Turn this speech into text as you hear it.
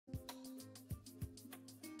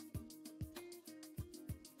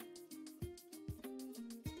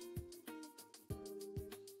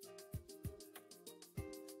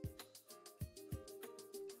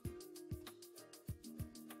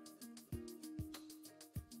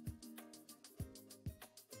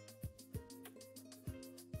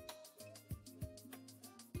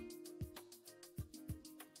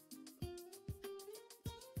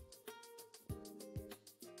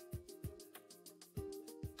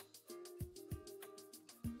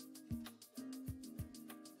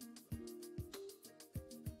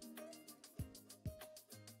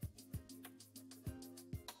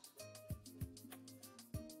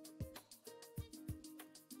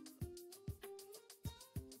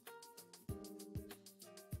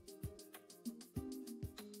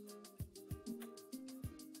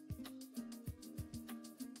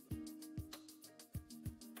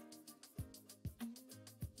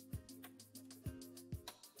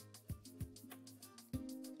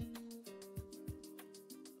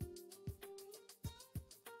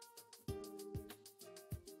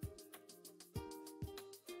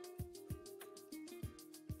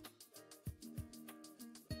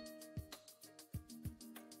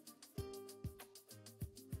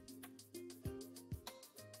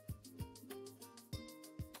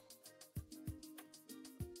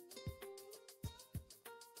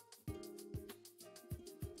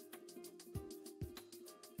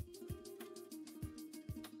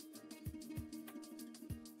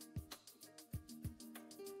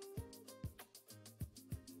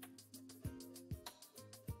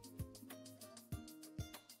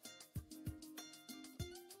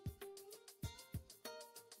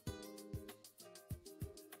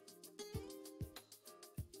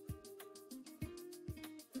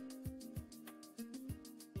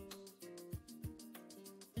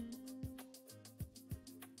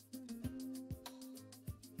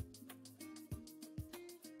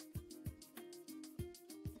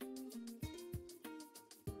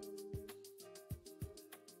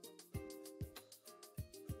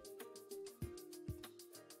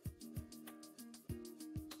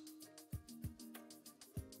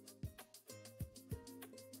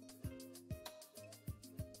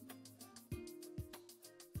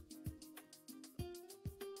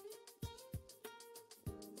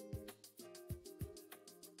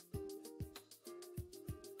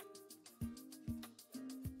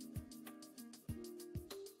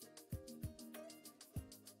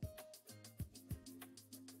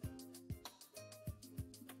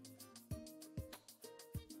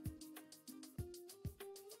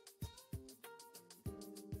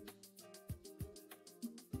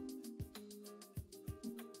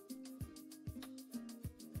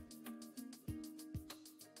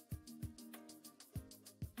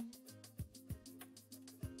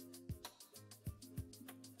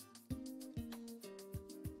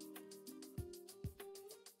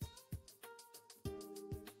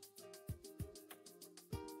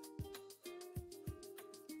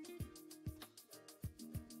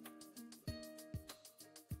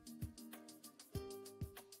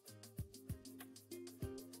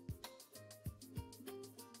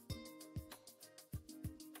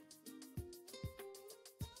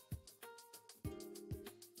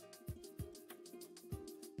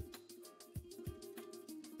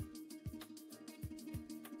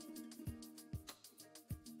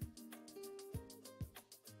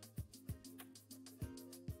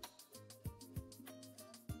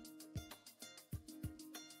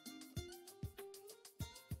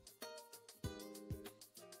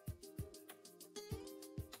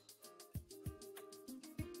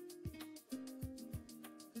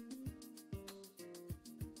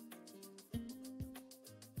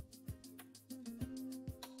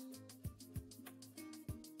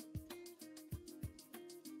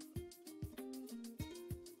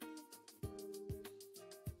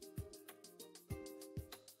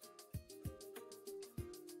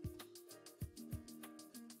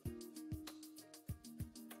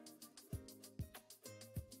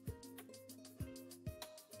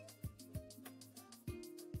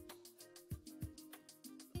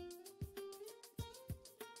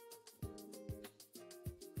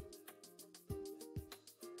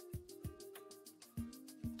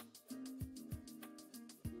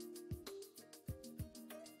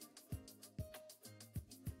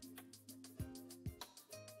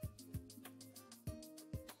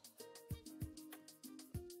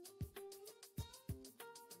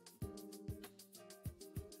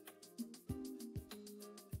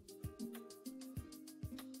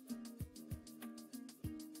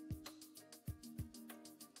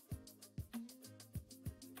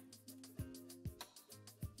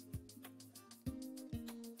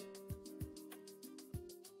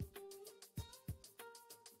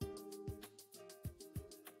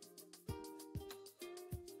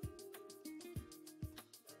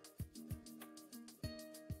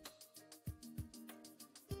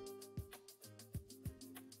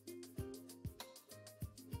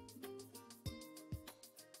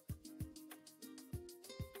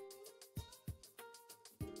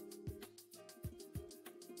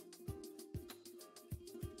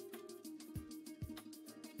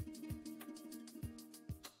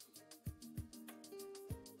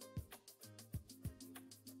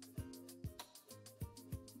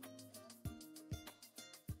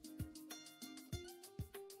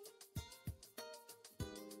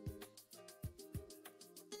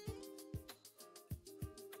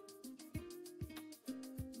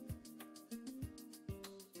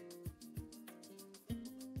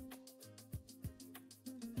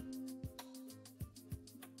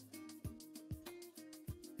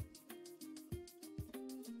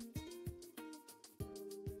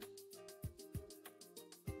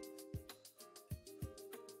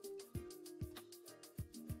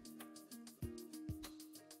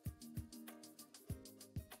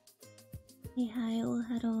Hejheo,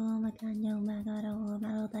 hero, magano, magaro,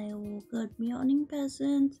 marodeo. Good morning,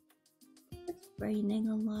 peasants. It's raining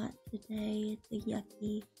a lot today. It's a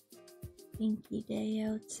yucky, stinky day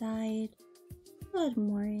outside. Good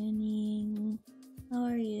morning. How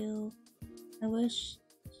are you? I wish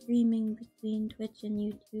streaming between Twitch and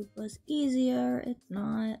YouTube was easier. It's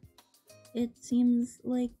not. It seems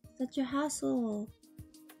like such a hassle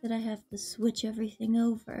that I have to switch everything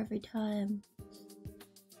over every time.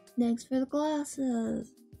 Thanks for the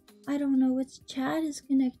glasses. I don't know which chat is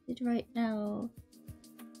connected right now.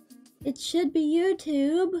 It should be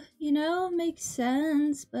YouTube, you know? Makes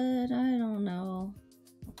sense, but I don't know.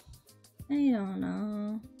 I don't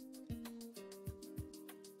know.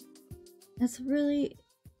 That's really...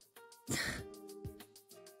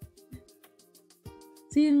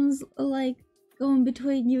 Seems like going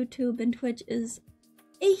between YouTube and Twitch is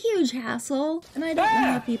a huge hassle, and I don't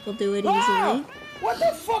know how people do it easily. What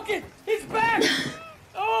the fucking? He's back!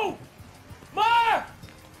 Oh! Ma!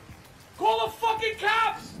 Call the fucking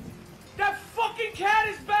cops! That fucking cat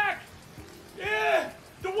is back! Yeah!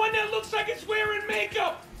 The one that looks like it's wearing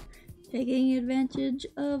makeup! Taking advantage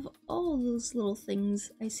of all those little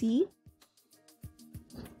things I see.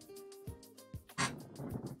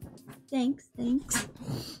 Thanks.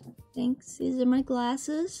 Thanks. These are my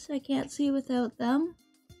glasses. I can't see without them.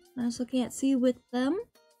 I also can't see with them.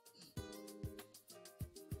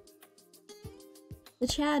 The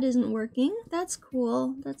chat isn't working. That's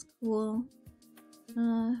cool. That's cool.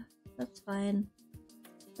 That's fine.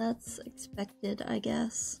 That's expected, I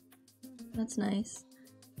guess. That's nice.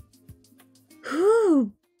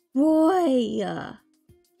 Whew, boy!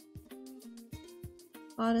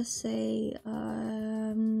 Gotta say,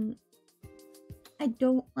 I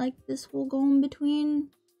don't like this whole going between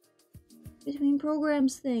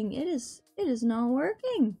programs thing. It is not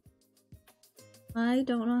working. I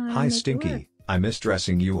don't know how to Hi make Stinky, it work. I miss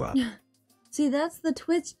dressing you up. See, that's the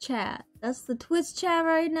Twitch chat. That's the Twitch chat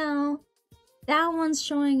right now. That one's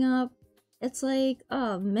showing up. It's like,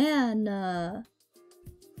 oh man, the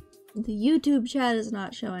YouTube chat is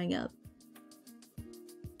not showing up.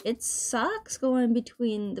 It sucks going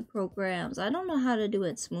between the programs. I don't know how to do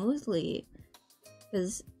it smoothly.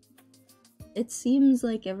 Because it seems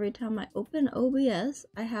like every time I open OBS,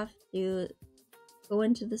 I have to go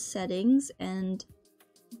into the settings and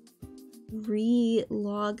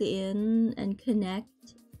re-log in and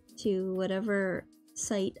connect to whatever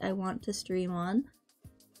site I want to stream on,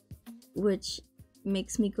 which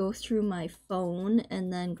makes me go through my phone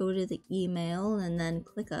and then go to the email and then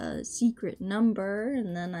click a secret number,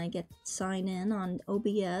 and then I get to sign in on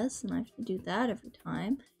OBS, and I have to do that every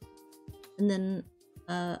time. And then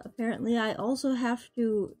apparently I also have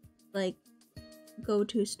to like go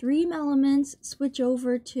to Stream Elements, switch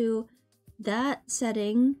over to that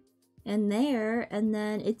setting and there, and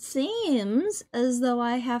then it seems as though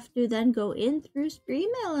I have to then go in through Stream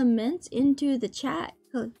Elements into the chat,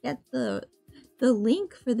 get the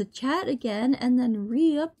link for the chat again, and then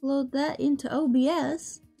re-upload that into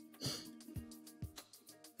OBS.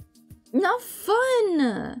 Not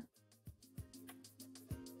fun!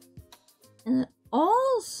 And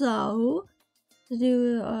also, to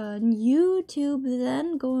do on YouTube,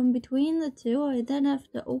 then going between the two, I then have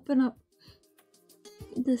to open up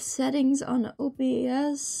the settings on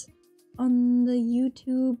OBS on the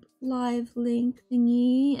YouTube live link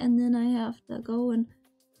thingy, and then I have to go and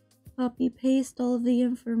copy paste all of the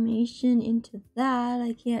information into that.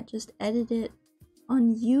 I can't just edit it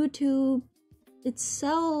on YouTube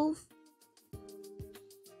itself.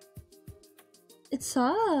 It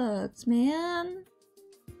sucks, man.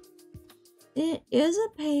 It is a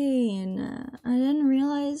pain. I didn't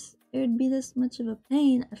realize it would be this much of a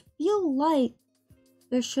pain. I feel like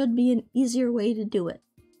there should be an easier way to do it.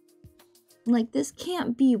 Like, this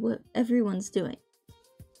can't be what everyone's doing.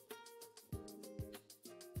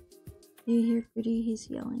 You hear Goody? He's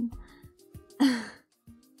yelling. I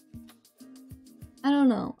don't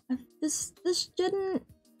know. This shouldn't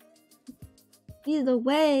be the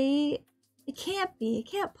way. It can't be. It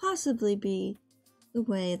can't possibly be the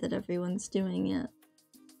way that everyone's doing it.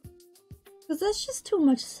 Because that's just too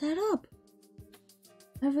much setup.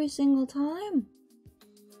 Every single time.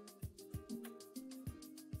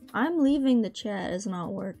 I'm leaving the chat is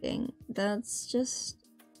not working. That's just...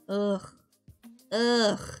 Ugh.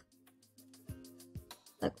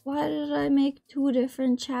 Like, why did I make 2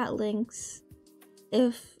 different chat links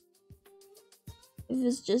if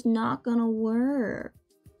it's just not gonna work?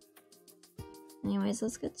 Anyways,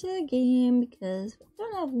 let's get to the game because we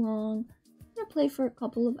don't have long. I'm gonna play for a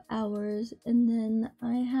couple of hours, and then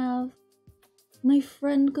I have my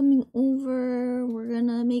friend coming over. We're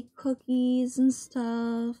gonna make cookies and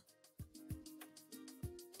stuff.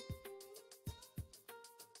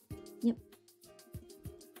 Yep.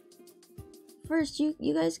 First,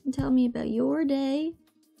 you guys can tell me about your day.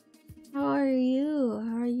 How are you?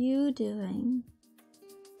 How are you doing?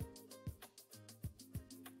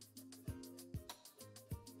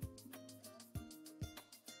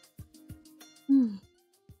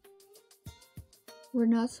 We're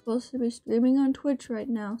not supposed to be streaming on Twitch right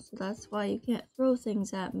now, so that's why you can't throw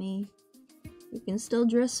things at me. You can still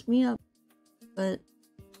dress me up, but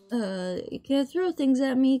you can't throw things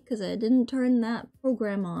at me because I didn't turn that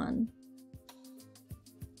program on.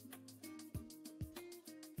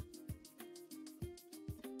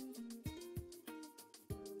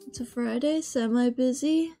 It's a Friday,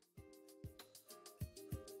 semi-busy.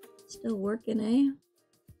 Still working, eh?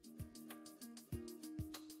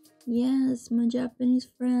 Yes, my Japanese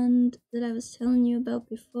friend that I was telling you about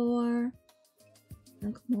before.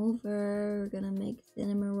 Gonna come over, we're gonna make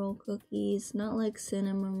cinnamon roll cookies. Not like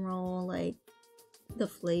cinnamon roll, like the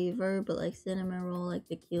flavor, but like cinnamon roll, like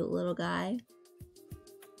the cute little guy.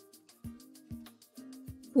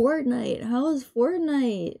 Fortnite, how is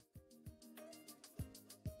Fortnite?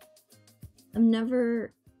 I've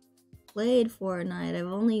never played Fortnite, I've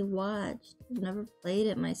only watched. I've never played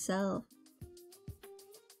it myself.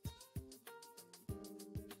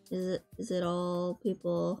 Is it all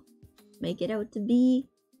people make it out to be?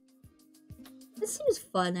 It seems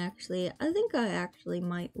fun, actually. I think I actually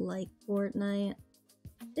might like Fortnite.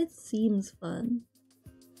 It seems fun.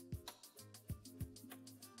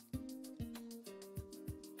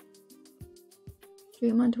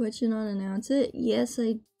 Stream on Twitch and not announce it? Yes,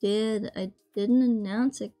 I did. I didn't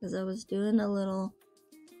announce it because I was doing a little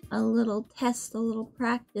test, a little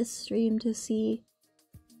practice stream to see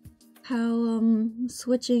how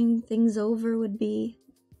switching things over would be,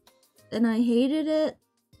 and I hated it.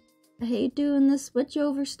 I hate doing this switch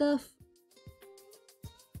over stuff.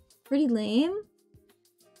 Pretty lame.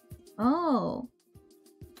 Oh,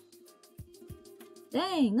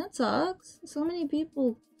 dang, that sucks. So many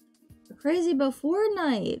people are crazy about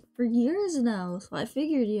Fortnite for years now, so I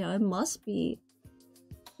figured, you know, it must be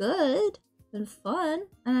good and fun.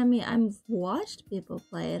 And I mean, I've watched people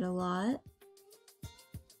play it a lot.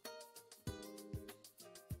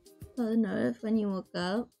 Notice when you woke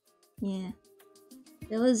up. Yeah.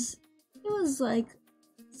 It was like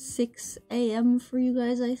 6 a.m. for you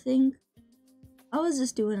guys, I think. I was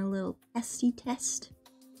just doing a little testy test.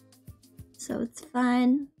 So it's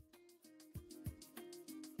fine.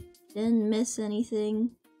 Didn't miss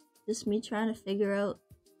anything. Just me trying to figure out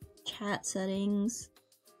chat settings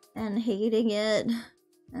and hating it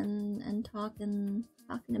and talking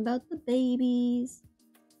about the babies.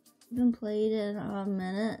 Haven't played it in a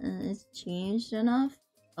minute and it's changed enough.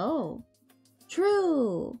 Oh,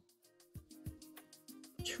 true.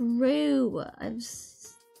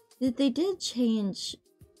 They did change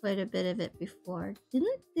quite a bit of it before.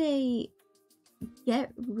 Didn't they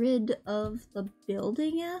get rid of the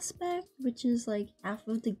building aspect, which is like half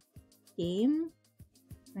of the game,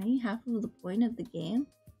 right? Half of the point of the game.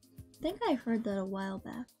 I think I heard that a while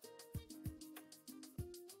back.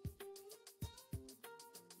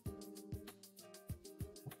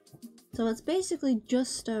 So it's basically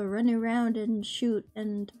just a run around and shoot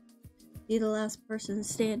and be the last person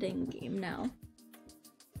standing game now.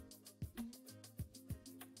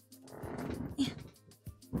 Yeah.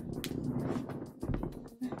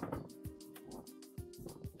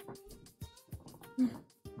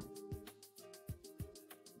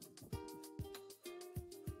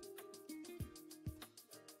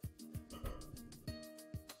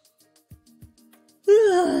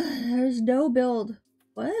 There's no build.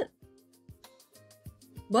 What?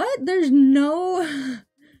 What? There's no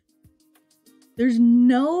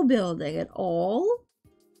building at all?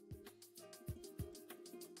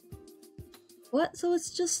 What? So it's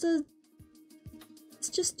just a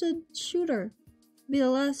shooter. Be the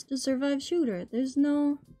last to survive shooter. There's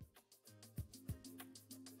no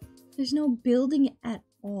building at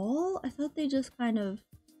all? I thought they just kind of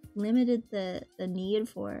limited the need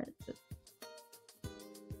for it. But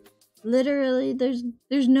literally there's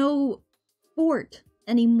no fort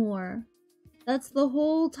anymore. That's the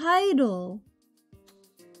whole title.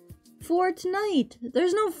 Fortnite.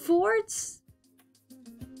 There's no forts.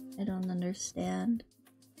 I don't understand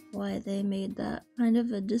why they made that kind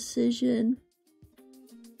of a decision.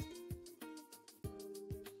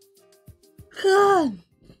 God.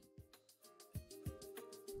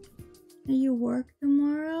 Are you work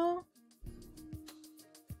tomorrow?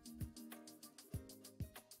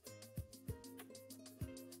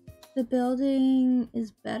 The building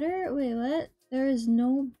is better? Wait, what? There is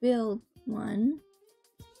no build one.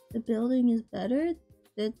 The building is better?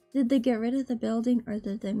 Did they get rid of the building or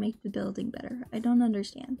did they make the building better? I don't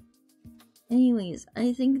understand. Anyways,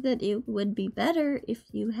 I think that it would be better if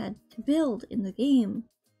you had to build in the game.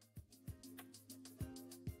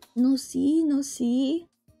 No see? No see?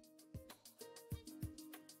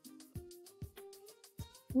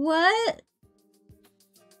 What?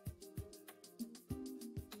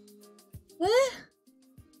 What?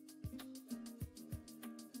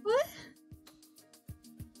 What?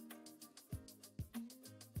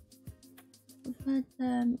 But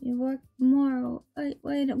you work tomorrow.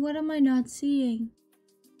 Wait, what am I not seeing?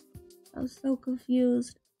 I was so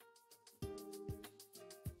confused.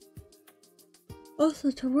 Oh, so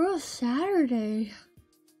tomorrow's Saturday.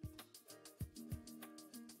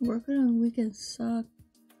 Working on weekends suck.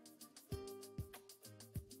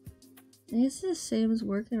 I guess it's the same as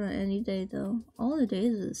working on any day though. All the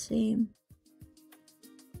days are the same.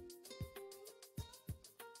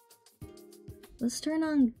 Let's turn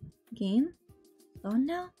on game. It's on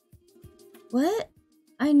now? What?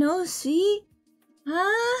 I know, see?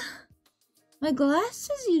 Huh? My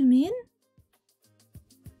glasses, you mean?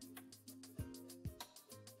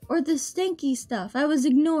 Or the stinky stuff. I was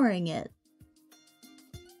ignoring it.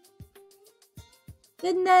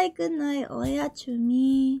 Good night, Oya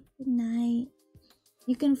Chumi. Good night.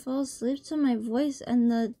 You can fall asleep to my voice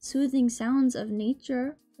and the soothing sounds of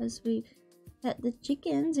nature as we pet the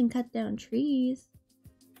chickens and cut down trees.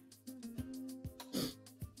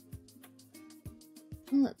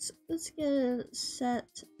 Let's get it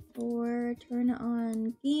set for turn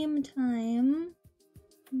on game time.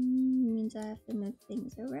 Means I have to move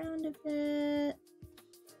things around a bit.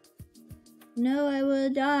 No, I will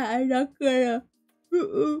die. I'm not gonna.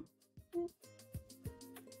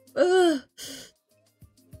 I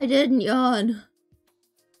didn't yawn.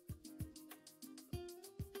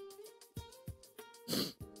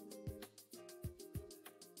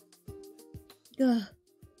 Ugh.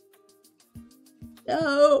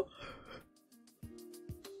 No.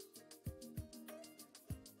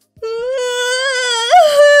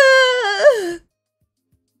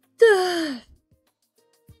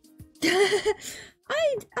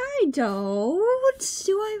 I don't.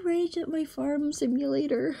 Do I rage at my farm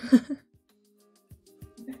simulator?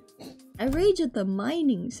 I rage at the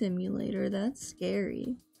mining simulator. That's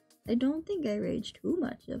scary. I don't think I rage too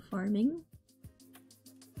much at farming.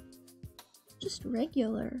 Just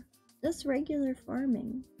regular. Just regular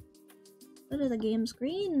farming. Go to the game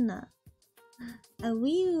screen. A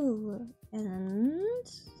wheel. And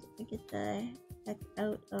I get the heck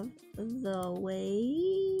out of the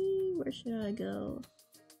way. Where should I go?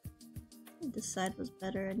 This side was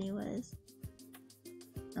better anyways.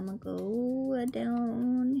 I'm gonna go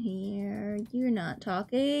down here. You're not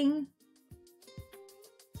talking.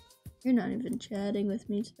 You're not even chatting with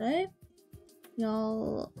me today.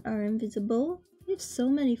 Y'all are invisible. We have so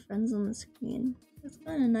many friends on the screen. That's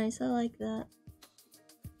kind of nice. I like that.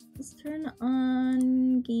 Let's turn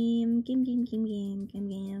on game.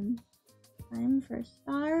 Time for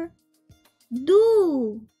Stardew.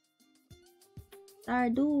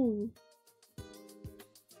 Stardew.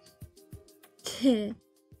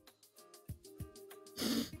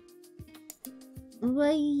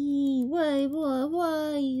 Why?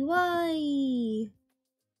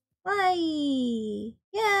 Yay!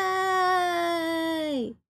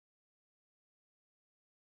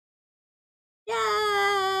 Yay!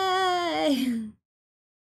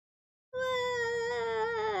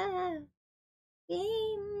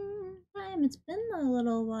 Game time. It's been a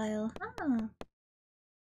little while, huh?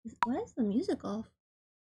 Why is the music off?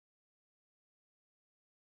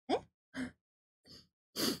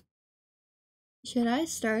 Should I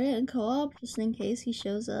start it in co-op just in case he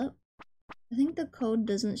shows up? I think the code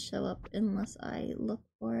doesn't show up unless I look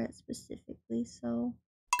for it specifically, so...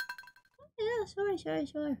 Yeah,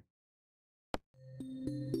 sure.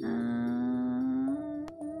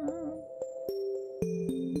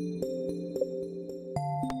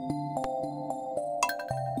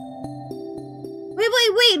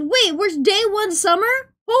 Wait, where's day one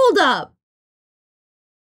summer? Hold up!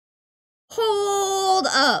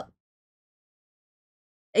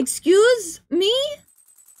 Excuse me?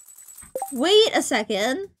 Wait a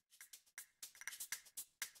second.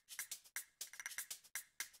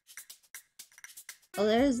 Oh,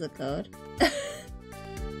 there's the code.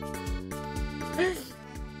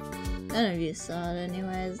 None of you saw it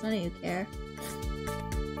anyways. None of you care.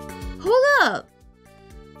 Hold up!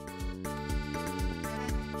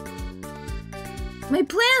 My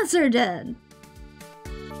plants are dead!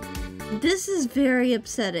 This is very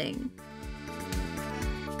upsetting.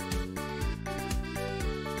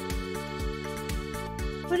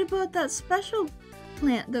 What about that special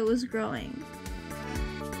plant that was growing?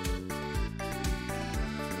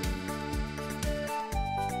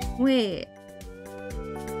 Wait.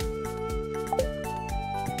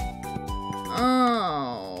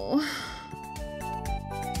 Oh.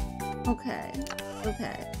 Okay.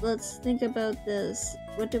 Okay. Let's think about this.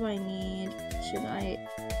 What do I need?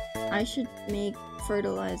 I should make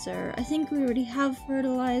fertilizer. I think we already have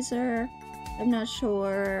fertilizer. I'm not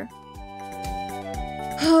sure.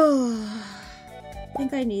 I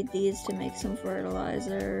think I need these to make some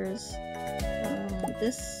fertilizers.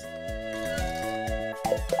 This.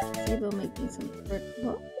 See about making some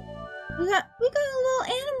fertilizer. We got a little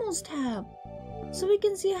animals tab, so we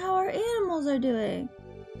can see how our animals are doing.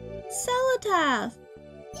 Celotath!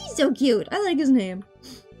 He's so cute. I like his name.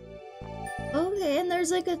 Okay, and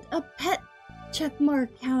there's like a pet checkmark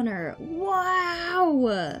counter.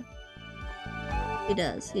 Wow! He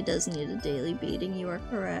does need a daily beating, you are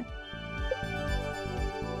correct.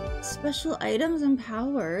 Special items and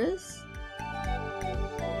powers.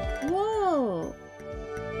 Whoa!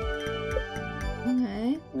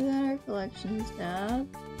 Okay, we got our collections tab.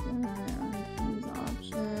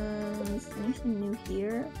 Options. Anything new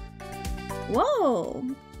here? Whoa!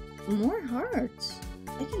 More hearts.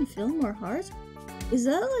 I can fill more hearts? Is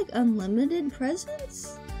that like unlimited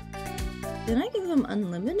presents? Did I give them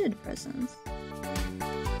unlimited presents?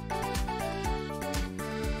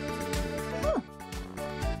 Huh.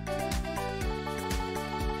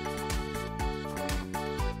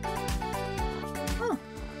 Oh.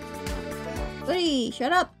 Buddy,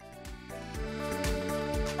 shut up!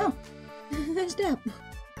 Oh, there's Deb.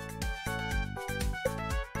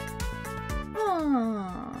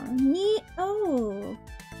 Aw, neat. Oh.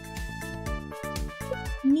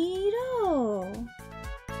 Neato.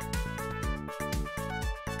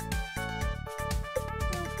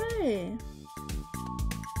 Okay.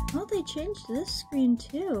 Oh, they changed this screen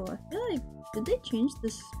too. I feel like, did they change the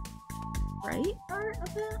sprite art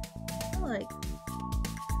of it? I feel like,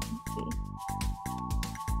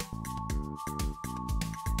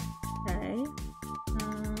 okay.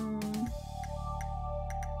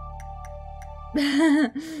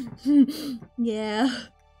 Yeah.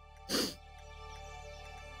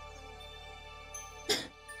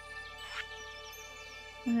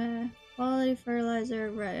 Quality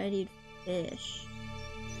fertilizer, right, I need fish.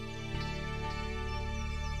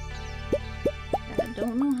 I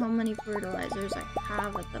don't know how many fertilizers I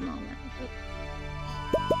have at the moment.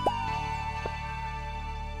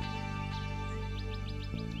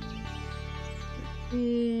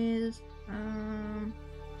 Please,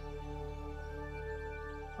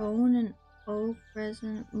 bone and oak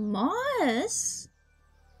resin. Moss?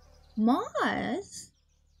 Moss?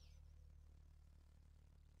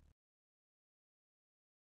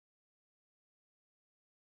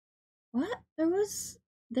 What?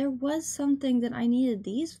 There was something that I needed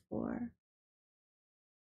these for.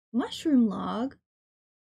 Mushroom log?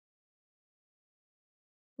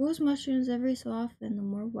 Grows mushrooms every so often. The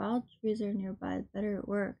more wild trees are nearby, the better it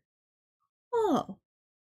works. Oh!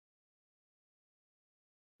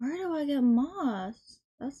 Where do I get moss?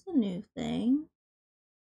 That's a new thing.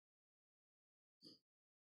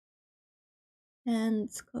 And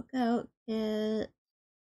cookout kit.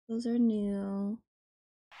 Those are new.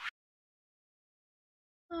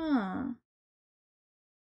 Huh.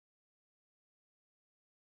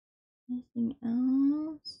 Anything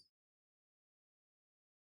else?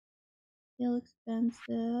 Feel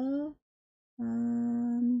expensive.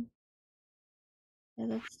 Yeah,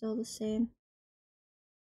 that's still the same.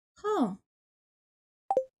 Huh.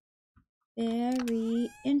 Very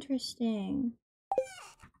interesting.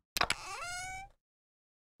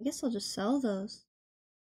 I guess I'll just sell those.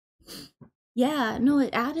 Yeah, no,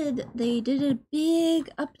 they did a big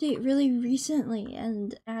update really recently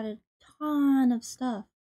and added a ton of stuff.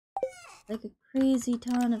 Like a crazy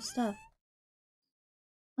ton of stuff.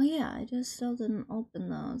 Oh yeah, I just still didn't open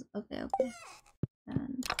those. Okay.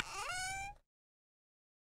 And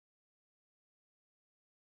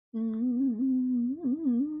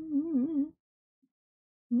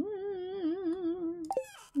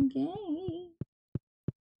okay.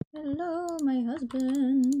 Hello, my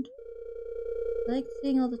husband. I like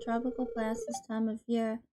seeing all the tropical plants this time of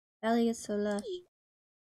year. Valley is so lush.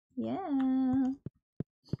 Yeah.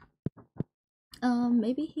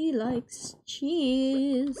 Maybe he likes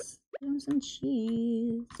cheese. Give him some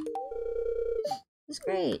cheese. It's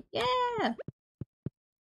great. Yeah.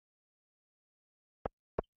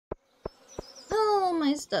 Oh,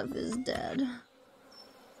 my stuff is dead.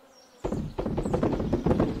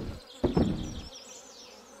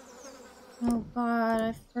 Oh god,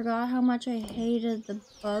 I forgot how much I hated the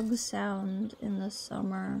bug sound in the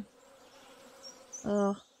summer.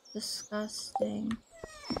 Ugh, disgusting.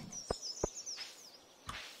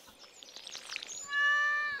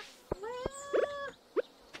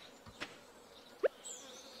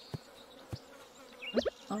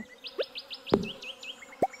 Oh.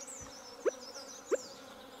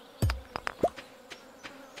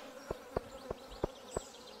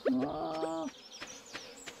 Whoa.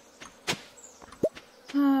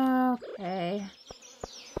 Okay.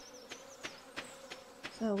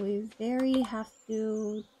 So we have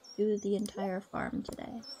to do the entire farm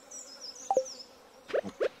today.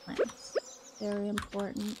 Plants. Very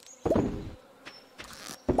important.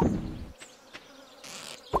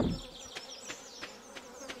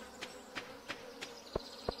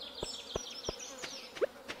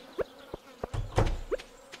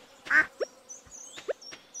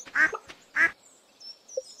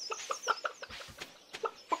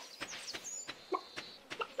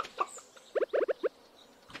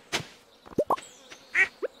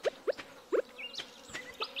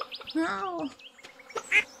 No.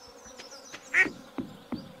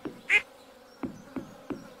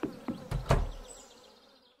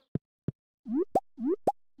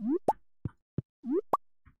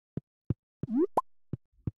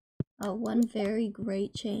 One very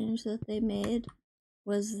great change that they made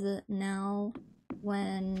was that now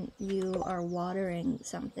when you are watering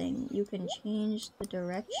something, you can change the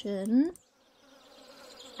direction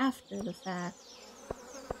after the fact.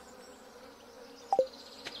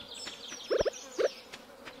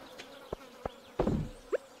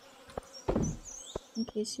 In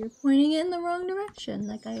case you're pointing it in the wrong direction,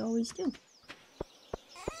 like I always do.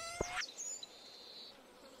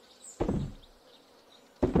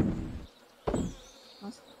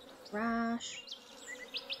 Trash,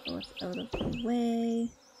 so it's out of the way.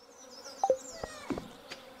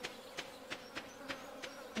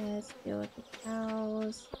 Let's deal with the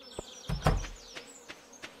cows.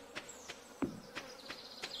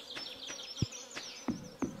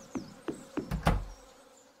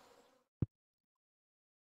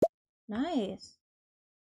 Nice.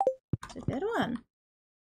 It's a good one.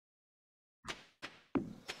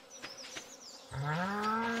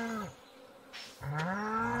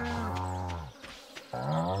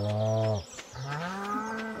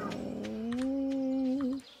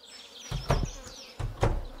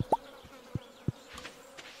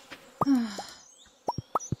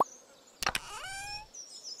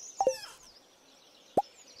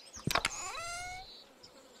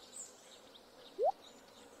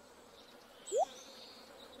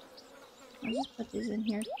 I'll just put these in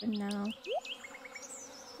here for now.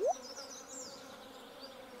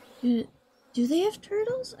 Do they have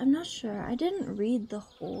turtles? I'm not sure. I didn't read the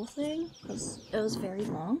whole thing because it was very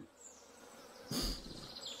long.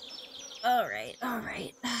 Alright,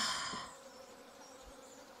 alright.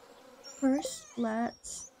 First,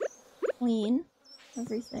 let's clean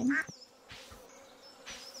everything.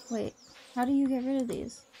 Wait, how do you get rid of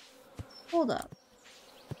these? Hold up.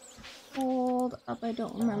 Hold up, I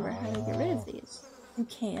don't remember how to get rid of these. You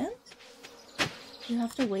can't? You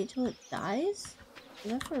have to wait till it dies?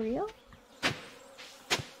 Is that for real?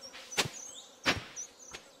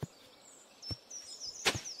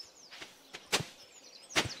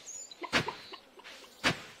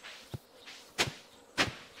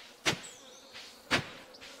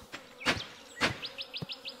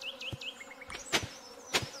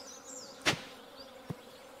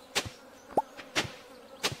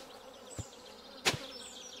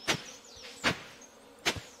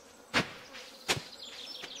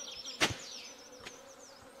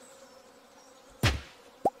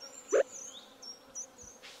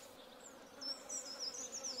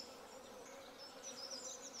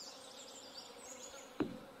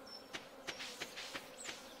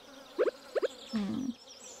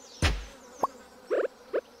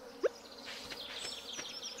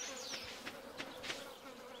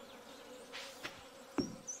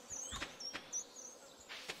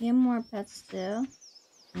 And more pets too.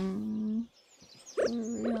 For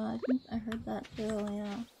real, I think I heard that too,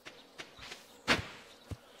 yeah.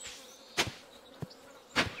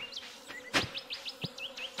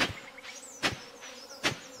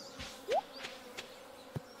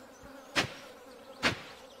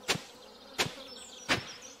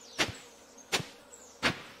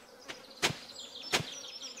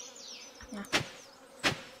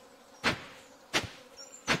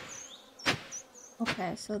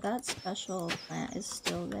 Okay, so that special plant is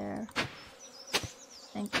still there,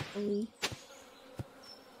 thankfully.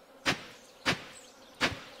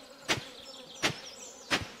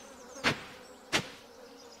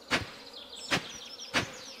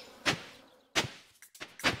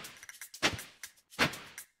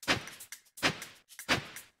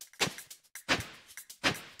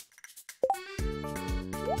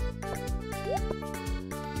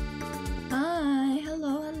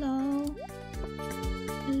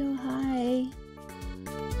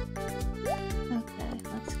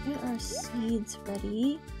 seeds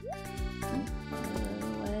ready. I'll put it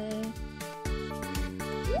away.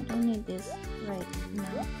 I don't need this right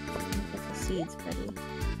now. Get the seeds ready.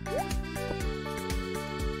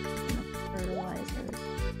 Fertilizers.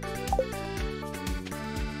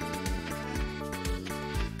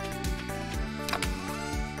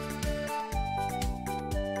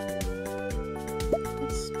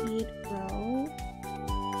 Speed grow.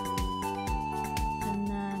 And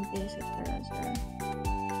then basic fertilizer.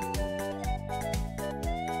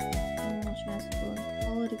 And then transfer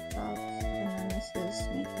quality crops. And then this is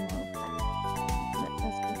making more fat. But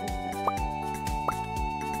that's good, that's good.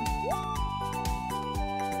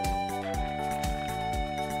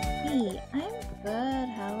 Hey, I'm good.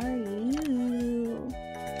 How are you?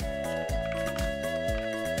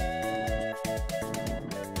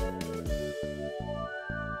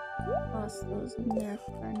 Toss those in there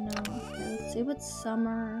for now. Okay, let's see what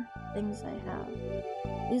summer things I have.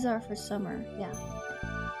 These are for summer, yeah.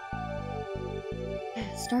 Okay,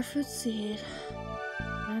 starfruit seed.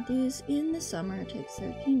 Plant these in the summer. It takes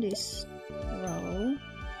 13 days to grow.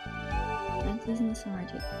 Plant these in the summer. It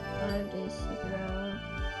takes 5 days to grow.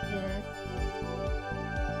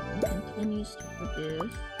 It continues to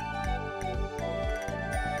produce.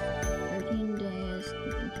 13 days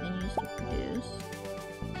and continues to produce.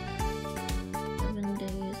 7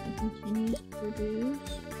 days and continues to produce.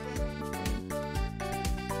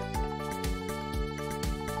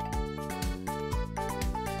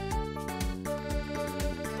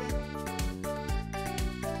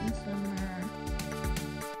 In summer.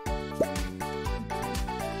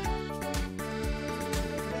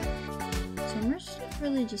 Summer stuff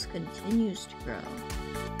really just continues to grow.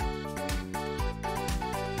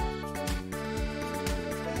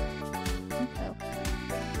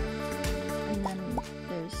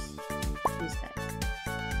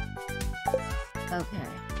 Okay.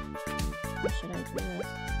 How should I do this?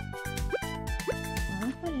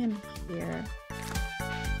 I'll put him here.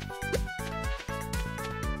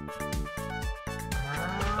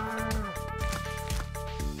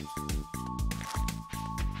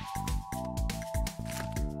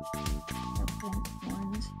 I'll put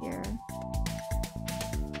horns here.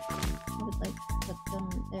 I would like to put them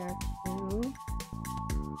there too.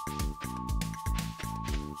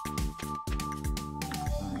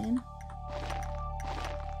 Fine.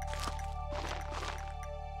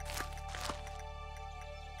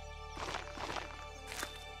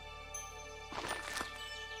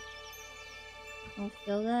 I'll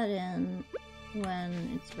fill that in when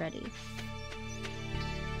it's ready.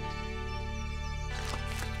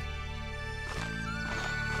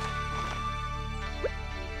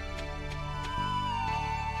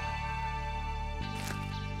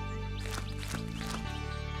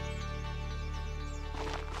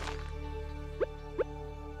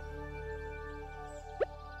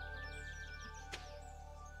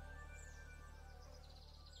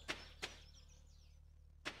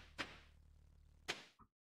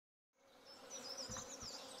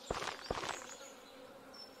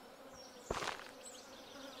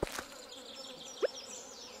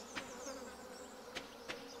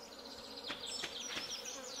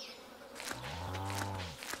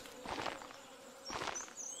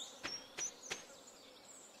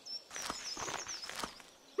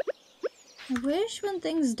 I wish when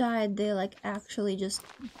things died, they like actually just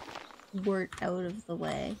weren't out of the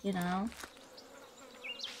way, you know?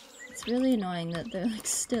 It's really annoying that they're like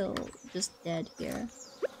still just dead here.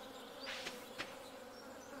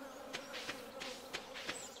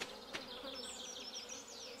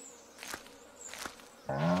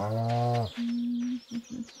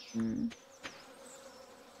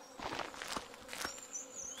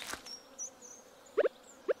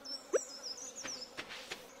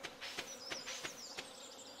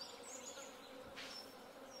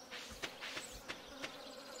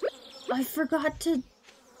 I forgot to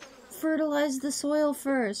fertilize the soil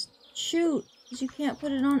first. Shoot, because you can't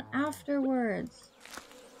put it on afterwards.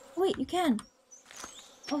 Wait, you can.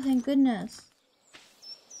 Oh, thank goodness.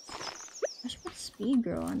 I should put speed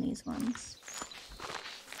grow on these ones.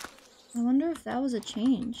 I wonder if that was a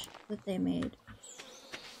change that they made.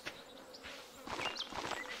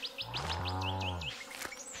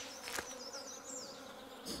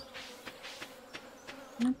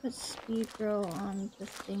 I'm gonna put speed grow on the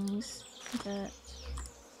things that...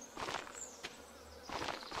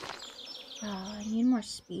 Oh, I need more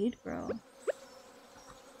speed grow.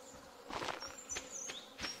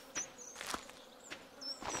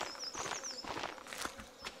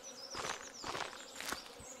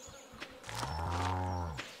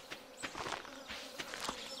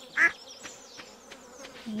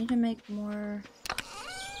 I need to make more...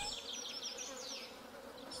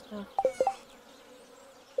 Oh.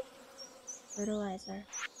 Fertilizer.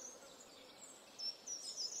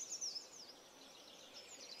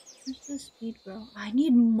 Where's the speed grow? I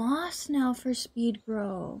need moss now for speed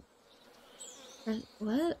grow.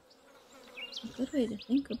 What? A good way to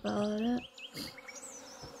think about it.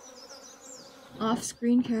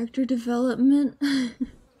 Off-screen character development?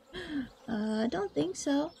 I don't think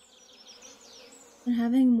so. And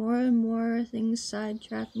having more and more things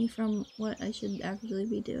sidetrack me from what I should actually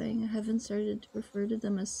be doing. I haven't started to refer to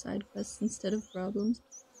them as side quests instead of problems.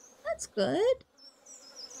 That's good.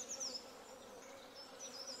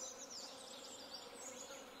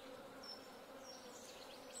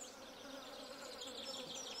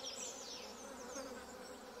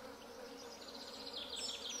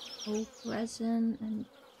 Oak resin and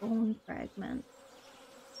bone fragment.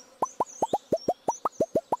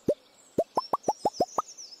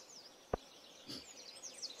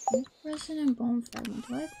 Oak resin and bone fragment.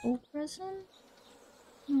 Do I have oak resin?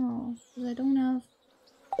 No, because I don't have...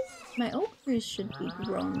 My oak trees should be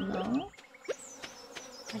grown though.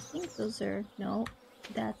 I think those are... No,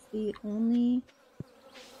 that's the only...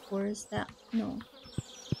 Or is that... No.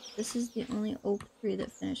 This is the only oak tree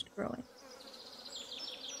that finished growing.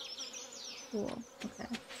 Cool, okay.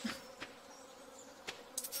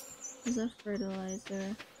 This is a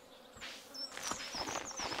fertilizer.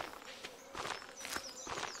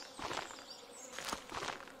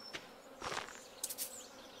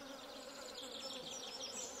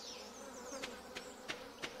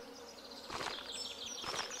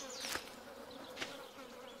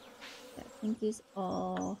 I think these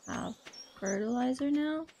all have fertilizer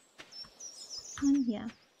now. Yeah.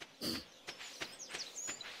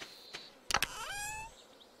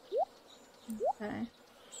 Okay.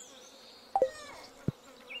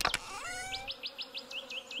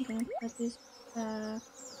 I'm gonna put these back.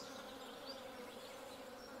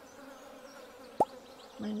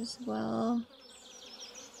 Might as well.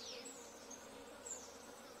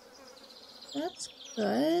 That's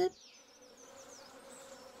good.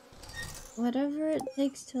 Whatever it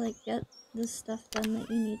takes to like get the stuff done that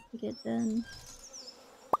you need to get done.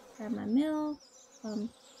 Grab my milk. Some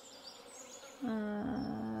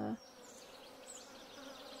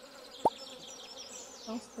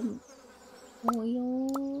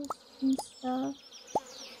oils and stuff.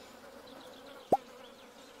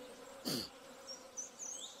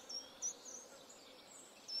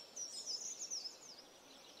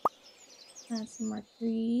 Add some more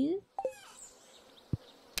trees.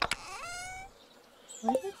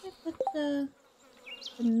 Where did I put the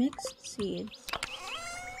mixed seeds?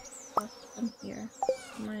 Oh, from here.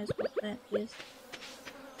 Might as well plant these.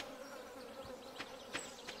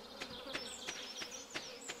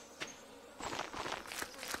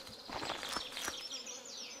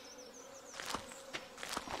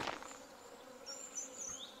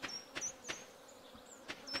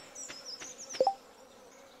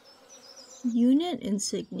 Unit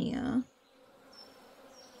insignia.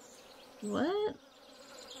 What?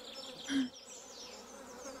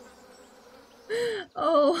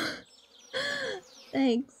 Oh,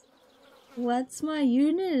 thanks. What's my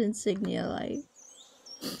unit insignia like?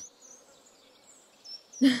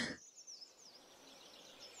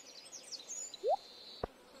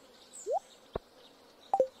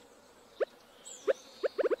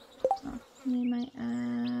 Oh, need my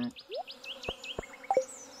axe.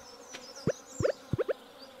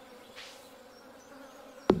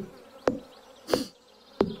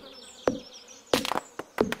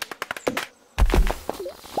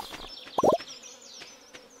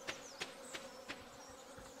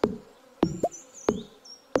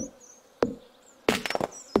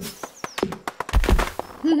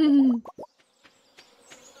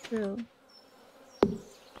 True.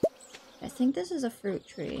 I think this is a fruit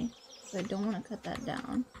tree, so I don't want to cut that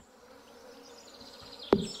down.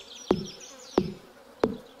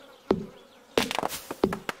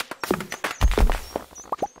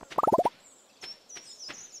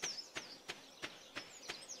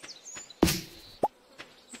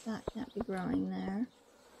 That can't be growing there.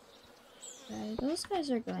 Okay, those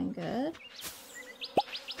guys are going good.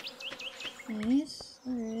 Nice.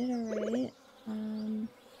 Alright.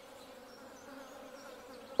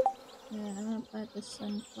 Yeah, I'm gonna plant the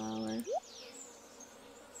sunflower.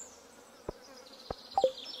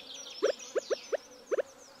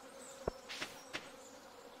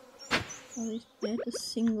 At least plant a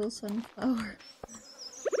single sunflower.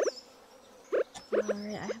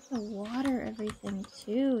 Alright, I have to water everything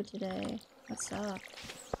too today. What's up?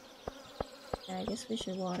 Yeah, I guess we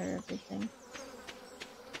should water everything.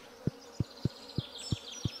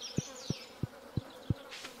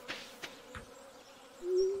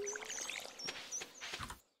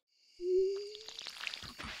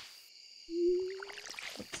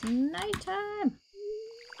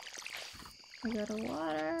 I got a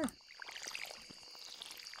water.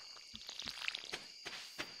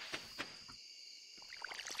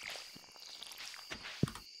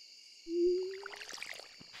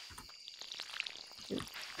 Shoot.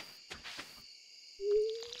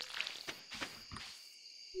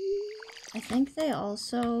 I think they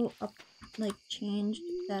also changed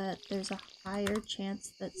that there's a higher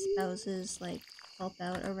chance that spouses like help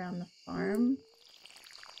out around the farm.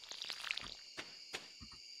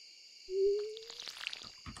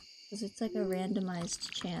 Because it's like a randomized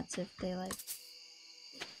chance if they like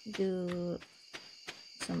do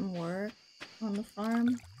some work on the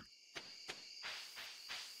farm.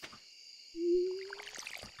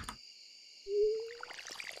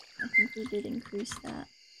 I think we did increase that.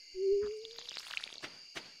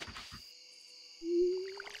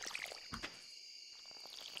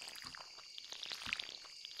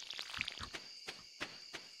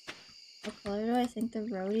 What color do I think the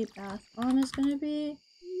roadie bath bomb is gonna be?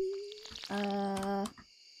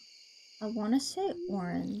 I want to say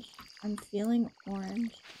orange. I'm feeling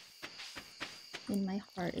orange. In my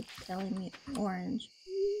heart, it's telling me orange.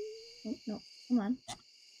 Oh, no, come on.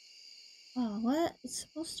 Oh, what? It's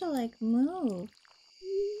supposed to, like, move.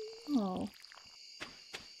 Oh.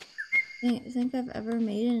 Think I've ever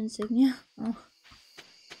made an insignia? Oh.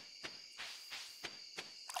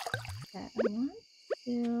 Okay, I want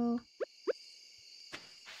to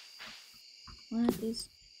plant these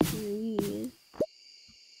trees.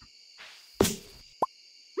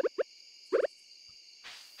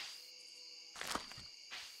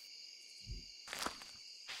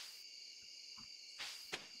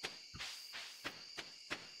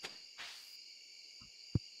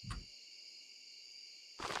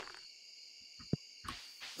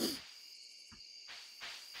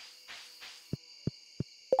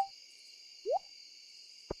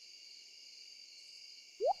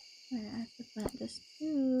 Alright, I have to plant this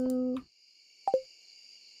too.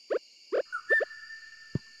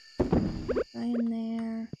 Right in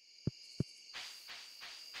there.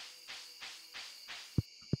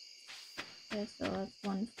 Okay, so that's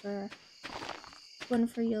one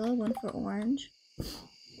for yellow, one for orange.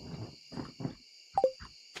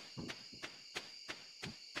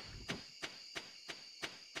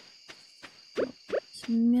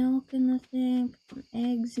 Some milk in the thing, put some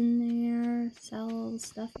eggs in there, sell all the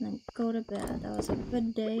stuff, and then go to bed. That was a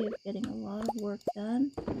good day of getting a lot of work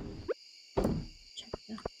done. Check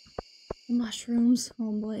the mushrooms.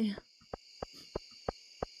 Oh boy.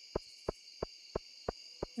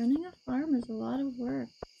 Running a farm is a lot of work.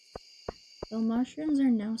 So mushrooms are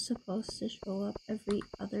now supposed to show up every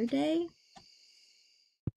other day,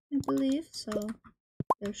 I believe, so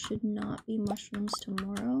there should not be mushrooms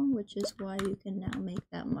tomorrow, which is why you can now make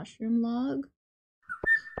that mushroom log.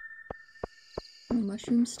 A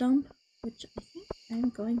mushroom stump, which I think I'm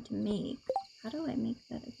going to make. How do I make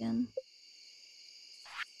that again?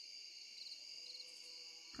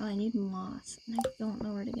 Oh, I need moss, and I don't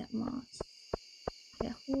know where to get moss.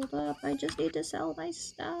 Okay, hold up, I just need to sell my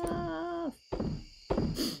stuff!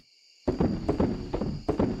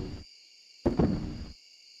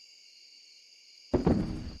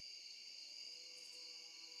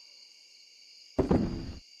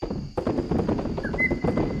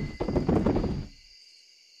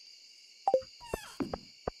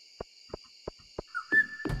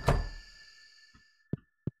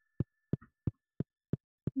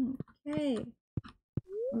 Okay,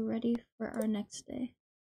 we're ready for our next day.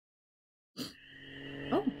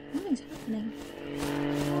 Oh, something's happening.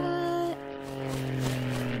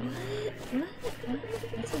 What?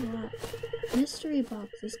 That's a lot. Mystery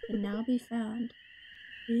boxes can now be found.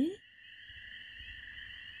 Eh?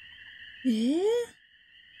 Eh?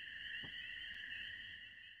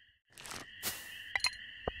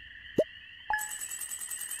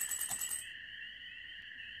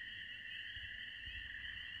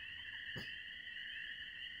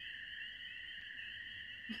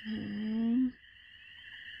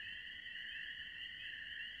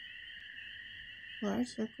 Large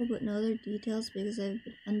circle but no other details because I've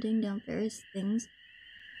been hunting down various things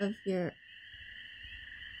of your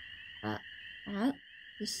hat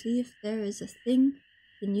to see if there is a thing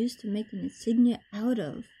you can use to make an insignia out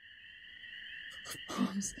of.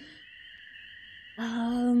 Bombs.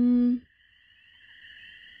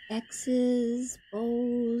 X's,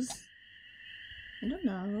 bows. I don't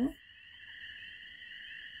know.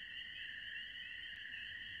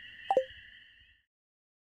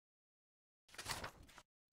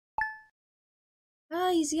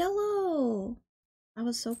 Ah, he's yellow. I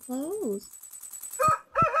was so close.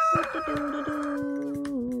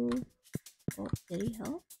 Oh, did he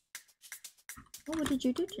help? Oh, what did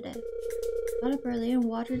you do today? got up early and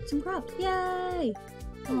watered some crops. Yay!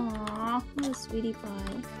 Aww, what a sweetie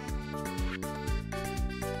pie.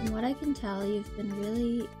 From what I can tell, you've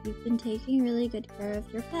been taking really good care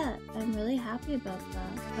of your pet. I'm really happy about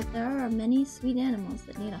that. But there are many sweet animals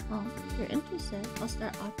that need a home. If you're interested, I'll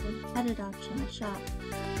start offering pet adoption at my shop.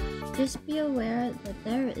 Just be aware that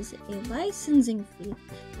there is a licensing fee,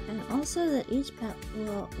 and also that each pet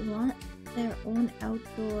will want their own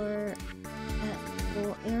outdoor pet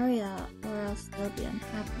area, or else they'll be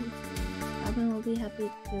unhappy. Robin will be happy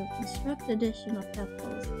to construct additional pet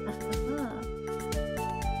holes.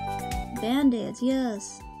 Band-aids,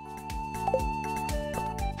 yes.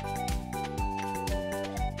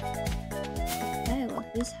 Okay, well,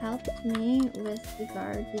 he's helped me with the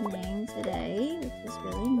gardening today, which is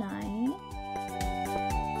really nice.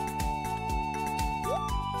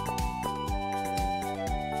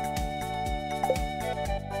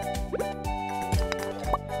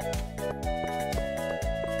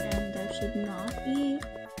 And there should not be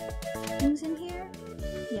things in here.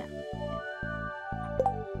 Yeah.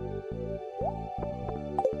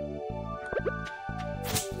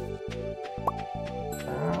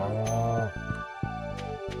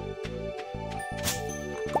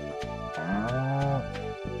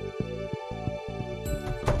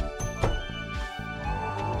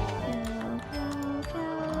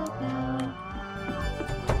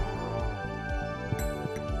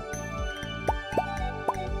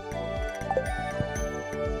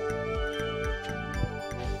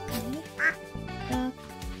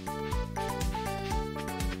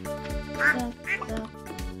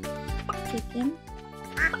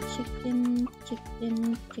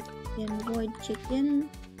 Chicken.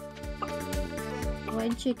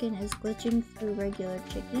 Void chicken is glitching through regular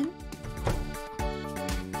chicken.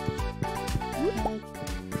 Egg.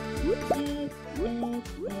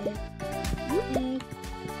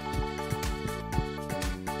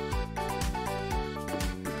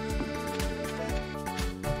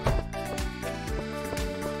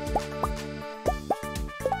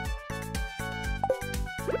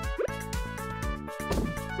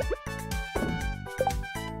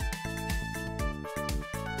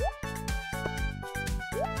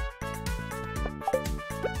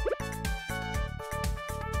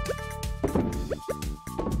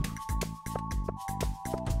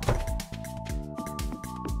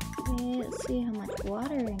 Let's see how much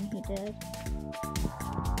watering he did.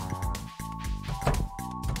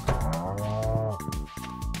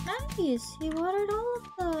 Nice! He watered all of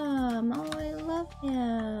them! Oh, I love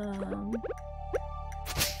him!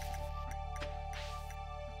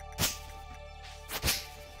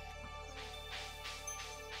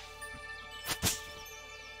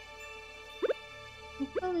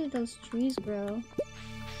 Hopefully those trees grow.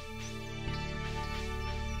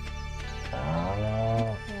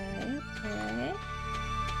 Okay.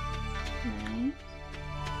 Nice.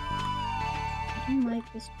 I don't like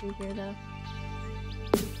this tree here though.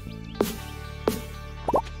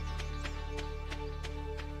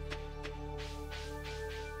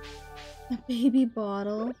 A baby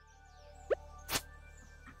bottle.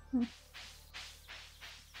 Huh.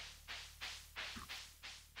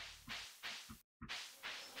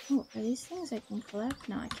 Oh, are these things I can collect?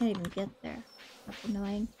 No, I can't even get there. That's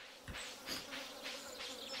annoying.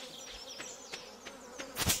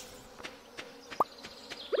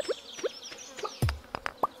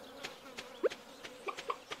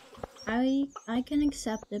 I can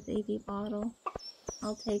accept a baby bottle.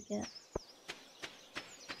 I'll take it.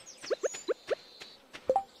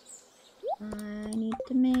 I need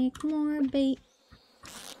to make more bait.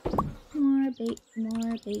 More bait,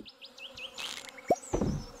 more bait.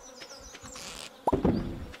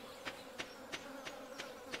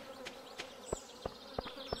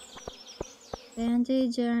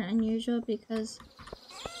 Band-aids are unusual because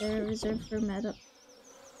they're reserved for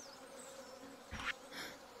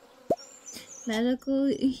medical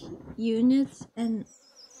units, and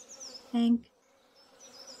tank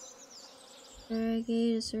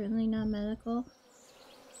barricade is certainly not medical.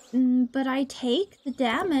 But I take the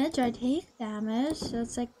damage. So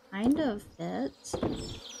it's like kind of fits.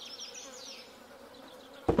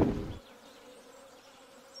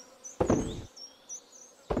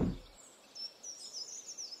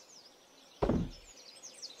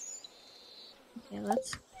 Okay,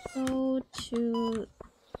 let's go to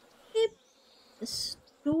the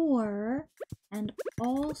store and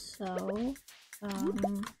also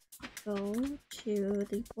go to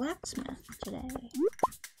the blacksmith today.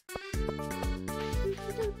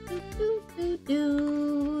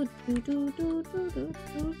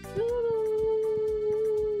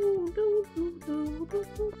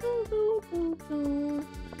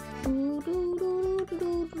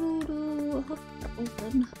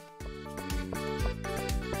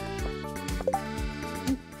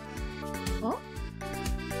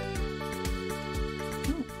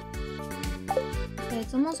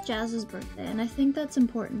 Jazz's birthday, and I think that's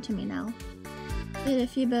important to me now. Bit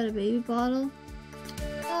iffy about a baby bottle.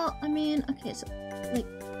 Well, I mean, okay, so, like,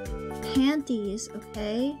 panties,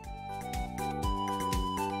 okay?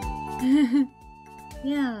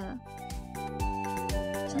 Yeah.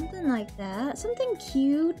 Something like that. Something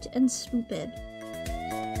cute and stupid.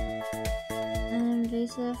 An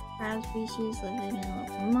invasive crab species living in a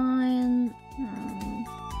local mine.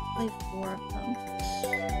 Like 4 of them.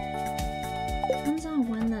 Depends on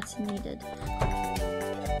when that's needed. Yeah,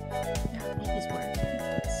 make this work.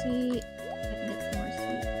 Let's see if I can get some more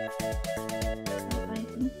seeds. So I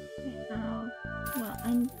think I have... Well,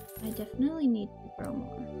 I definitely need to grow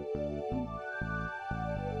more.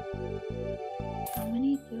 How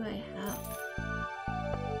many do I have?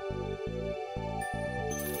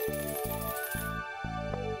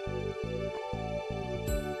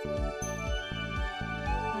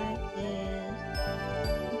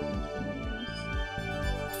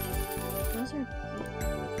 Those are great.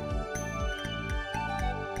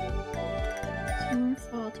 Summer,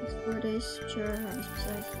 fall takes 4 days. Sure,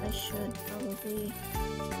 I should probably.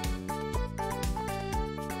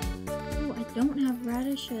 Oh, I don't have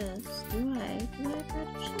radishes. Do I? Do I have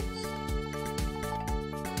radishes?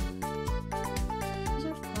 Those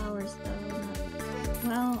are flowers, though.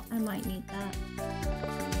 Well, I might need that.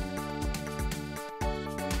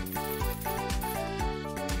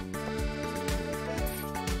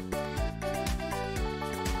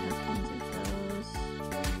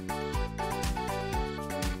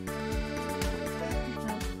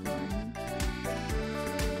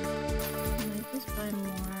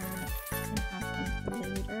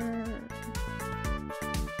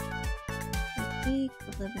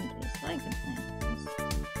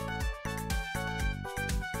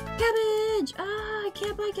 Cabbage! Ah, I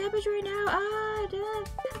can't buy cabbage right now.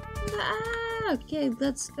 Okay,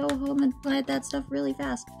 let's go home and plant that stuff really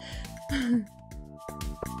fast.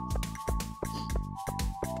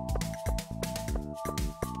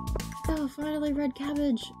 Oh, finally red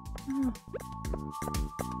cabbage. Oh.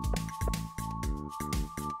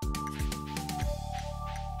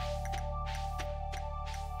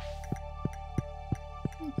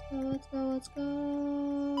 Let's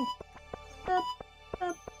go. Up.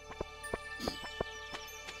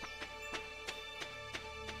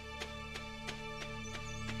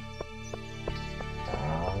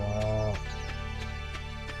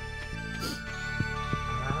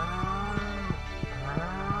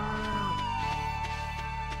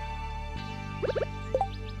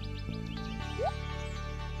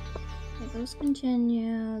 Those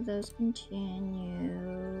continue, those continue,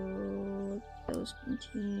 those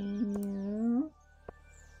continue.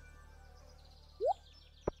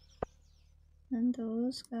 And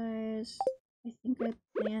those guys, I think I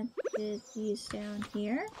planted these down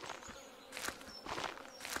here.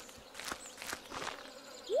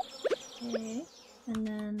 Okay, and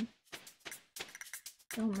then,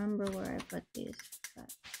 don't remember where I put these,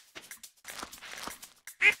 but.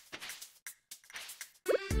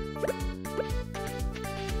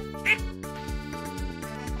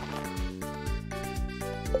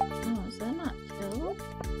 Oh, is that not killed?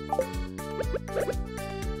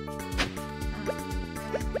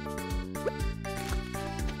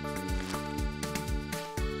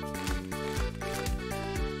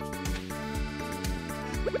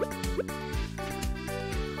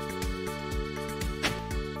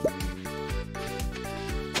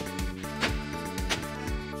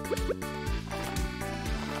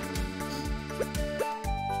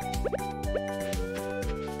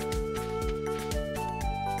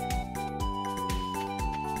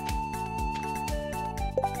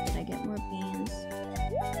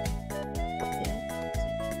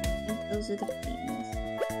 Those are the beans.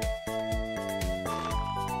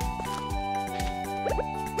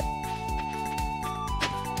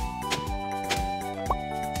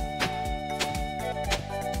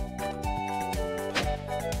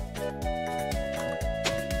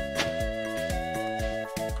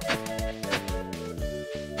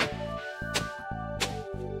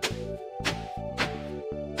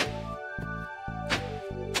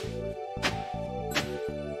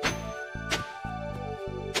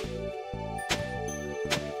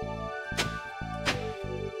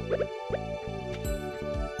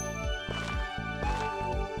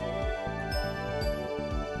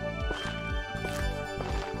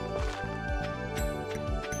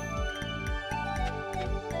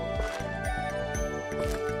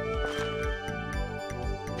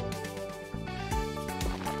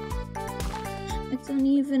 It's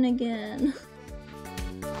uneven again.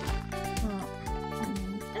 Oh,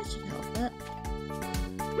 that should help it.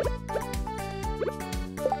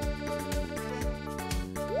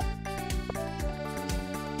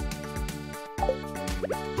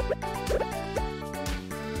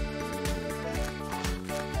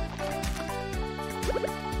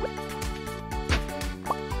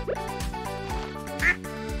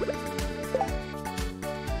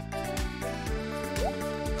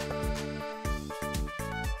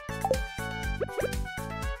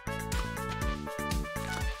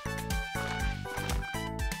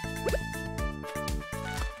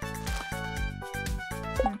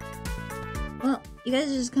 Well, you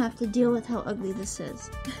guys are just gonna have to deal with how ugly this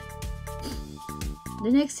is.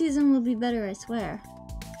 The next season will be better, I swear.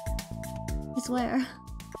 I swear.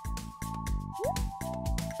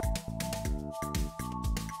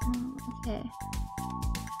 Okay.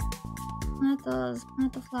 Plant those,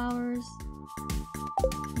 plant the flowers.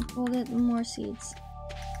 We'll get more seeds.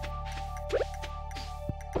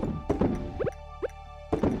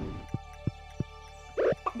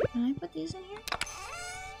 Can I put these in here?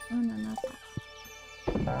 Oh no, not that.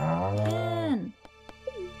 Again!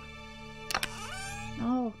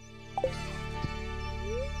 No.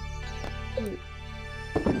 Ooh.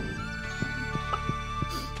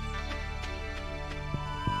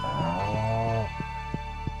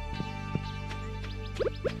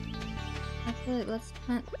 Actually, let's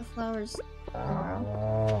plant the flowers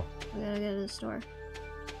tomorrow. We gotta go to the store.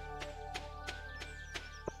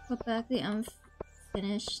 Put back the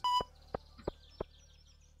unfinished.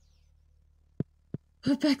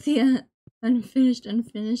 Put back the unfinished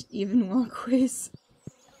even walkways.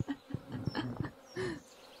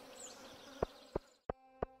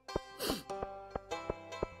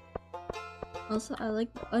 Also, I like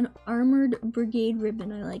an armored brigade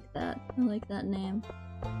ribbon. I like that. I like that name.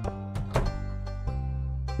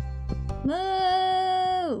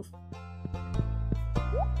 Move!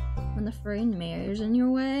 When the freaking mayor's in your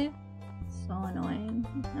way? So annoying.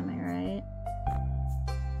 Am I right?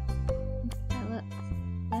 Okay, let's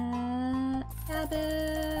get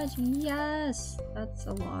cabbage! Yes! That's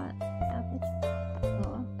a lot. Cabbage.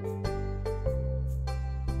 Oh.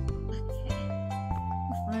 Okay.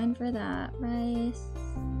 We're fine for that. Rice.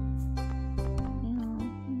 Yeah.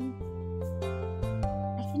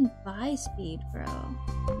 I can buy speed, bro.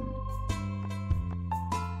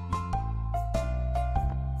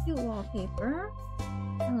 Cute wallpaper.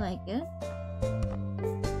 I like it.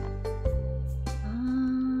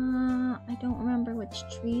 I don't remember which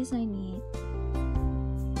trees I need.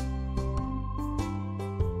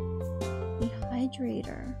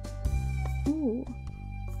 Dehydrator. Ooh.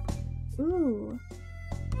 Ooh.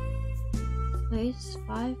 Place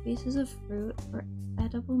 5 pieces of fruit or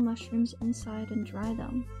edible mushrooms inside and dry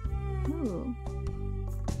them. Ooh.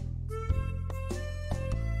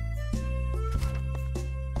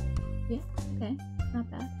 Yeah, okay. Not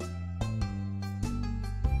bad.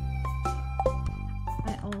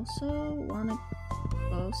 I also want to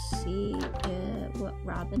go see what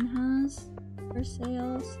Robin has for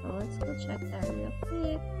sale, so let's go check that real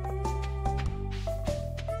quick.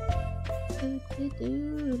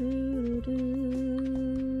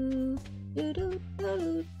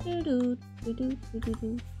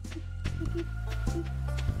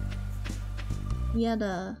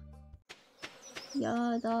 Yada.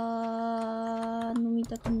 Yada.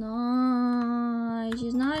 Nomitakunai.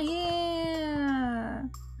 She's not here.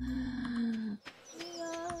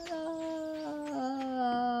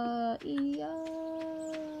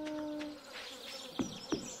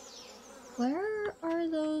 Where are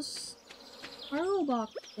those cargo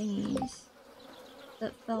box thingies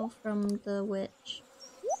that fell from the witch?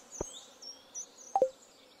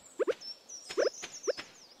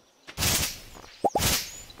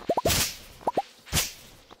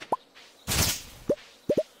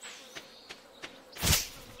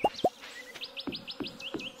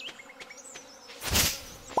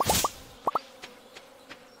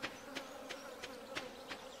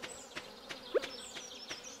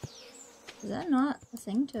 Is that not a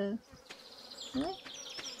thing to... Really?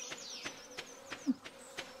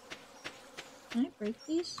 Can I break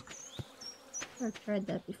these? I've tried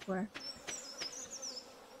that before.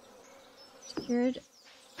 Secured.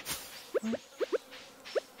 Oh.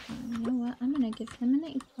 You know what? I'm gonna give him an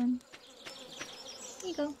acorn. Here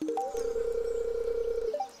you go.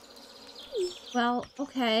 Well,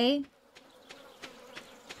 okay.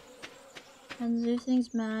 And do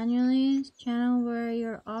things manually. Channel where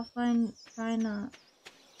you're offline trying to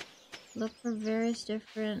look for various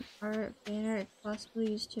different art banner it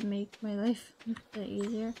possibly used to make my life a bit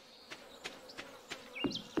easier.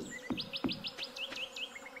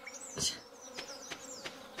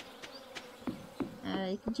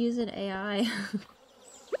 You could use an AI.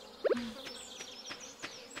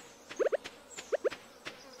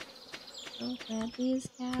 Okay. Plant these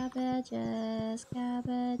cabbages,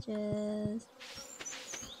 cabbages.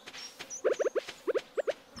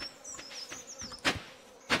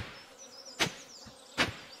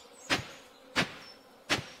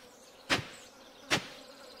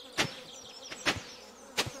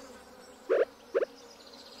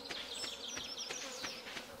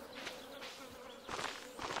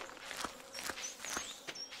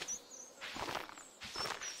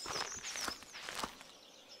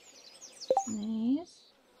 Nice.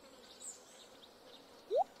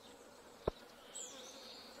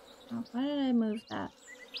 Oh, why did I move that?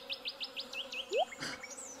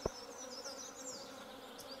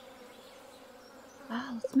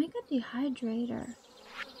 Wow, let's make a dehydrator.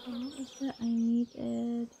 Oh, what was it I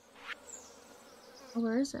needed? Oh,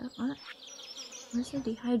 where is it? What? Where's the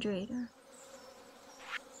dehydrator?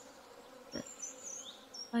 The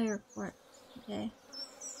fire quartz. Okay.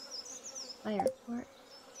 Fire quartz.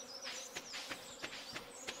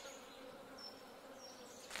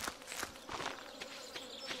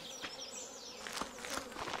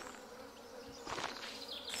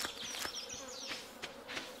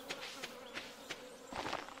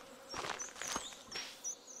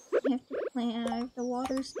 I have to plant, I have to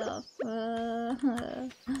water stuff.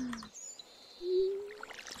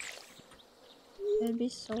 It'd be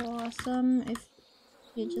so awesome if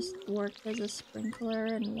you just worked as a sprinkler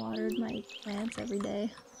and watered my plants every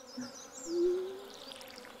day.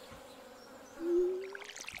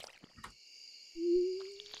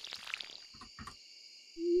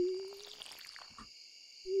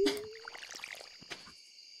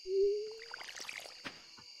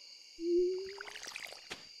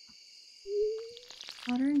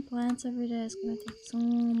 Watering plants every day is gonna take so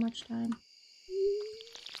much time.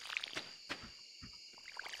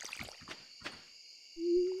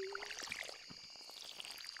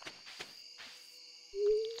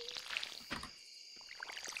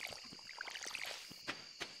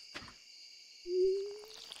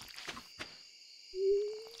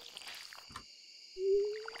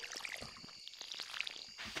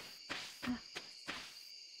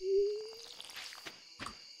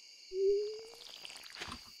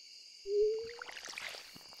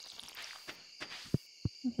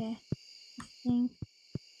 Okay, I think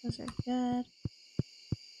those are good.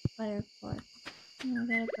 Fire quartz. I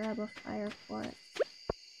gotta grab a fire quartz.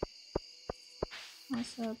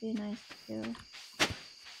 Also, it'd be nice to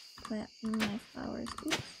plant my flowers.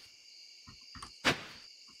 Oops.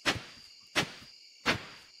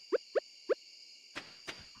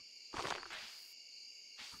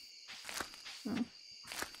 Hmm.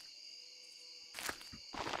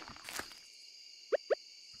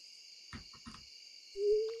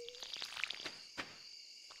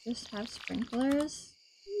 Just have sprinklers?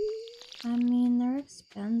 I mean, they're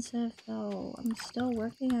expensive though. I'm still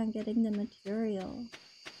working on getting the material.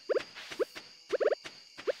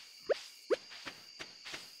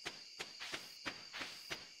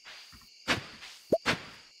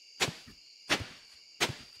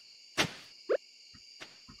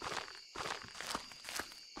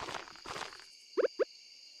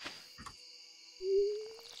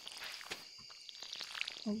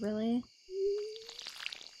 Oh, really?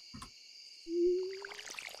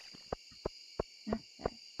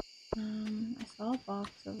 Okay. I saw a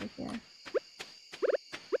box over here.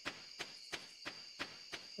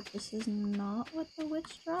 But this is not what the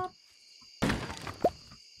witch dropped?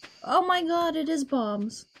 Oh my god, it is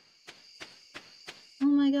bombs! Oh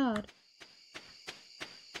my god.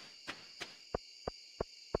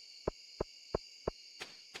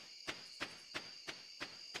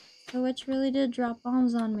 The witch really did drop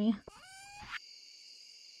bombs on me.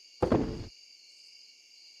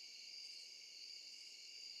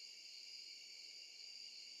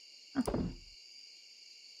 Oh.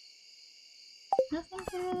 Nothing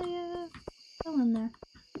to really fill in there.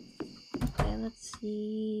 Okay, let's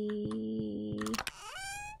see.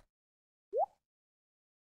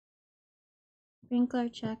 Sprinkler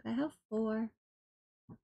check. I have 4.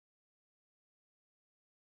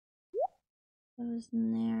 Those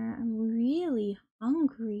in there. I'm really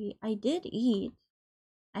hungry. I did eat.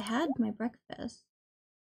 I had my breakfast.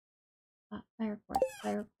 Fire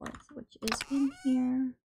quartz, which is in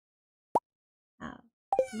here.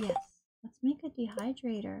 Yes. Let's make a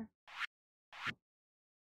dehydrator.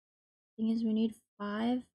 Thing is, we need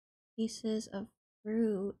 5 pieces of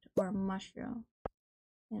fruit or mushroom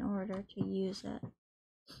in order to use it.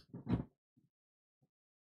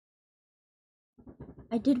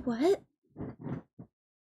 I did what?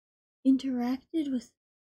 Interacted with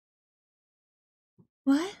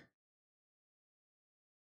what?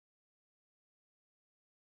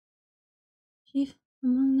 Chief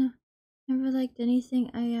among the Never liked anything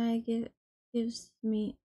AI gives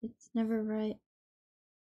me. It's never right.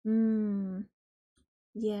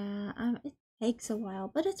 Yeah, it takes a while,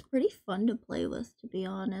 but it's pretty fun to play with, to be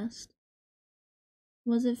honest.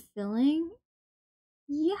 Was it filling?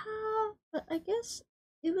 Yeah, but I guess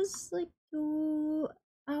it was like 2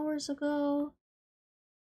 hours ago.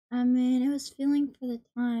 I mean, it was filling for the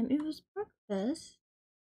time. It was breakfast.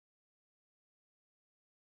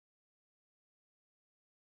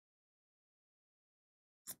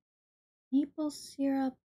 Maple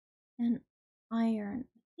syrup and iron.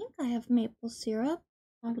 I think I have maple syrup.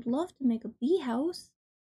 I would love to make a bee house.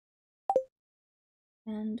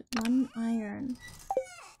 And 1 iron.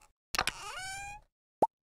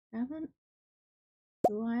 Grab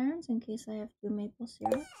 2 irons in case I have 2 maple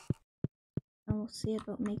syrup. And we'll see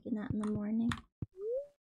about making that in the morning.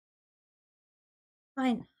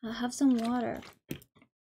 Fine, I'll have some water.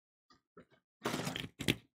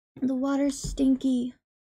 The water's stinky.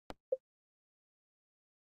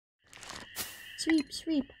 Sweep,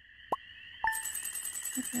 sweep.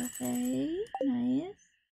 Okay, nice.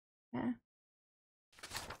 Yeah.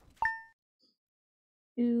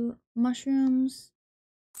 Do mushrooms,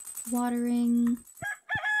 watering.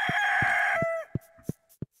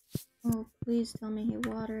 Oh, please tell me he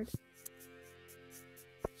watered.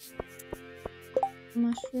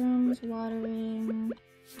 Mushrooms, watering.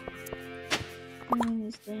 Doing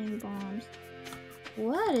these dang bombs.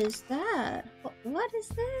 What is that? What is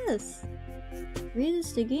this? Read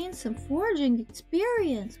this to gain some foraging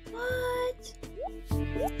experience. What?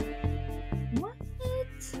 What?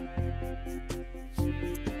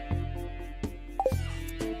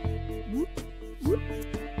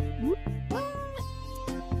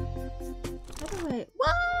 How do I?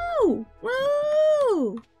 Whoa!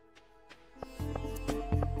 Whoa!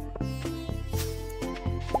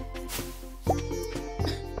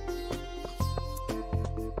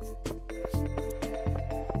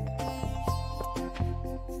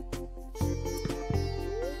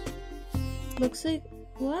 Looks like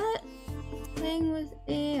what? Playing with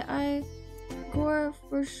AI gore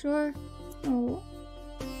for sure. Oh.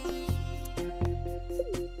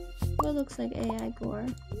 What looks like AI gore?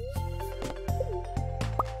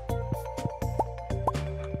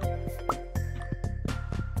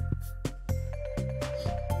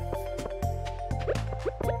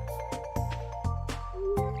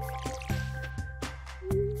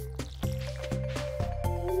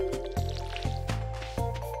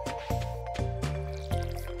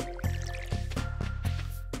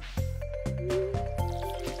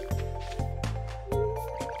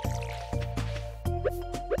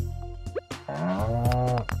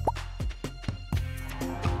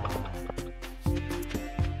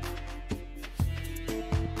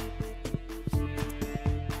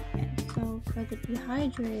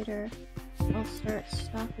 Dehydrator, I'll start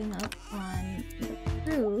stocking up on the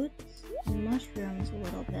fruits and mushrooms a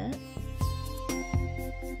little bit.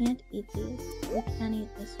 Can't eat these. We can eat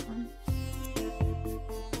this one.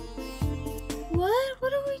 What?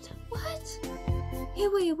 What are we what? Hey,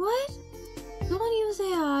 wait, what? Don't use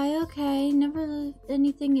AI, okay. Never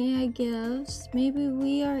anything AI gives. Maybe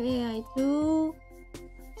we are AI too.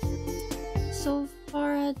 So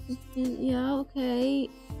far, yeah, okay.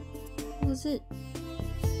 Was it?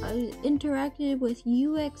 I interacted with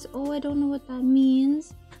UXO. I don't know what that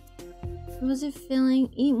means. Was it filling?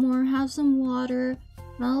 Eat more. Have some water.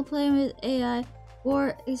 I'll play with AI,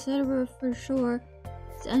 or etc. for sure.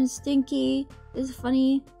 And stinky is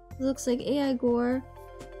funny. It looks like AI gore.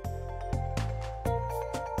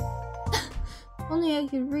 Only I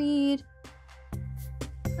could read.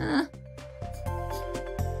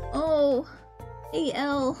 Oh,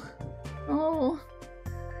 AL. Oh.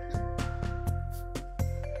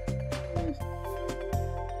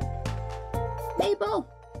 Maple!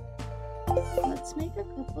 Let's make a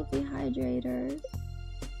couple dehydrators.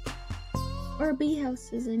 Or bee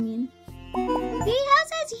houses, I mean. Bee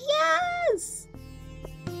houses, yes!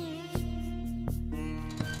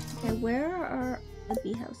 Okay, where are the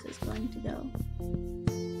bee houses going to go?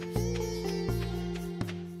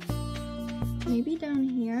 Maybe down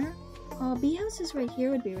here? Oh, bee houses right here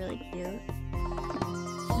would be really cute.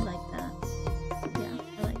 I like that. Yeah,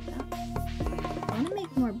 I like that. I want to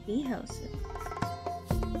make more bee houses.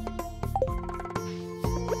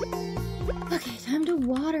 Okay, time to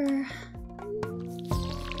water.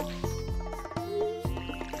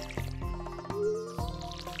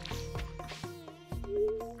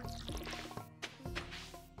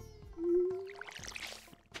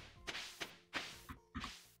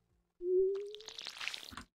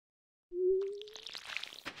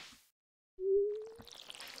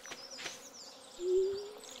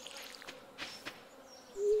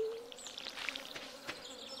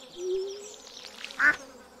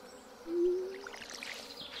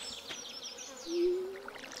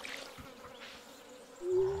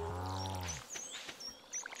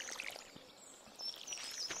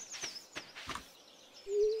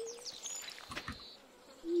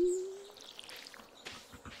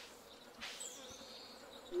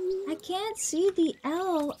 can't see the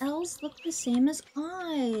L. L's look the same as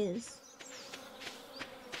I's.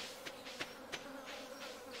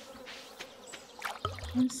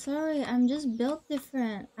 I'm sorry, I'm just built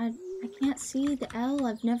different. I can't see the L.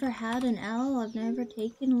 I've never had an L. I've never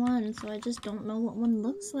taken one, so I just don't know what one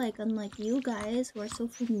looks like, unlike you guys who are so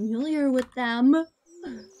familiar with them.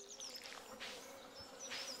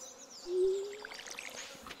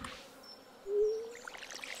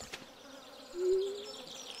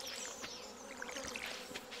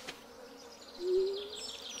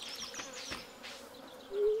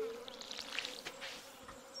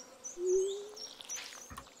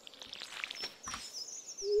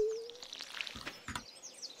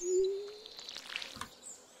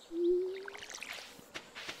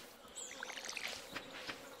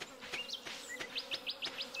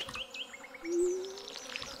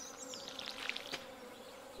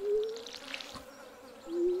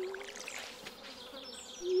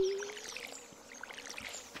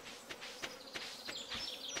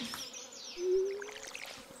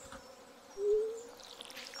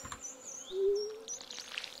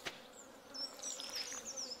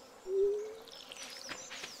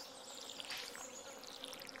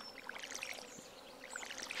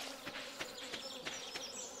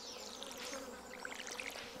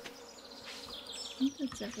 I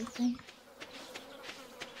think that's everything.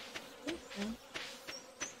 I think so.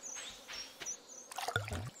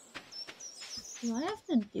 Do I have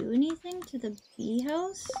to do anything to the bee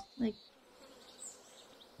house? Like,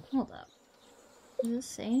 hold up. Does this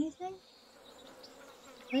say anything?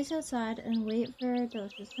 Place outside and wait for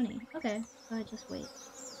delicious honey. Okay, so I just wait.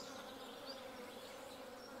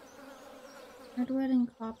 Hardwood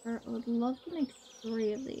and copper. I would love to make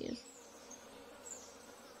 3 of these.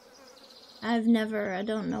 I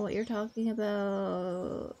don't know what you're talking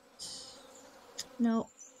about. No,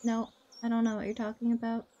 I don't know what you're talking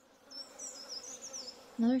about.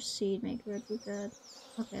 Another seed maker would be good.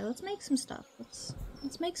 Okay, let's make some stuff.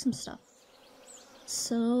 Let's make some stuff.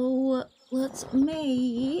 So, let's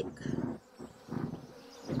make...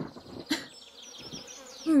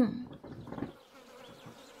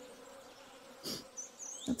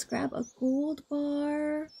 Let's grab a gold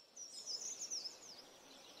bar.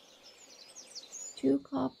 2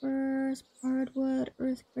 coppers, hardwood,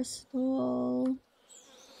 earth crystal,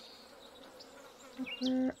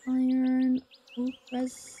 copper, iron, oak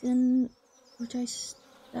resin, which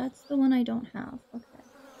that's the one I don't have. Okay.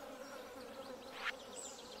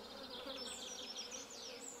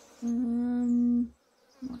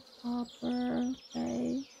 More copper,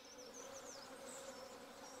 okay.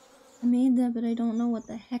 I made that, but I don't know what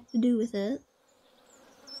the heck to do with it.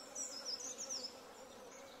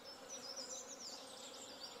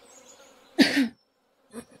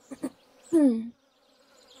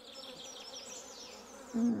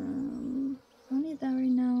 Don't need that right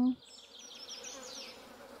now.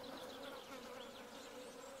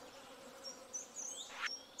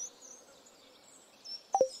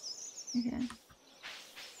 Okay.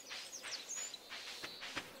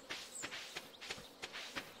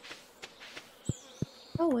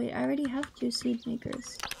 Oh wait, I already have 2 seed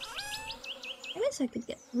makers. I guess I could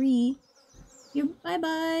get 3. Here,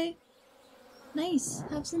 bye-bye. Nice,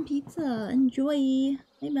 have some pizza. Enjoy.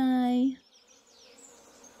 Bye-bye.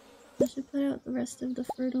 I should put out the rest of the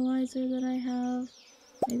fertilizer that I have.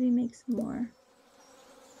 Maybe make some more.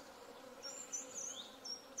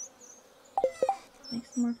 Make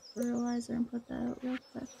some more fertilizer and put that out real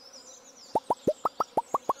quick.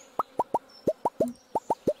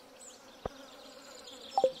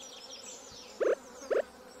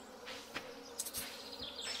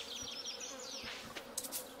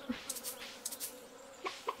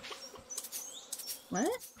 What?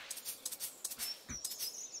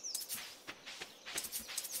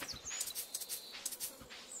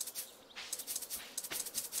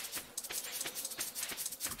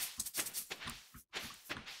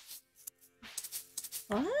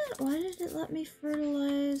 What? Why did it let me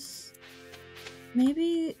fertilize?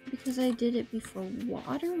 Maybe because I did it before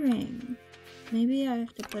watering. Maybe I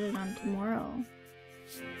have to put it on tomorrow.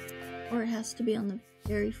 Or it has to be on the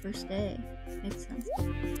very first day. Makes sense.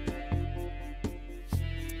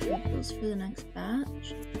 That goes for the next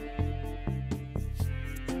batch.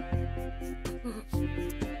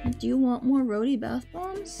 Do you want more roadie bath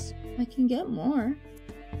bombs? I can get more.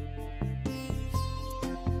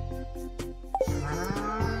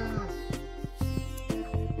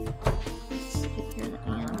 Let's take care of the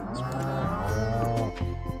animals.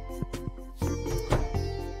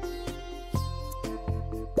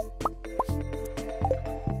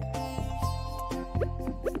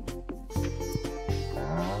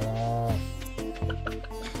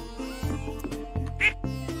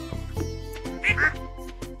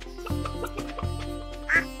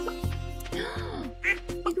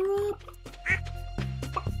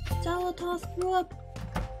 Toth threw up.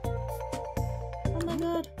 Oh my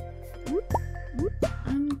god.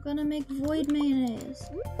 I'm gonna make void mayonnaise.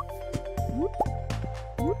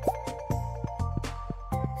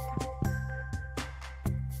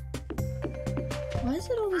 Why is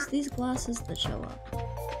it always these glasses that show up?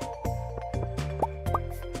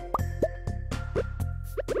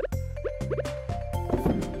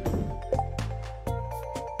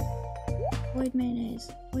 Void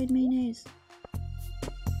mayonnaise. Void mayonnaise.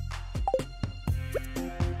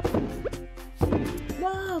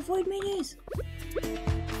 Wow, void mayonnaise.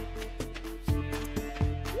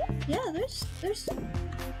 Yeah, there's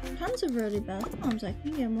tons of roti bath bombs. I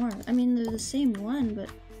can get more. I mean, they're the same one, but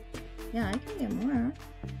yeah, I can get more.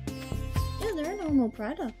 Yeah, they're a normal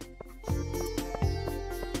product.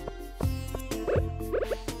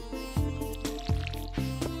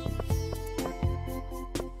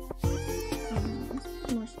 Let's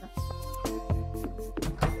put more stuff.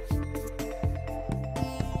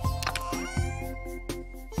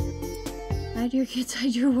 Hide your kids,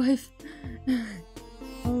 hide your wife.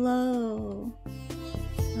 Hello.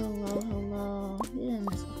 Hello, hello. You didn't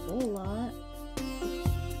miss a whole lot.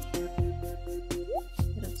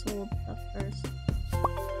 Get a soul stuff first.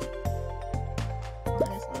 Well, I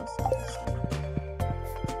guess I'll sell this stuff.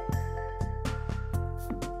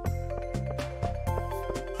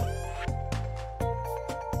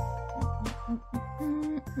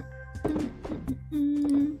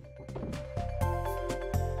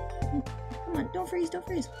 Come on, don't freeze, don't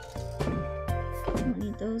freeze. Don't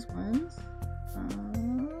need those ones.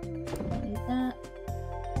 Don't need that.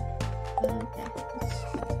 Okay,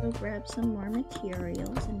 let's go grab some more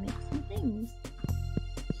materials and make some things.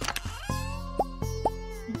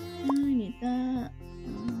 I need that.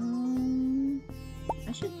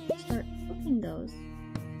 I should start cooking those.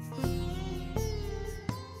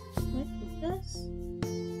 Do I cook this?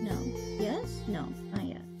 No. Yes? No, not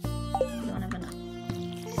yet. I don't have enough.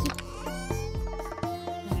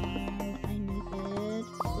 I needed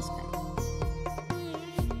this guy.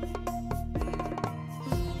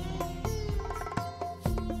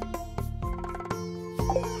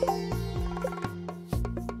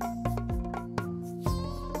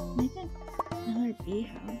 Make another bee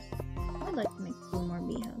house. I'd like to make 2 more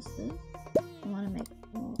bee houses. I want to make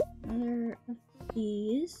another of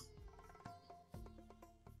these.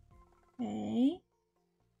 Okay.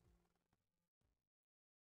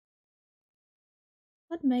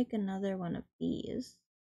 I'd make another one of these.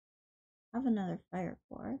 I have another fire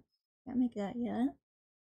quartz. Can't make that yet.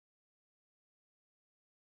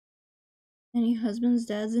 Any husbands,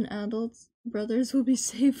 dads, and adults, brothers will be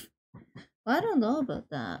safe. Well, I don't know about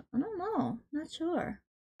that. I don't know. Not sure.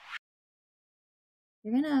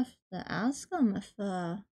 You're gonna have to ask them if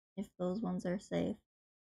those ones are safe.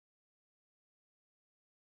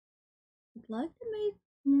 I'd like to make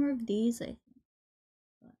more of these, I think.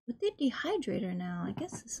 But with the dehydrator now, I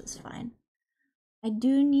guess this is fine. I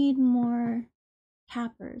do need more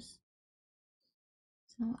tappers.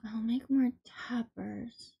 So I'll make more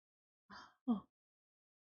tappers. Oh.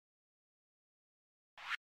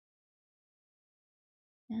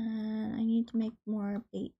 And I need to make more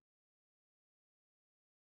bait.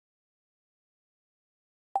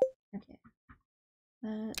 Okay.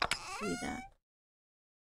 Let's do that.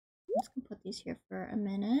 I'm just gonna put these here for a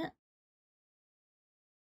minute.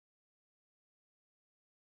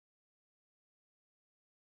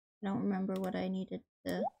 I don't remember what I needed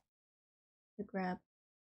to grab.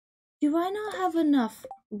 Do I not have enough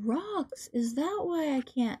rocks? Is that why I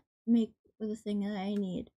can't make the thing that I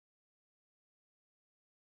need?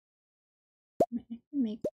 I can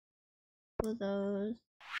make all of those.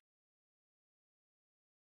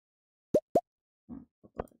 A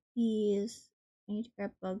couple of these. I need to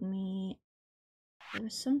grab bug meat. There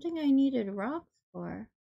was something I needed rocks for.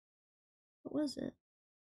 What was it?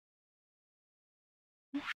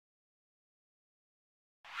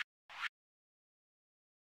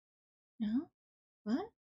 No?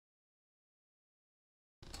 What?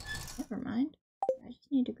 Never mind. I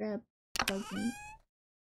just need to grab bug meat.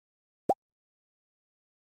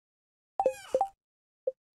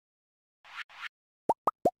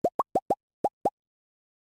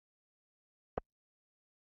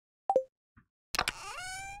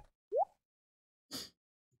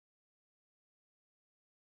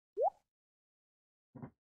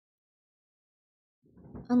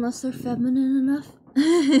 Unless they're feminine enough.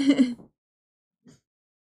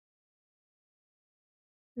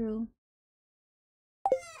 True.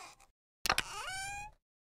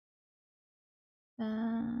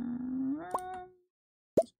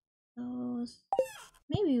 Those.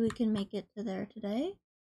 Maybe we can make it to there today.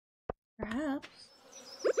 Perhaps.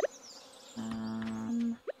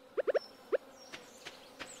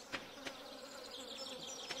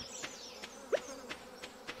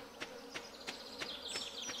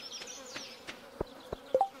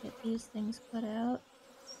 Get these things cut out.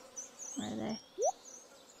 Where are they?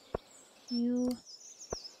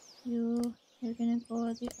 You're gonna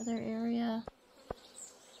go to the other area.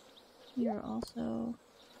 You're also...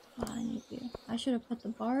 Oh, I need you. I should have put the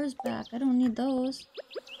bars back. I don't need those.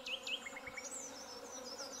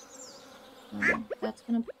 Oh, that's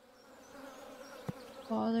gonna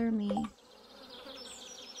bother me.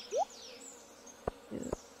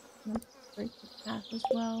 Dude, I'm gonna break the path as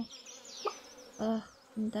well. Ugh,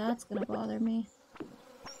 and that's gonna bother me.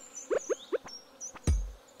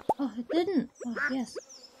 Oh, it didn't! Oh, yes.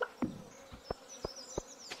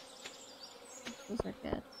 Those are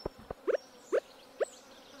good.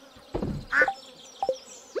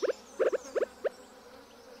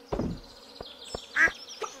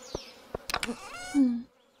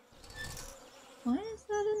 Why is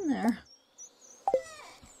that in there?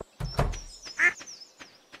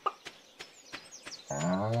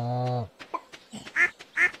 Okay.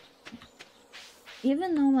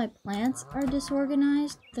 Even though my plants are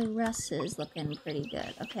disorganized, the rest is looking pretty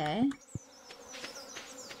good, okay?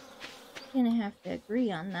 Gonna have to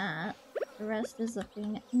agree on that. The rest is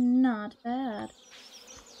looking not bad.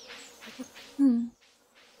 Where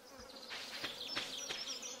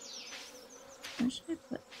should I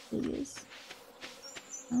put these?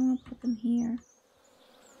 I want to put them here.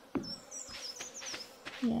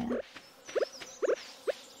 Yeah.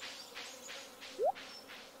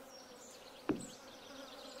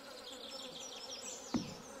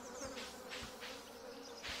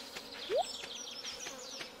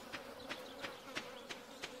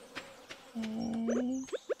 Okay.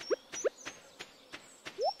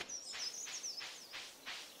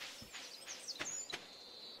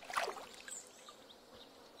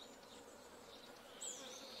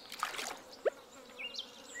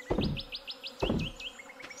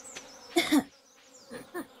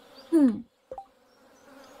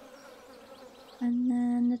 And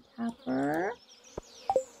then the tapper.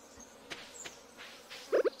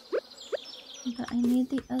 But I need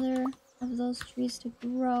the other of those trees to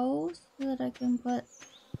grow so that I can put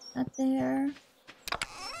that there.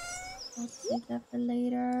 I'll save that for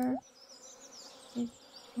later. I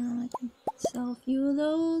can sell a few of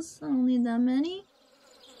those. I don't need that many.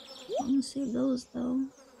 I'm gonna save those though.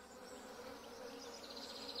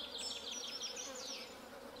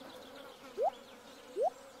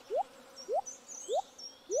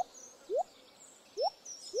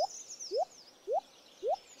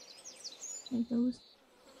 Save those.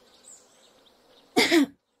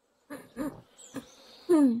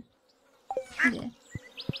 Okay.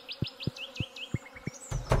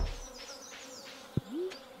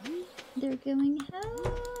 They're going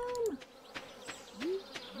home.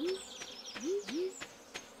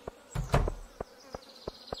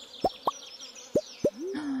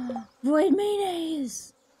 Void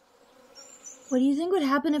mayonnaise. What do you think would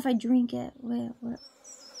happen if I drink it? Wait, what?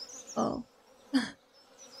 Oh.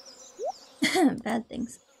 Bad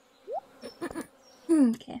things.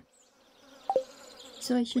 Okay.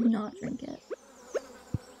 So I should not drink it.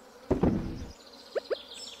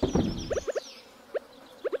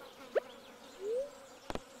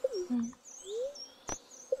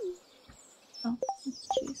 Oh, let's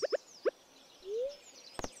choose.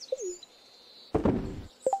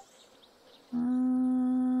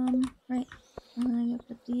 Right. I'm gonna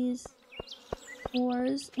put these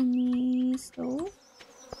ores in the stove.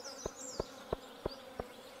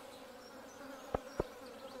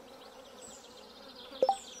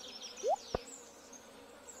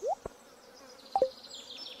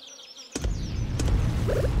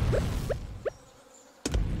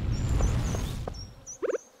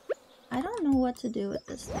 I don't know what to do with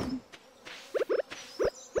this thing.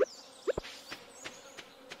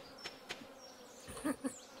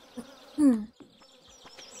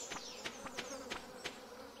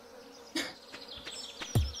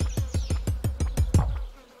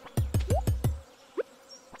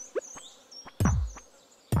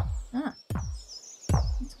 Ah,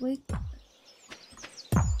 let's wait.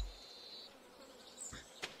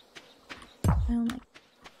 I don't like.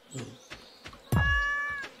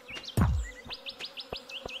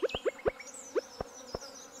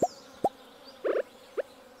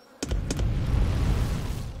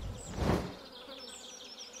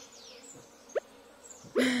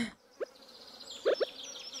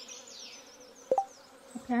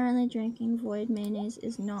 Apparently drinking void mayonnaise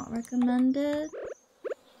is not recommended.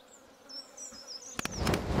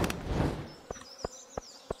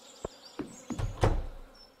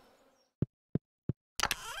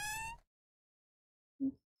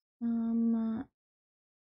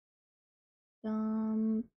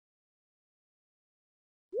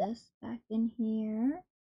 this back in here.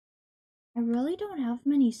 I really don't have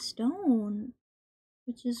many stone,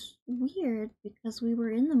 which is weird because we were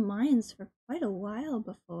in the mines for quite a while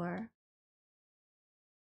before.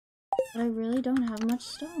 But I really don't have much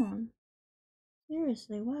stone.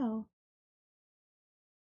 Seriously, wow.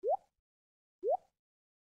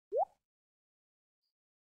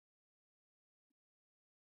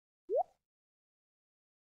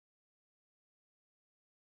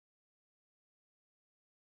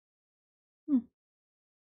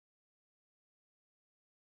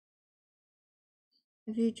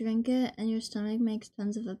 If you drink it and your stomach makes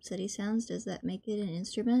tons of upsetty sounds, does that make it an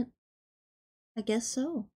instrument? I guess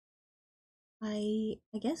so. I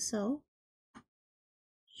guess so.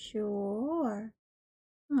 Sure.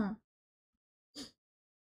 Huh.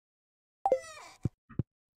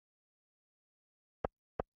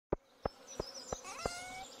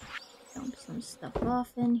 Dump some stuff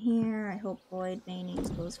off in here. I hope void mayonnaise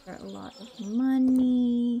goes for a lot of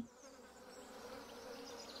money.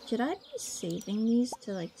 Should I be saving these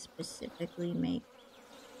to like specifically make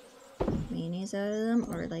mayonnaise out of them,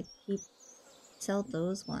 or like sell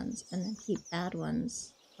those ones and then keep bad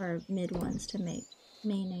ones or mid ones to make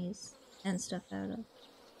mayonnaise and stuff out of?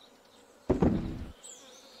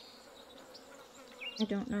 I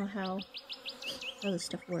don't know how this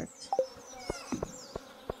stuff works.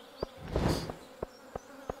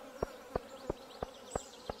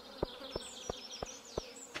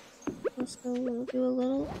 Let's go do a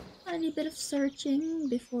little tiny bit of searching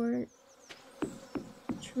before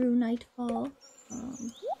true nightfall.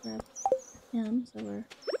 Grab him so we're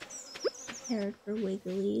prepared for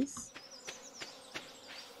wigglies.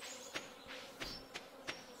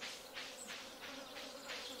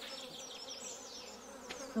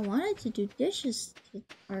 I wanted to do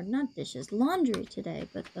laundry today,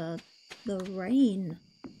 but the rain.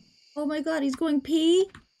 Oh my god, he's going pee?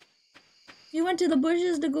 He went to the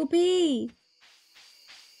bushes to go pee!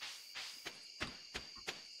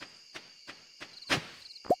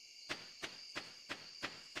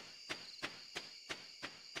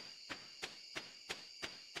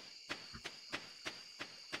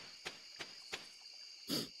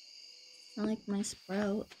 I like my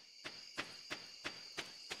sprout.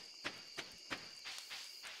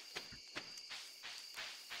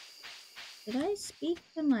 Did I speak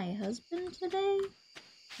to my husband today?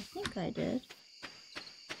 I think I did.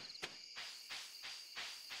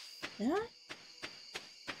 Did I?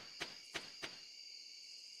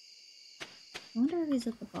 I wonder if he's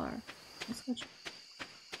at the bar. Let's go check.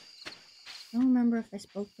 I don't remember if I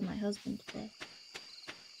spoke to my husband today.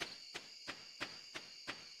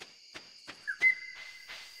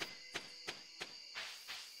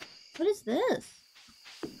 What is this?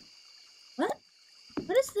 What?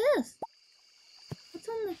 What is this? What's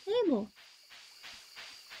on the table?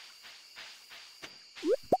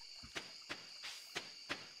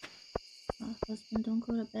 Oh, husband, don't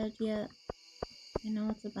go to bed yet. I know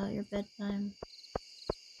it's about your bedtime,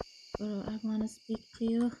 but I want to speak to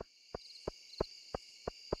you.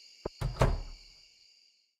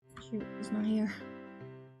 Shoot, he's not here.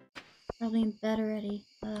 Probably in bed already.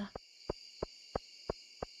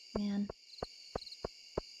 Man.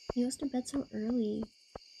 He goes to bed so early.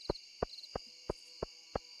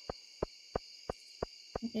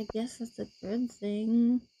 Like, I guess that's a good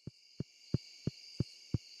thing.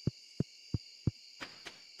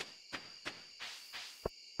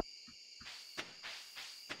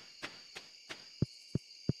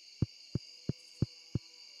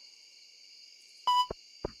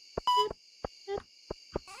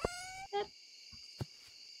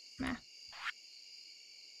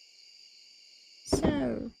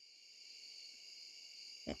 So,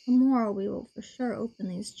 okay, tomorrow we will for sure open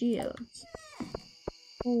these geodes.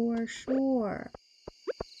 For sure.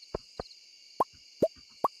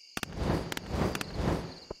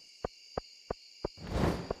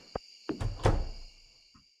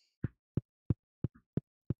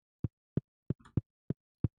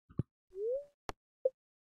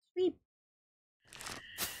 Sweet.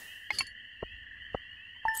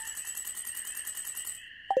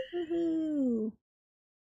 Woohoo.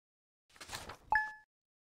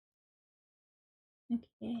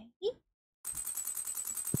 Okay.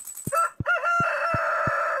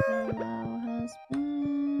 Hello,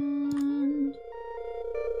 husband.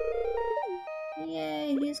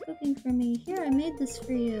 Yay, he's cooking for me. Here, I made this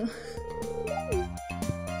for you.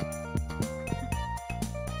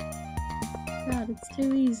 God, it's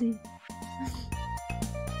too easy.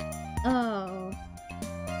 Oh.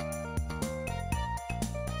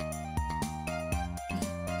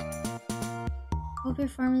 Hope your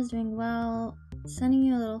farm is doing well. Sending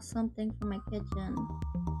you a little something from my kitchen.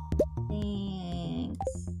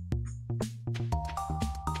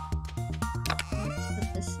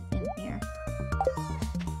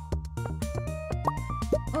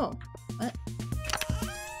 Oh, what?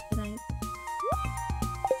 Did I?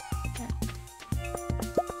 There.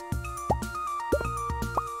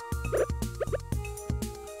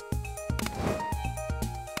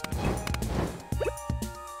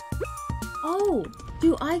 Oh,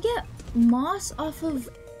 do I get moss off of...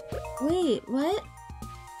 Wait, what?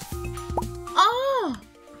 Oh!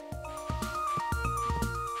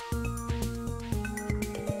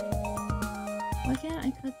 Why can't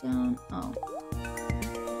I cut down? Oh.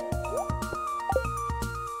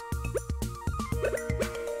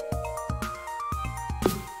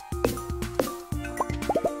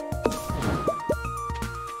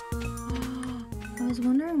 I was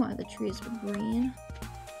wondering why the trees were green.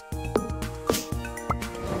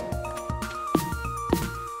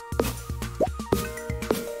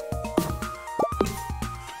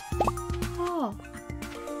 Oh.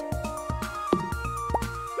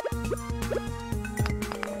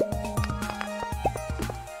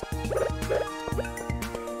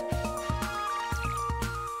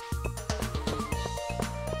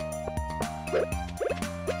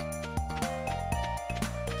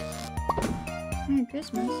 Merry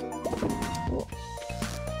Christmas. Cool.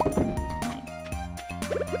 Nice.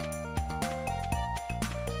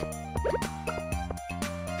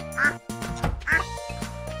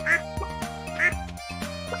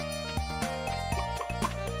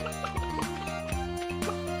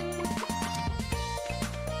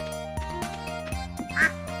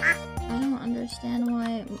 I don't understand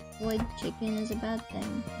why void chicken is a bad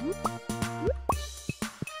thing.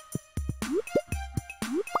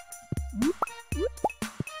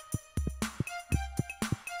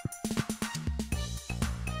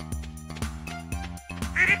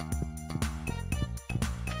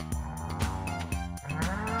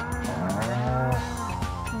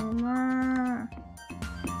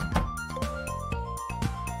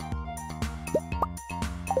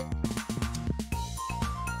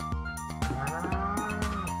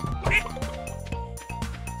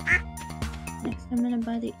 Next, I'm gonna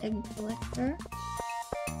buy the egg collector.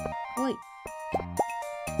 Oi!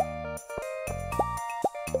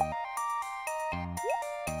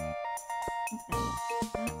 Okay,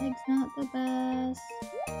 that egg's not the best.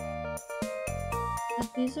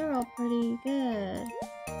 But these are all pretty good.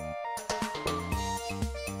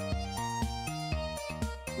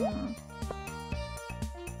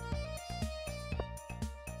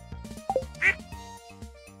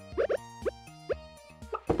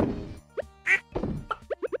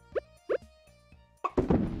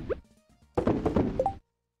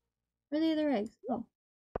 Where are the other eggs? Oh.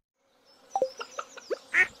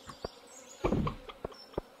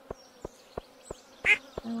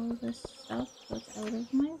 All this stuff goes out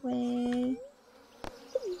of my way.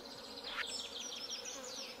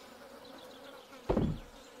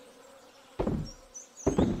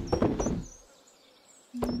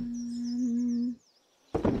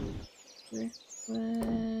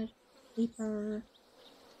 Driftwood, leaper.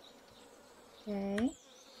 Okay.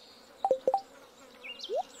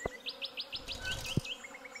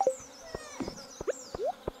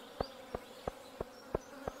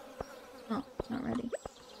 Oh, it's not ready.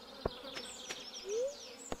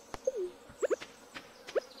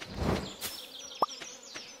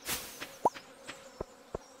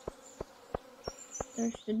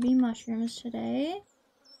 There should be mushrooms today.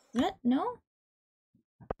 What? No?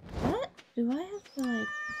 What? Do I have to, like,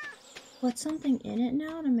 put something in it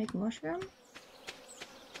now to make mushroom?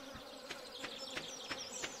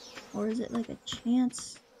 Or is it like a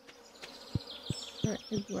chance for it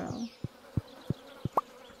to grow?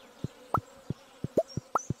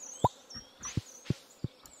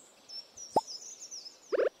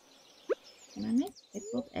 Can I make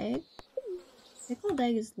pickled egg? Pickled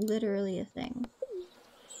egg is literally a thing.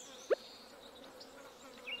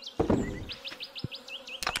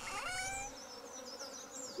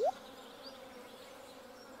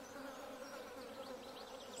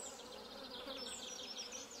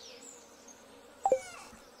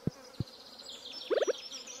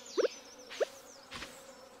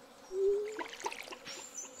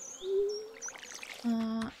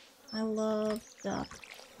 I love duck.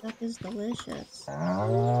 Duck is delicious.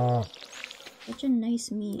 Such a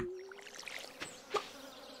nice meat.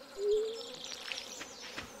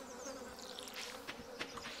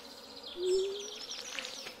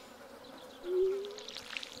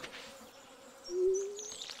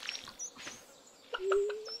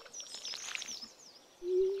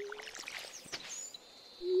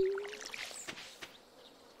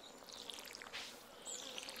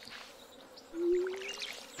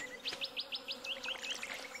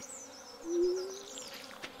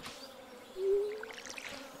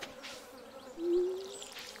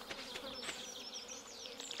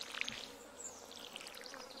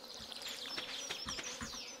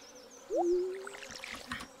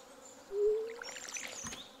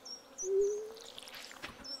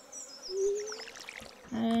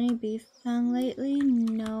 any beef tongue lately?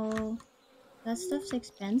 No. That stuff's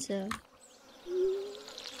expensive.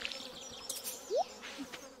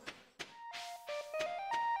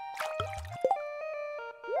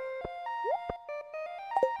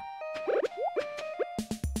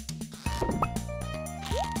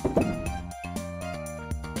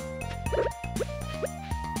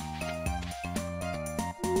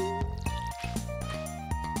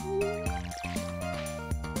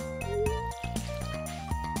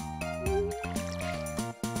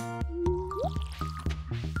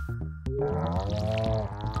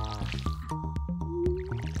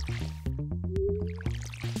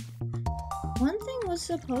 One thing was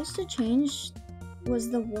supposed to change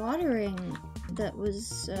was the watering. That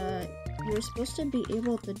was, you were supposed to be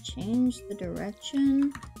able to change the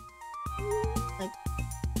direction, like,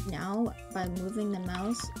 now by moving the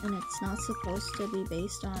mouse, and it's not supposed to be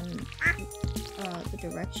based on the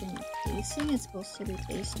direction you're facing. It's supposed to be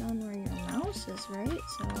based on where your mouse is, right?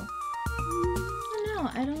 So, I don't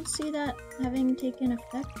know. I don't see that having taken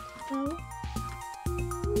effect, though.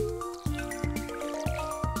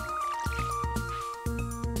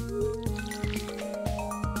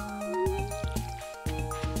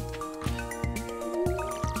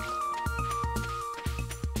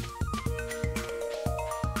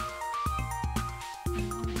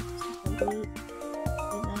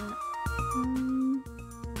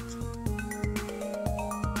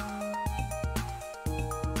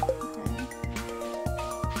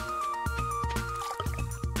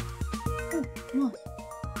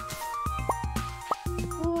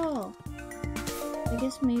 Cool. I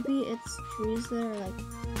guess maybe it's trees that are like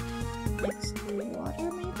next to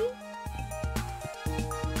water, maybe?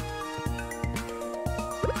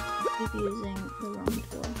 I keep using the wrong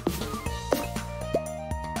tool.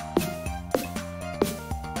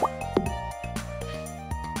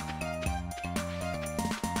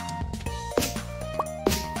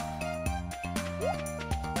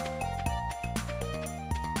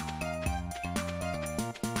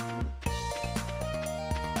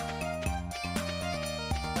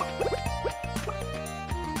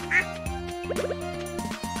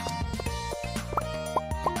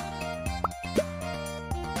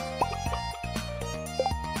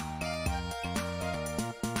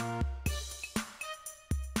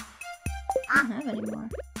 I don't have any more.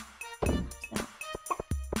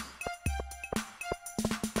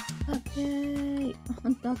 Okay.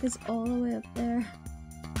 Oh, Doc is all the way up there.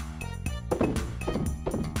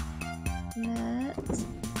 Let's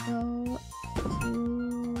go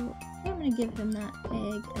to... I'm gonna give him that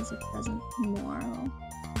egg as a present tomorrow.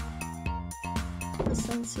 The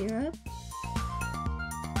cell syrup.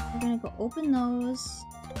 We're gonna go open those.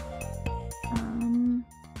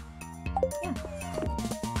 Yeah.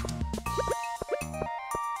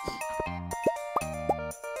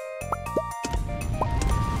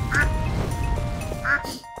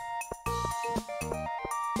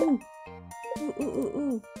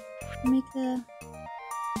 Ooh. Make the...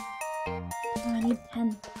 Oh, I need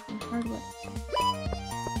 10 and hardwood.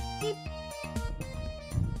 Beep.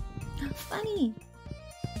 Funny!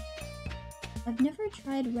 I've never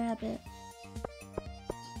tried rabbit.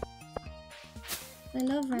 I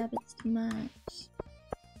love rabbits too much.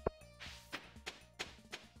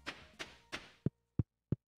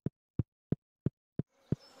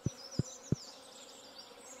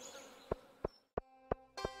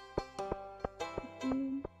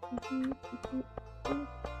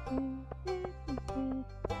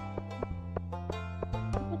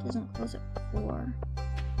 It doesn't close at 4.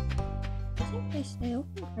 I think they stay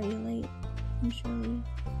open pretty late, usually.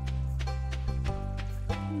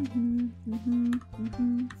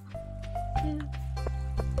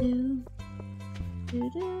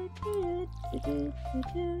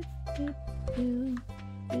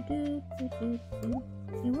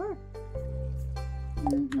 They work.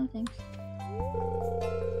 No thanks.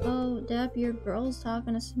 Oh, Deb, your girl's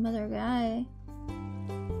talking to some other guy.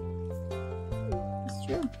 It's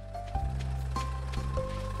true.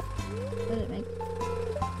 What did it make?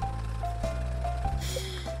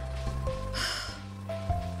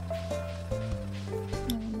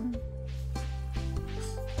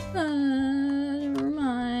 Never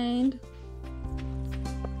mind.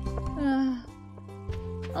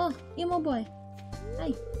 Oh, emo boy.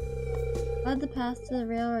 Hi. Glad the path to the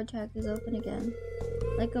railroad track is open again.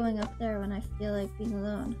 I like going up there when I feel like being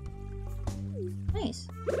alone. Nice.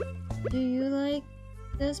 Do you like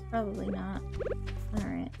this? Probably not.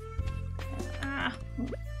 Alright. Ah.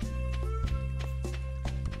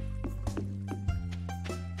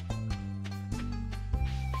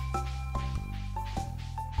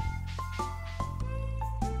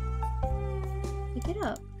 Pick it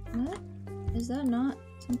up. What? Is that not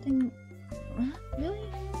something? What? Really?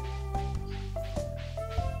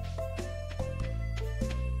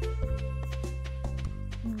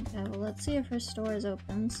 Okay, well let's see if her store is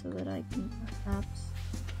open so that I can perhaps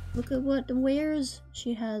look at what wares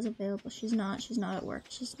she has available. She's not at work.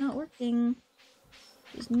 She's not working.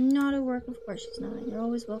 She's not at work, of course she's not. You're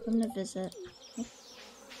always welcome to visit.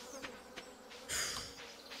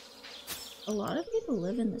 A lot of people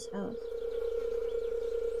live in this house.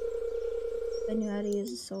 I knew how to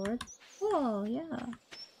use a sword. Oh, yeah.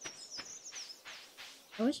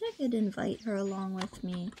 I wish I could invite her along with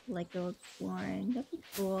me, like go exploring. That'd be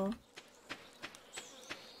cool.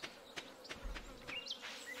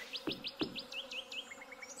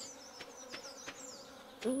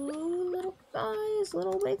 Ooh, little guys,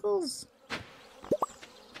 little wiggles.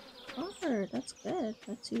 Water, that's good.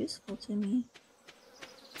 That's useful to me.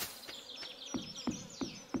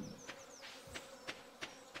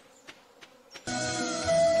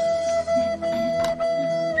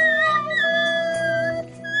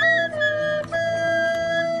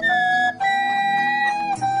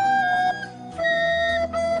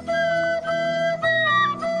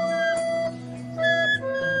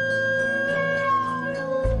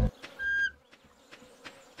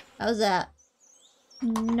 How's that?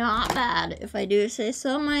 Not bad, if I do say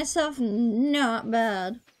so myself, not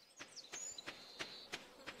bad.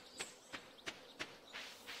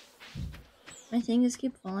 My things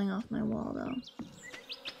keep falling off my wall though.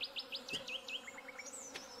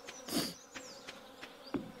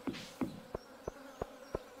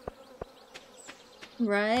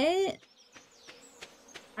 Right?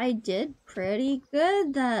 I did pretty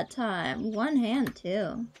good that time. One hand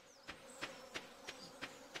too.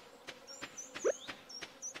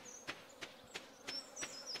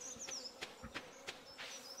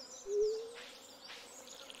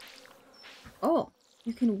 Oh,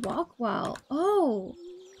 you can walk while. Oh!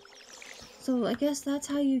 So I guess that's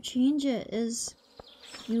how you change it, is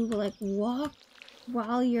you like walk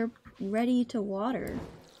while you're ready to water.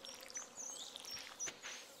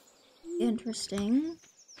 Interesting.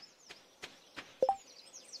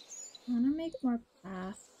 I wanna make more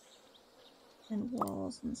paths and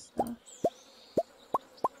walls and stuff.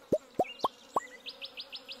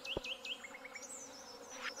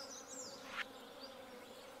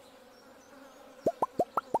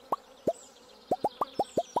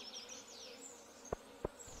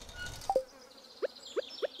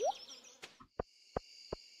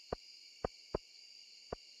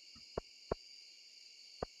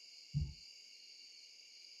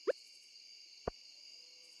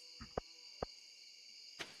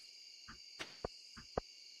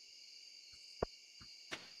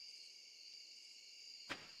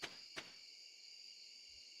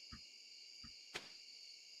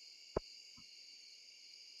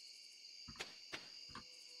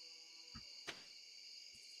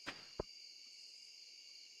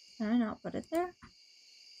 Can I not put it there?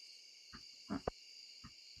 Oh.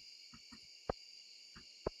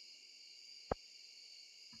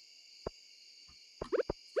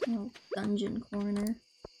 Oh, dungeon corner.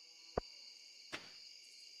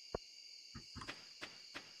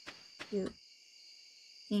 Cute.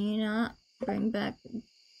 Can you not bring back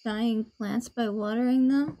dying plants by watering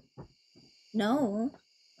them? No.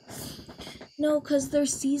 No, because they're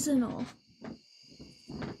seasonal.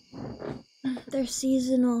 They're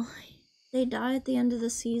seasonal. They die at the end of the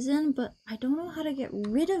season, but I don't know how to get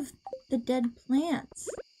rid of the dead plants.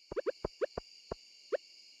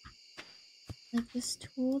 Like, this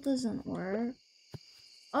tool doesn't work.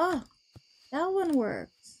 Oh! That one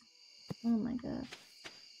works! Oh my god.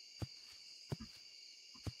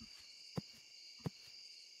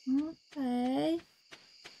 Okay.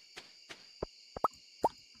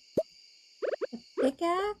 The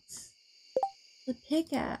pickaxe? The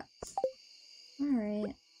pickaxe.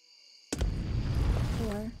 Alright.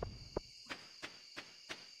 Sure.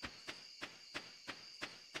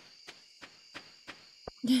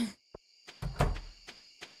 Let's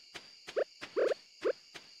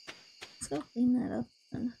go clean that up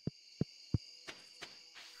then.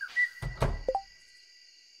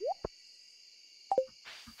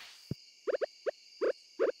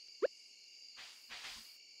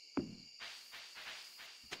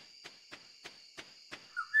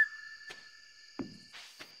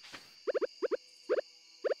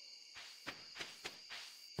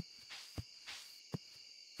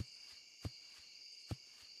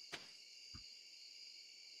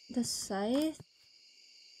 The scythe?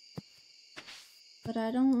 But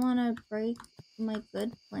I don't want to break my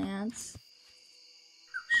good plants.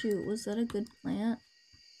 Shoot, was that a good plant?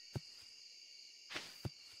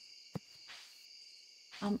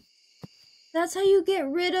 That's how you get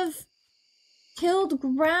rid of tilled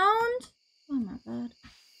ground? Oh my god.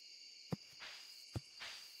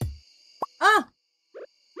 Ah!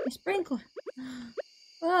 My sprinkler.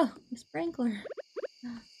 Oh, my sprinkler.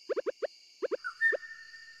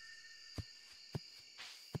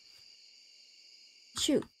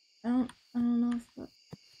 Shoot. I don't know if that...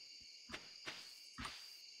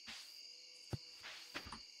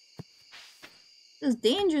 This is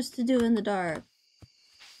dangerous to do in the dark.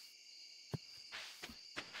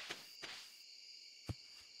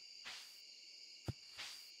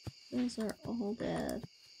 Those are all dead.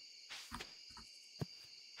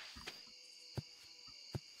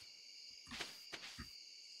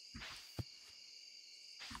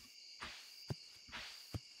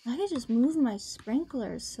 I could just move my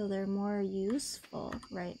sprinklers so they're more useful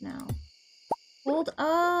right now. Hold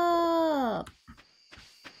up!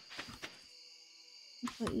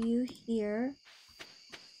 I'll put you here.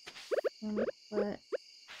 I'm gonna put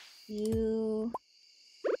you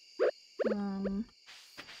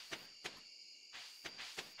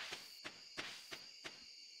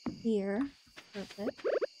here. Perfect.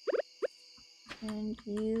 And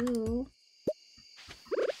you...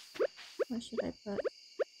 What should I put?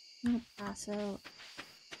 I'm gonna pass out.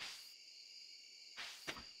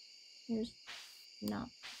 Here's not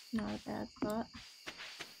a bad spot.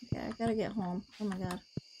 Okay, I gotta get home. Oh my god.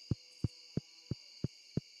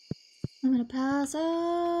 I'm gonna pass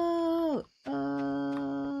out!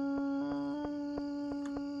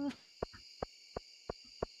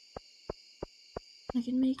 I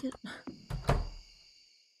can make it.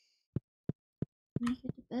 Make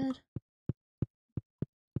it to bed.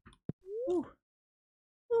 Ooh.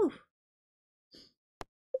 Ooh.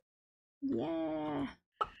 Yeah.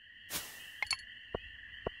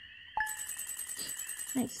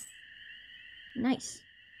 Nice. Nice.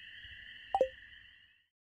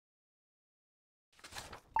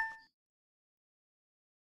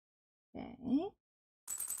 Okay.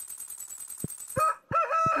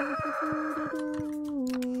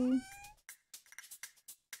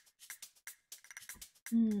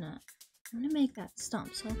 No. I'm gonna make that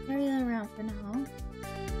stump, so I'll carry that around for now.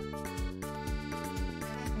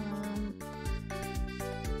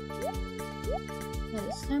 Yeah,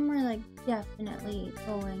 this time we're like definitely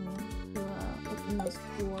going to open those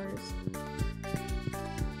doors.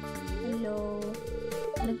 Hello.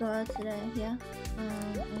 I'm gonna go out today, yeah? I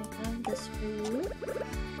have this for you.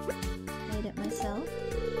 Made it myself.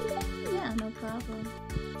 Yeah, no problem.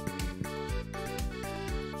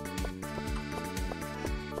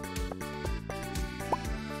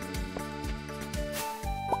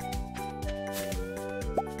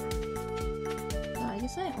 I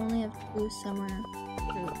guess I only have 2 summer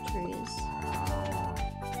fruit trees.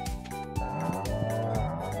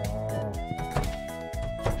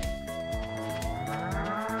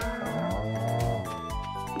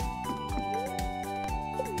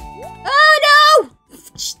 Oh no!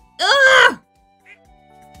 Ah!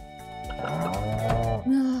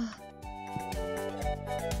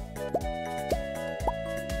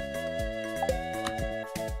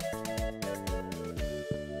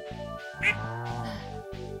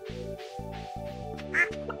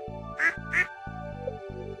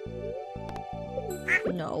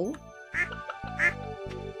 No.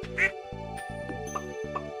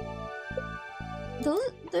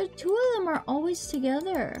 The 2 of them are always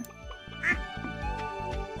together.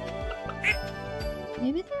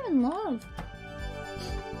 Maybe they're in love.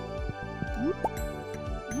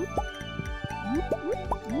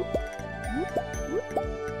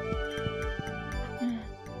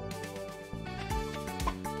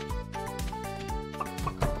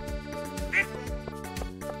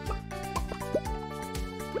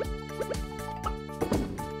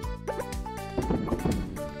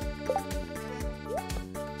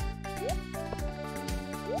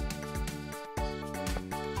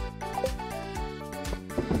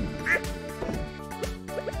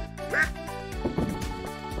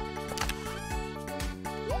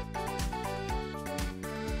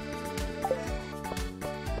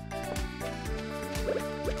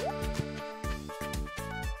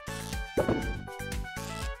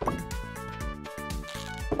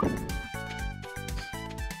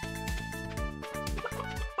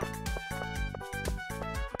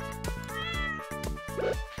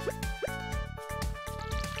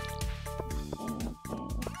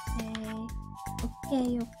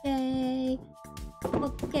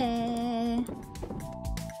 Okay.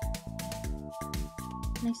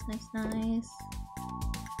 Nice.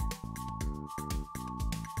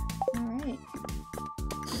 Alright.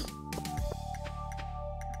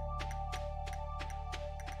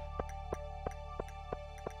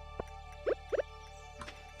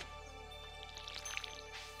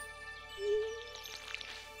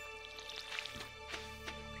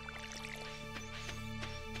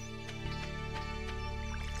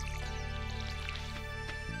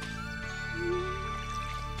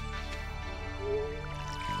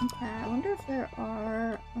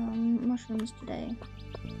 challenge today.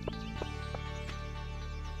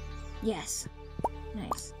 Yes.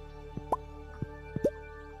 Nice.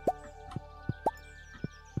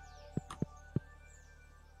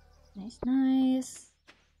 Nice, nice.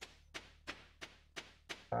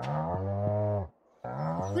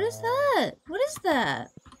 What is that? What is that?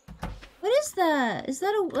 What is that? Is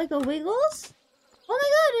that like a Wiggles? Oh my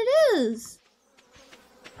god, it is!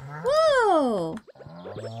 Whoa!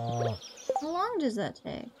 How long does that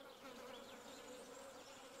take?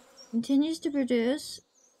 Continues to produce.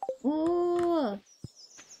 Ooh!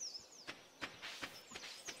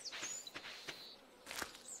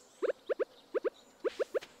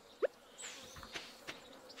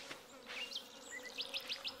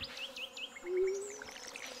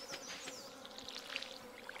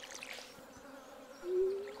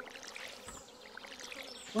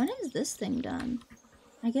 When is this thing done?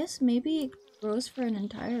 I guess maybe it grows for an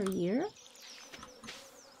entire year?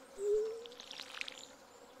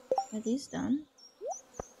 Are these done?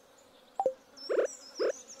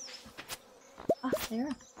 Ah, there.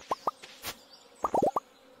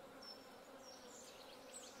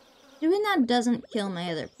 Doing that doesn't kill my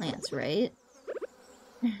other plants, right?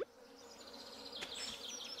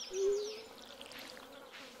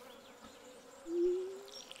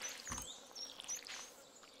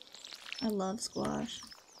 I love squash.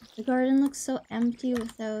 The garden looks so empty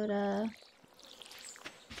without,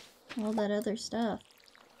 all that other stuff.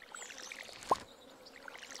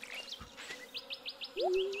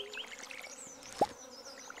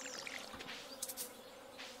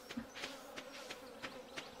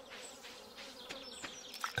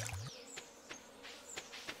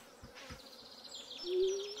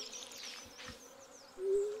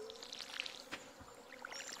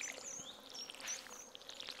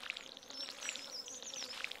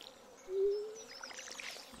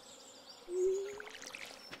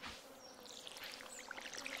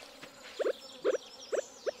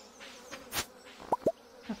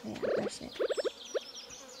 Okay, that's it.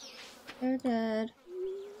 They're dead.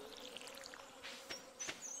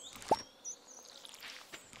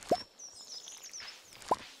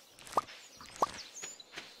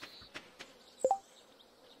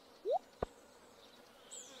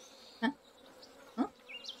 Huh? Huh?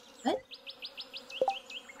 What?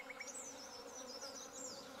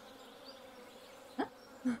 Huh?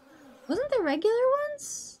 Wasn't there regular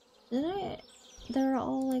ones? Did I? They're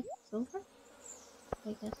all like silver?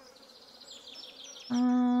 I guess.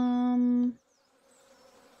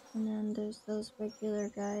 And then there's those regular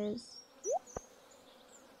guys.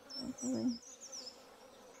 Hopefully.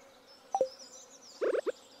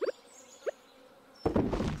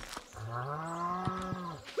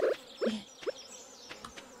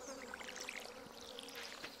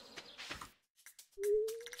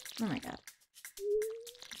 Oh my god.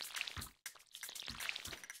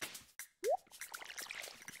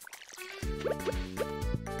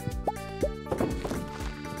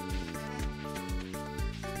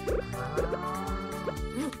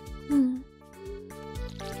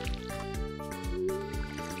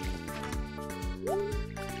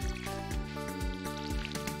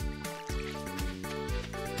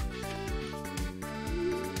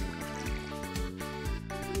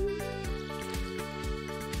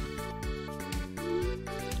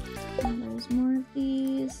 And there's more of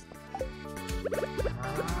these.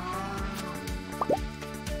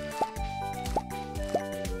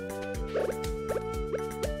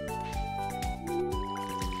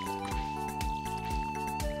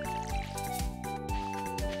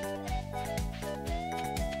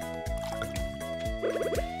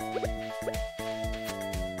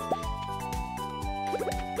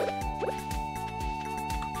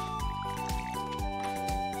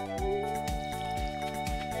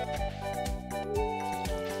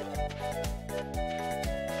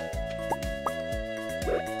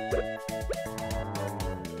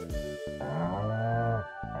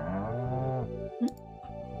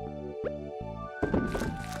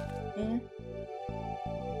 Yeah.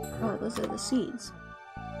 Oh, those are the seeds.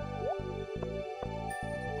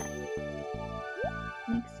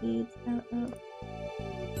 Make seeds out of...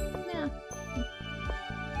 Yeah.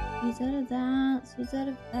 Seeds out of that, seeds out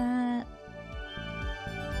of that.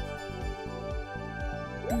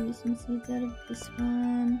 Maybe some seeds out of this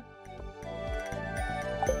one.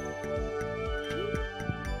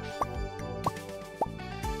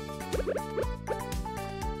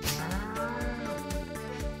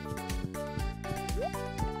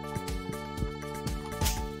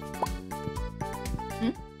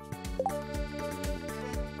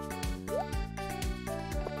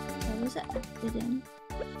 What was it acted in?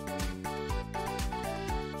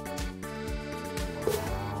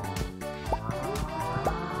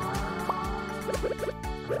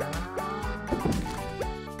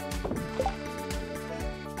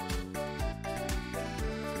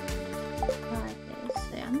 Okay,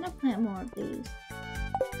 so I'm gonna plant more of these.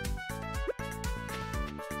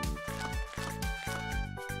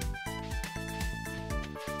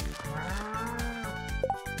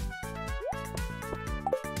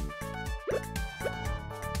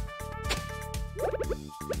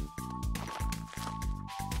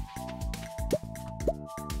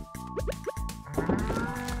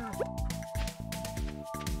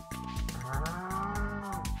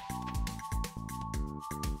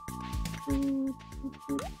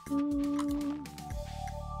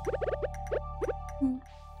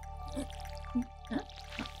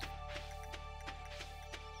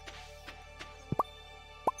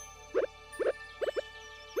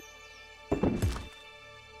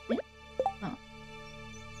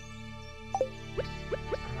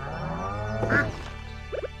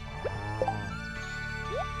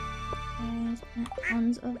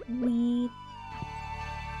 Tons of weed.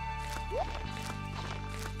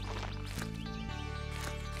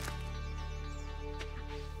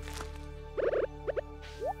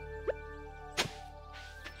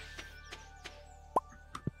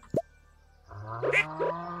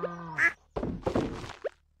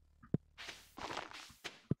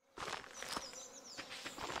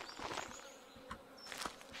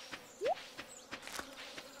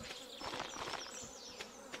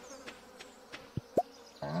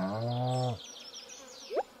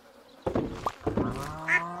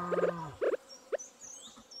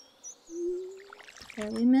 Okay,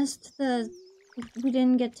 we missed the... We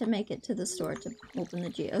didn't get to make it to the store to open the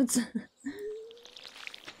geodes.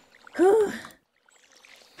 Whew.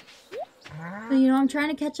 So, you know, I'm trying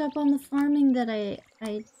to catch up on the farming that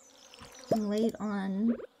I'm late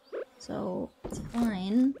on. So, it's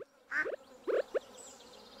fine.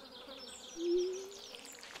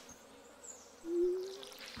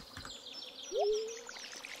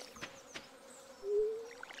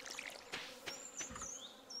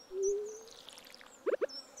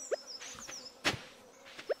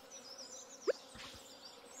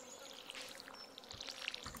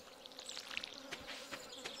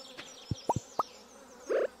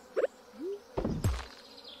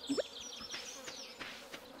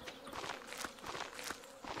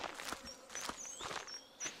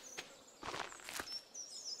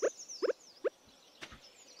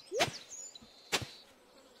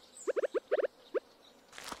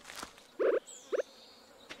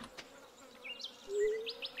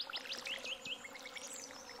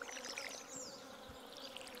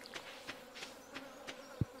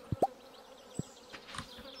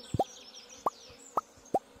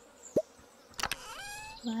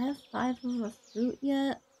 Do I have 5 of a fruit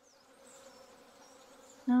yet?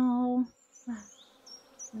 No.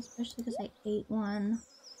 Especially because I ate one.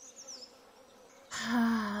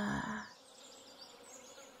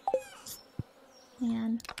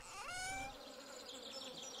 Man.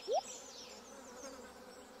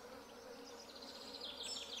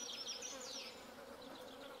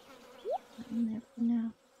 Not in there for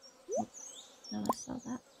now. Oh, no, I saw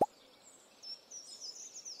that.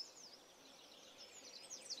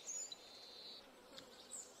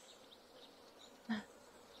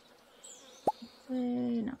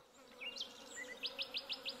 No.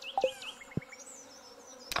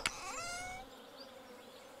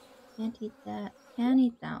 Can't eat that. Can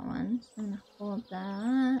eat that one. So I'm gonna hold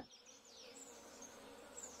that.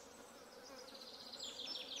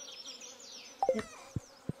 Yep.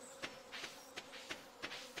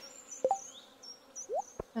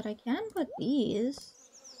 But I can put these.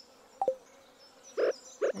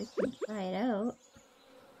 I can try it out.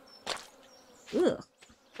 Ugh.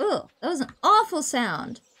 Ugh. That was an awful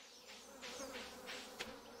sound.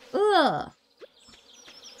 Ugh.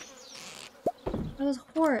 That was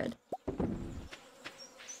horrid.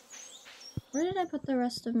 Where did I put the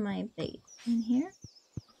rest of my bait? In here?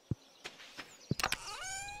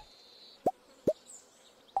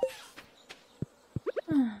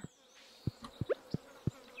 I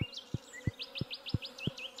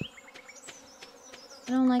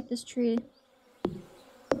don't like this tree.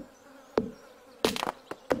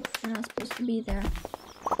 They're not supposed to be there.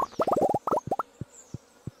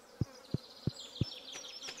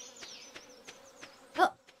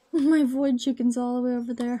 Oh! My void chicken's all the way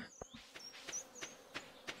over there.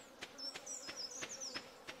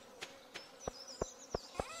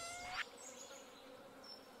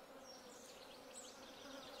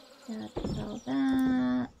 Gotta sell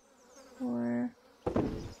that. Or...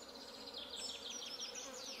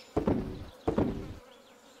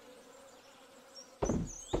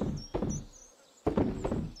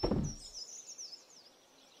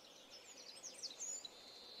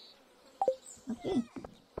 Okay.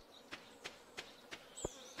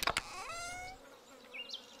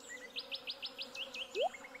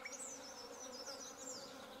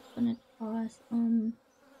 Gonna toss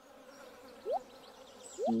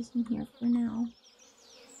these in here for now.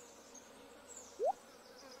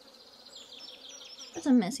 That's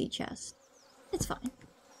a messy chest. It's fine.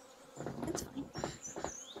 It's fine.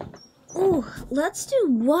 Ooh, let's do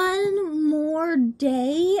one more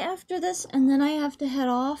day after this, and then I have to head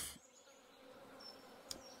off.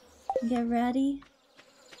 Get ready.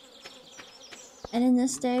 And in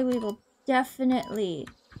this day, we will definitely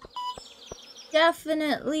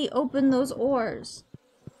open those ores.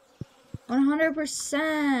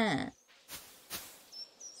 100%.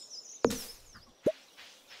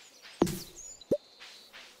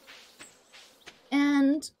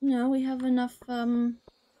 And, you know, we have enough,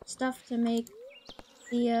 stuff to make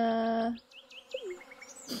the,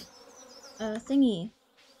 thingy.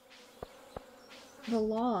 The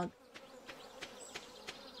log.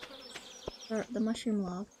 Or the mushroom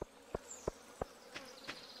log.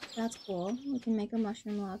 That's cool. We can make a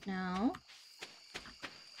mushroom log now.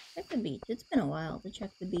 Check the beach. It's been a while to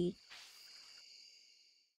check the beach.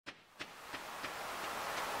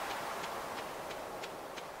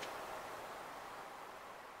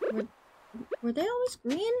 Were they always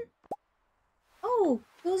green? Oh,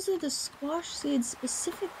 those are the squash seeds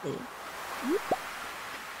specifically.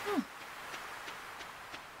 Huh.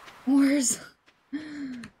 Ores.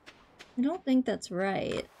 I don't think that's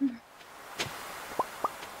right.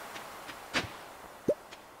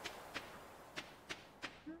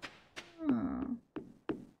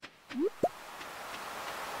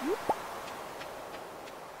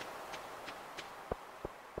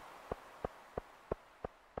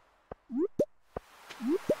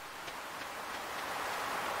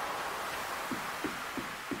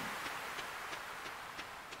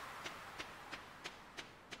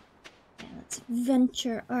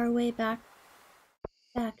 Venture our way back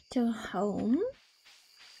to home.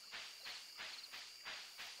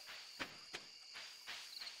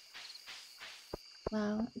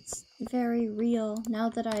 Wow, it's very real now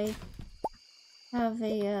that I have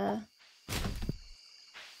a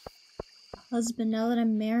husband, now that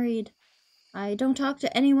I'm married. I don't talk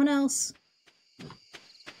to anyone else.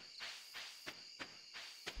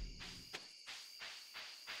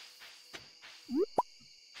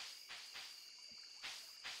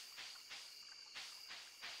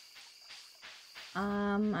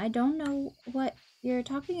 I don't know what you're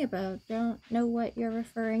talking about. Don't know what you're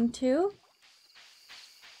referring to.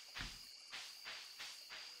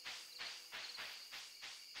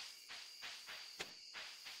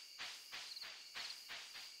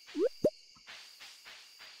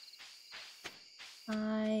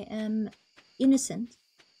 I am innocent.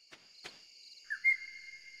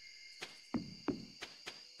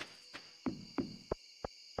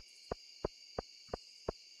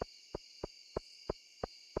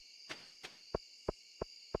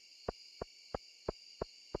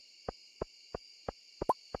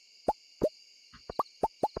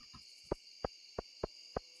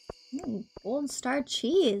 Gold Star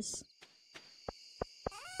cheese.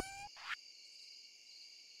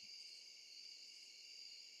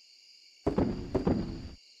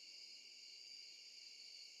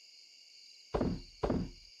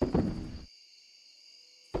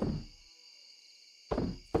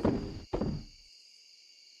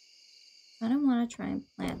 I don't want to try and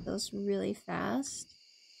plant those really fast.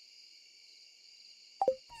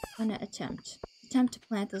 I'm gonna attempt to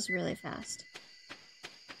plant those really fast.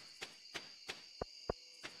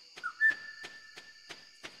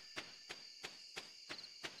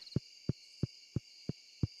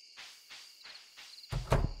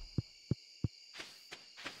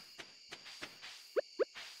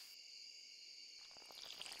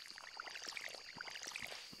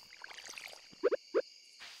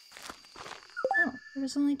 Oh, there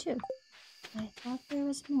was only 2. I thought there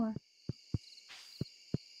was more.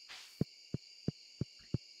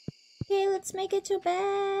 Okay, let's make it to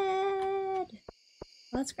bed.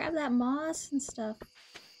 Let's grab that moss and stuff.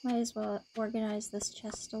 Might as well organize this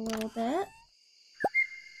chest a little bit.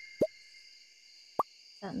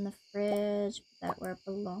 Put that in the fridge. Put that where it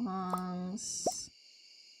belongs.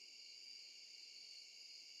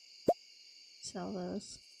 Sell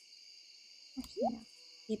those. Actually, no.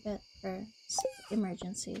 Keep it for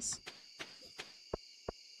emergencies.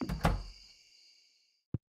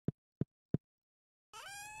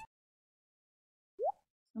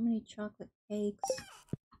 So many chocolate cakes.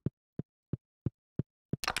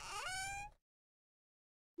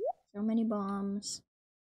 So many bombs.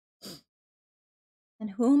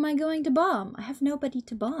 And who am I going to bomb? I have nobody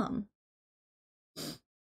to bomb.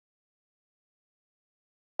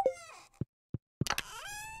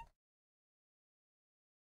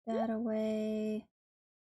 that away.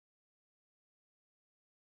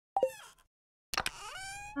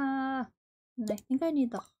 And I think I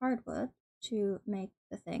need the hardwood to make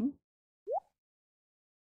the thing.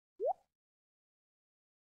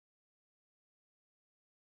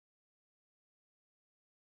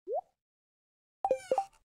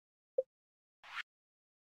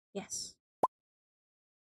 Yes.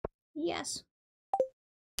 Yes.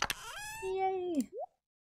 Yay.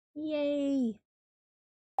 Yay.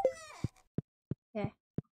 Okay.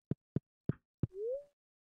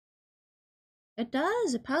 It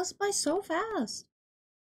does. It passes by so fast.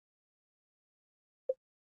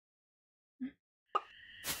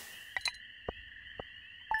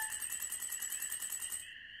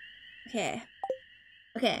 Okay.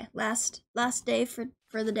 Okay, last day for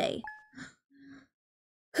the day.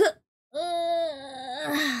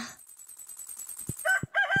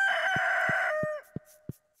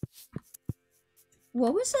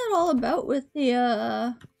 What was that all about with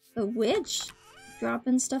the witch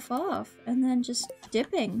dropping stuff off and then just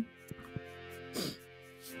dipping?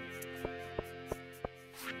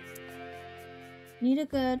 Need a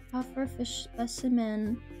good pufferfish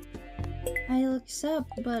specimen. I'll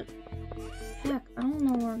accept, but heck, I don't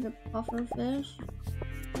know where to get pufferfish.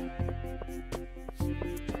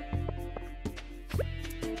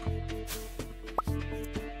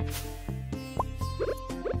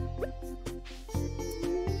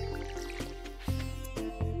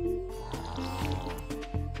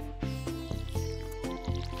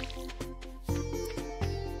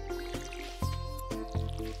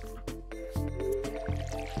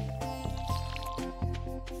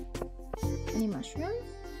 Any mushrooms?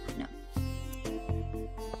 No.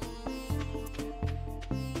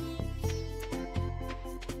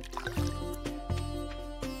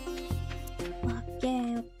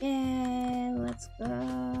 Okay, let's go.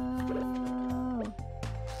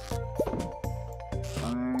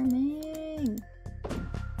 Farming.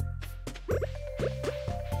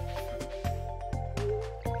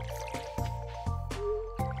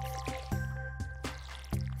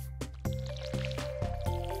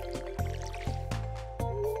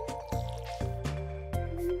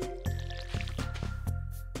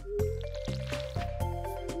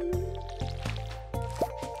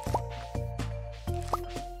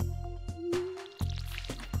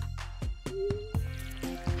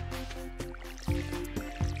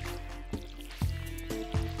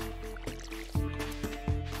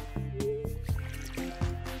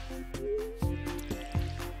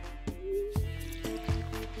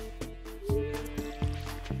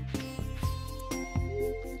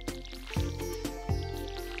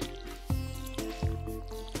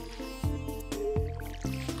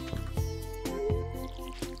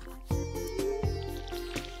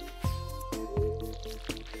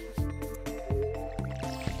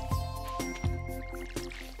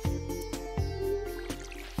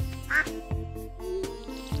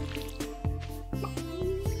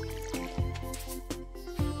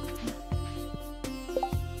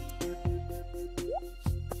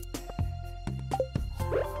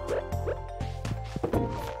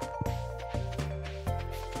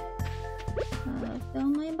 Fill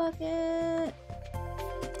my bucket.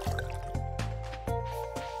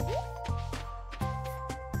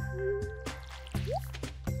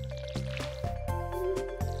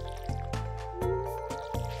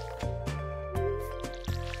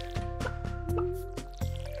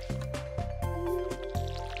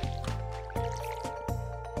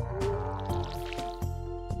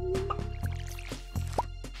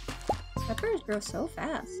 Peppers grow so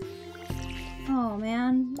fast. Oh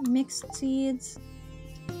man, mixed seeds.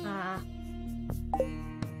 Ah.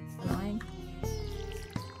 Annoying.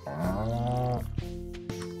 That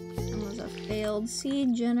was a failed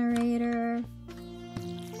seed generator.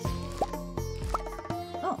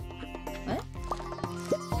 Oh, what?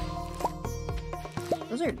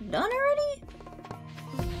 Those are done already?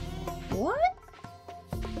 What?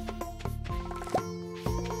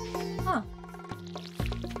 Huh.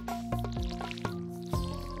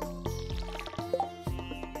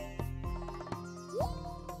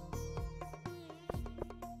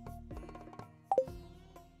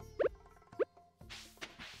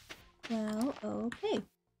 Well, okay.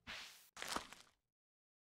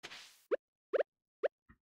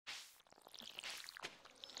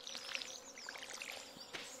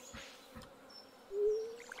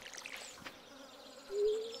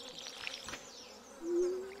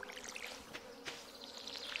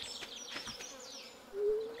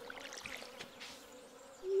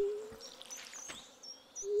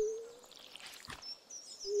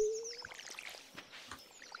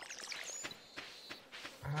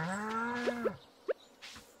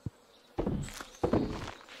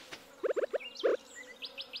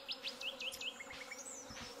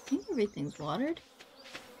 think everything's watered.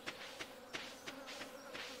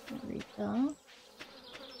 There we go.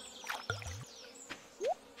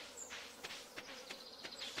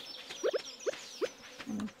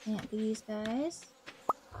 And plant these guys.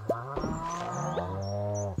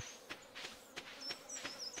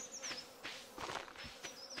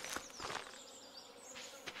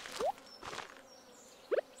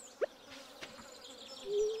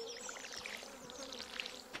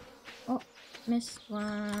 Oh, missed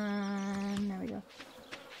one. There we go.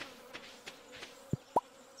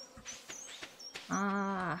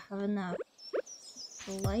 Ah, have enough.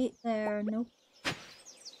 The light there. Nope.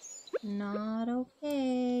 Not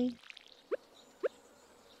okay.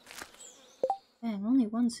 Dang, only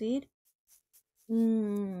one seed?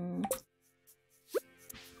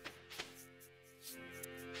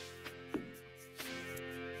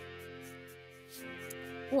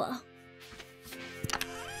 Whoa.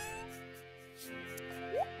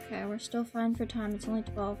 Okay, we're still fine for time. It's only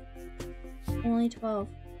 12. Only 12.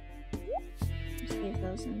 Let's leave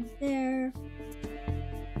those in there.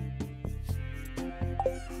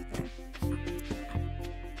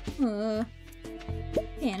 Okay.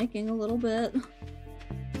 Panicking a little bit.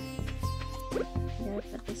 Gotta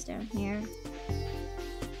put this down here.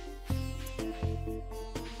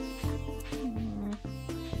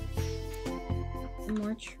 The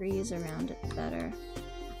more trees around it, the better.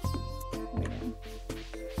 There we go.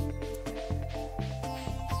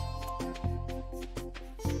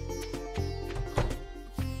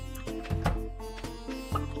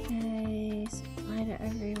 Okay, supply to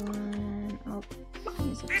everyone. Oh,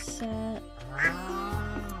 he's upset.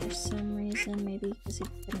 For some reason, maybe because he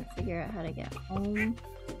couldn't figure out how to get home.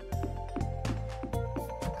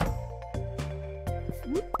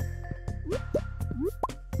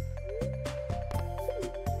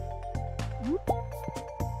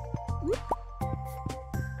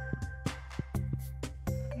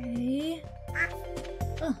 Okay.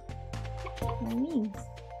 Oh, my wings.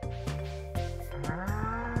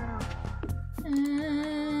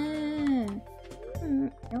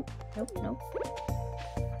 Nope, nope, nope.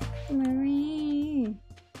 Marie.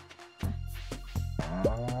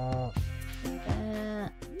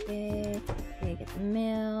 Okay. Okay, get the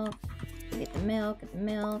milk. Get the milk, get the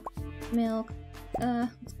milk. Milk.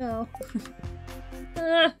 Let's go.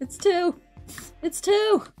 It's 2! It's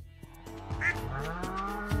 2!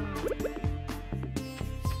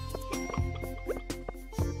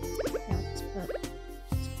 Let's put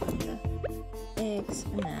the eggs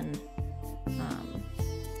and then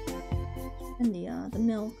and the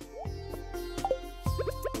milk.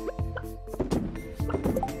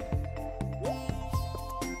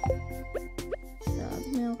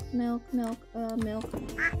 Milk. And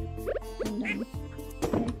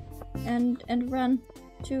okay. And run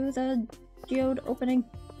to the geode opening.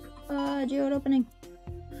 Geode opening.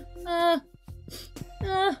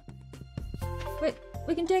 Wait,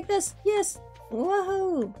 we can take this. Yes.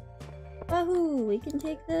 Woohoo! Wahoo! We can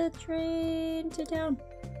take the train to town.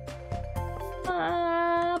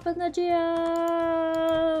 Up in the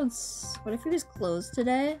geodes! What if it was closed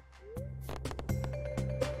today?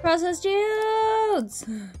 Process geodes!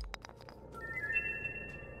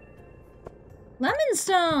 Lemon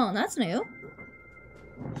stone! That's new.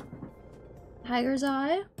 Tiger's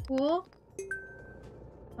eye. Cool.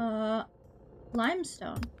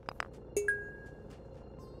 Limestone.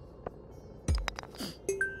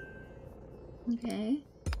 Okay.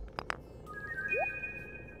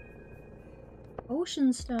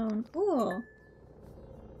 Ocean stone. Cool.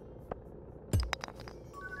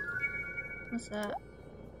 What's that?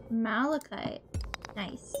 Malachite.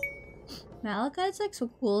 Nice. Malachite's like so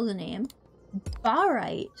cool as a name.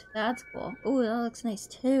 Barite. That's cool. Oh, that looks nice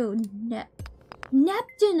too.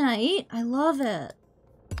 Neptunite. I love it.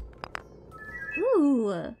 Ooh.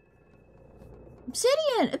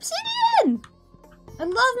 Obsidian. Obsidian! I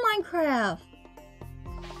love Minecraft.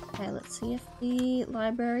 Okay, let's see if the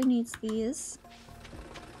library needs these.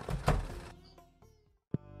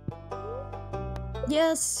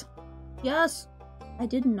 Yes! Yes! I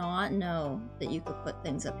did not know that you could put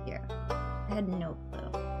things up here. I had no clue.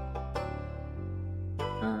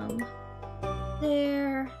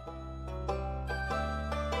 There.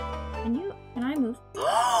 Can I move?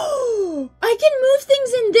 Oh! I can move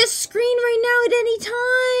things in this screen right now at any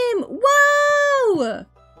time! Whoa!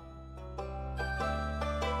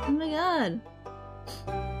 Oh my god.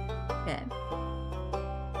 Okay.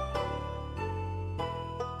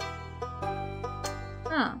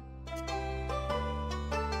 Huh.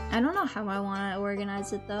 I don't know how I want to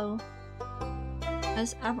organize it though.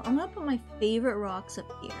 I'm gonna put my favorite rocks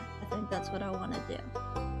up here. I think that's what I want to do.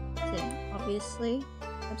 So, obviously,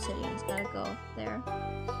 Obsidian's gotta go there.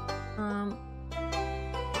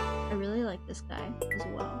 I really like this guy as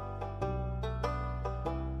well.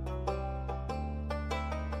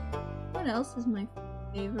 What else is my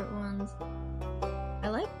favorite ones? I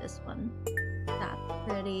like this one. That's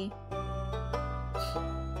pretty.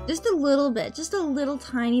 Just a little bit, just a little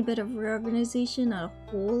tiny bit of reorganization, not a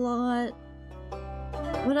whole lot.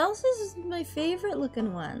 What else is my favorite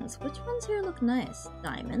looking ones? Which ones here look nice?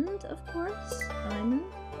 Diamond, of course. Diamond.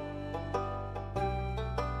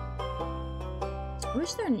 I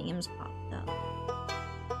wish their names popped up.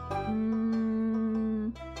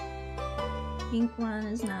 Pink one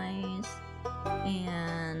is nice.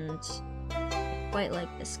 And quite like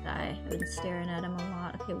this guy. I've been staring at him a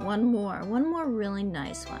lot. Okay, one more really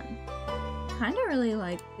nice one. Kind of really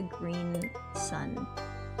like the green sun.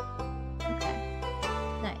 Okay,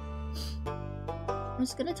 nice. I'm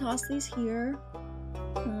just gonna toss these here,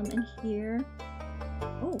 and here.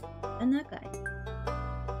 Oh, and that guy.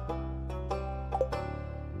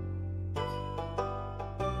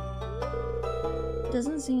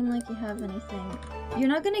 Doesn't seem like you have anything. You're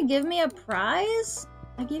not gonna give me a prize?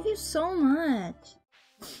 I give you so much.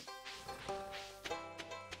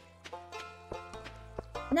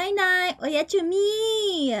 Night-night!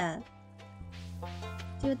 Oyachumi!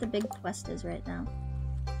 See what the big quest is right now.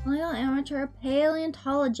 Royal Amateur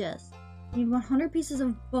Paleontologist. Need 100 pieces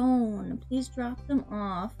of bone. Please drop them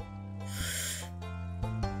off.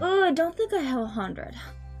 Oh, I don't think I have 100.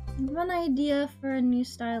 One idea for a new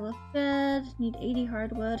style of bed. Need 80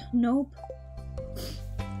 hardwood. Nope.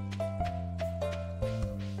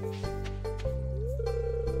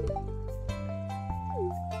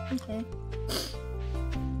 Okay.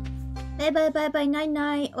 Bye,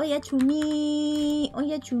 night. Oyachumi.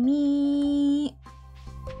 Oyachumi.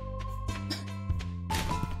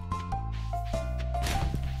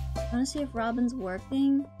 I want to see if Robin's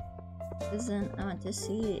working. Isn't. I want to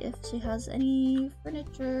see if she has any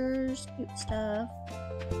furniture, cute stuff.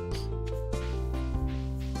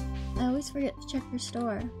 I always forget to check her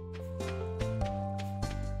store.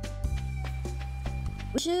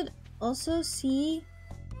 We should also see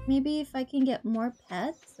maybe if I can get more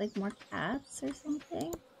pets, like more cats or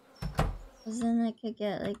something. Cause then I could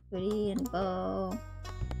get like Woody and Bo.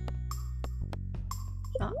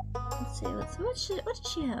 Shop. Let's see. What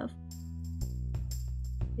does she have?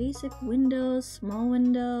 Basic windows, small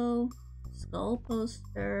window, skull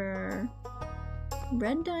poster,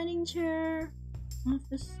 red dining chair,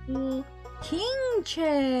 office stool, king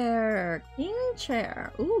chair.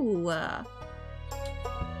 Ooh.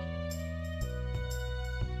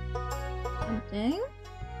 Something.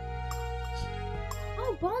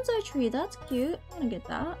 Oh, bonsai tree. That's cute. I'm gonna get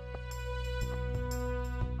that.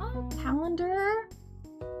 Oh, calendar.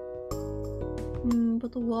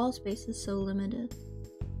 But the wall space is so limited.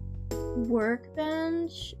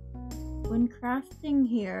 Workbench. When crafting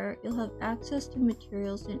here, you'll have access to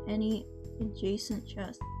materials in any adjacent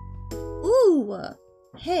chest. Ooh!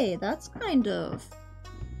 Hey, that's kind of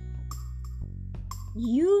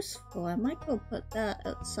useful. I might go put that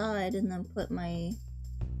outside and then put my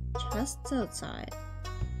chests outside.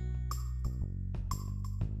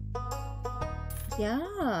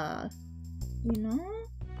 Yeah. You know?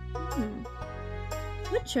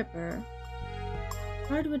 Wood chipper.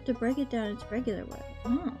 Hardwood to break it down its regular wood.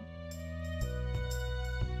 Oh.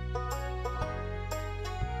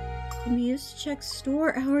 Can be used to check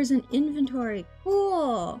store hours and inventory.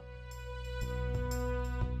 Cool!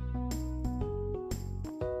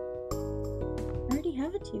 I already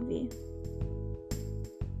have a TV.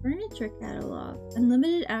 Furniture catalog.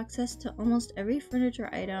 Unlimited access to almost every furniture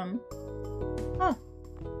item. Oh.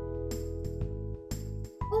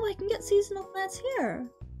 Oh, I can get seasonal plants here.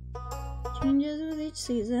 Changes with each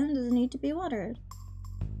season. Doesn't need to be watered.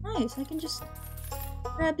 Nice. I can just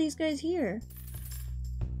grab these guys here.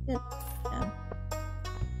 Get them.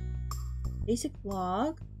 Basic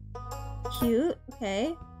log. Cute.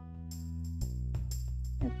 Okay.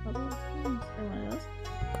 I probably say one of those.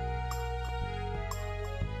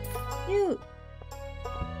 Cute.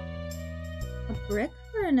 A brick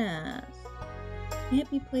furnace. Can't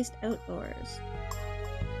be placed outdoors.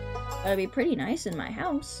 That'd be pretty nice in my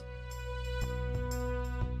house.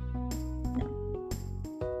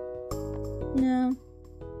 No.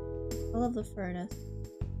 I love the furnace.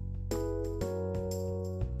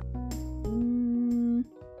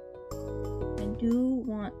 I do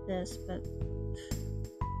want this, but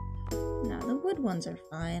no, the wood ones are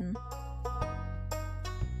fine.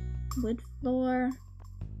 Wood floor.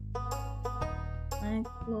 Plank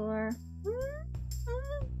floor.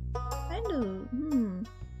 Kind of,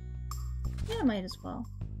 yeah, might as well.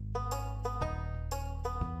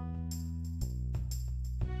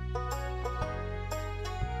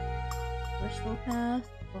 peaceful path.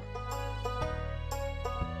 Oh.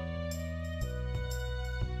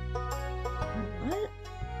 What?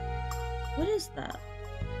 What is that?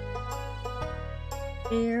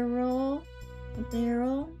 Barrel? A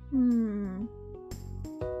barrel?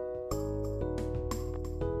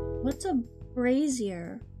 What's a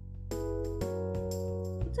brazier?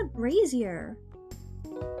 What's a brazier?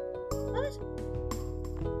 What?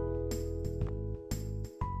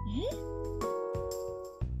 Eh?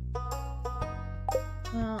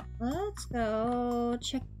 Well, let's go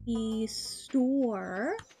check the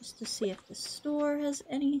store just to see if the store has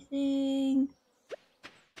anything.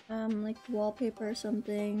 Like wallpaper or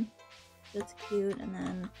something that's cute, and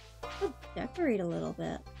then I'll decorate a little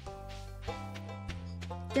bit.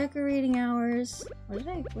 Decorating hours. What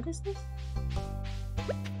is this?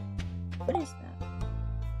 What is that?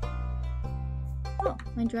 Oh,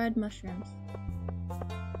 my dried mushrooms.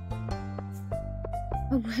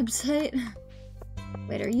 A website?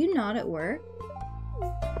 Wait, are you not at work?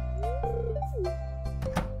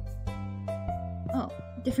 Oh,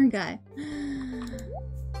 different guy.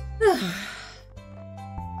 Nah.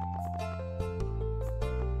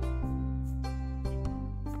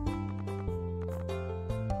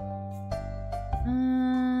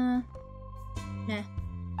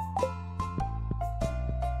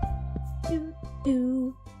 Do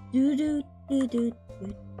do do do do do do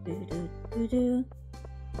do do.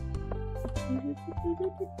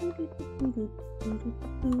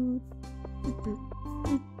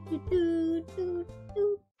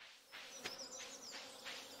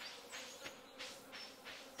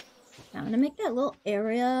 Now I'm gonna make that little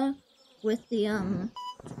area with the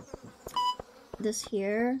this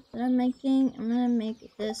here that I'm making. I'm gonna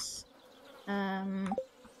make this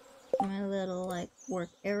my little like work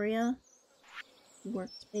area,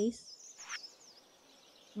 workspace,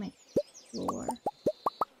 my floor.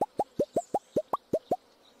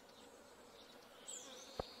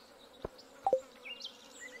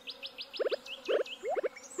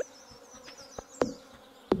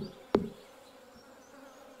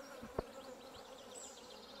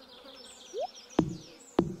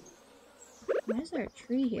 Why is there a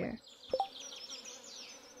tree here?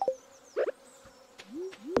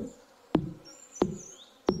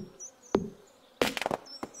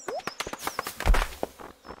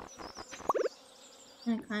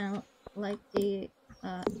 I kind of like the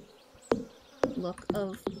look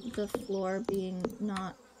of the floor being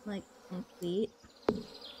not like complete.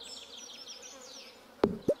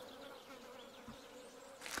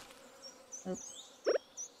 Oops.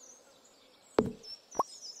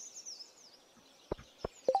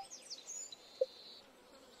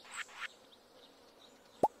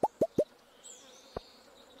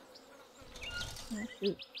 Oh,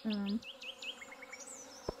 shoot. I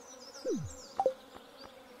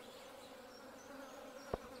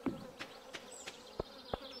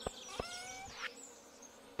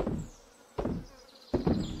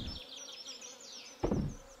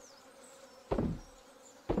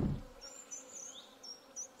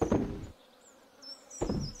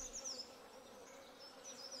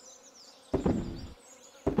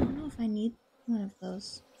don't know if I need one of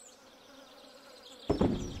those.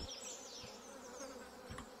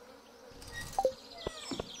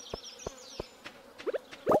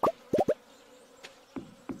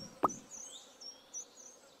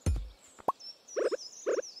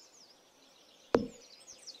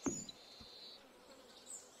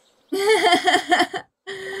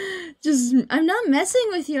 Just, I'm not messing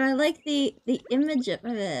with you. I like the image of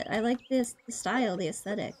it. I like the style, the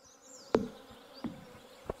aesthetic.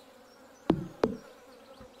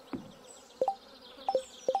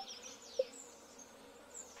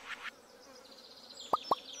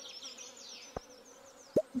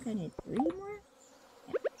 I think I need 3 more.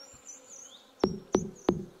 Yeah.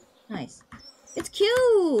 Nice. It's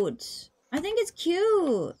cute. I think it's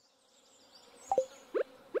cute.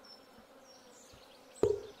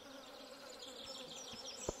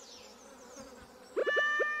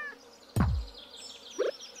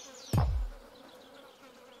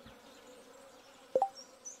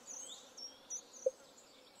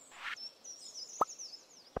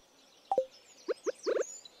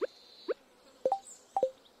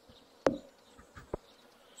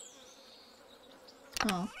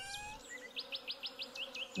 Oh.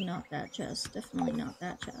 Not that chest. Definitely not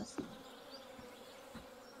that chest.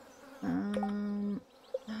 I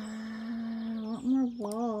want more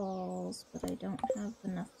walls, but I don't have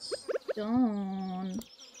enough stone.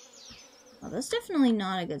 Oh, that's definitely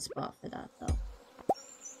not a good spot for that, though.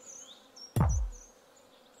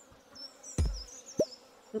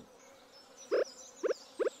 Oop.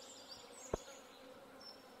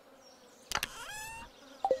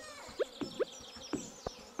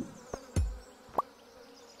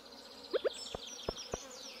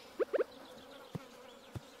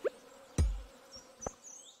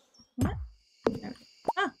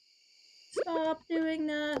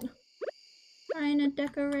 to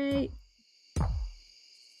decorate.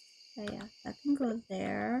 Okay, yeah, that can go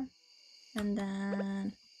there. And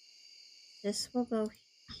then this will go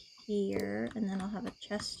here. And then I'll have a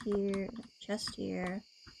chest here, a chest here.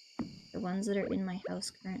 The ones that are in my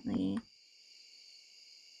house currently.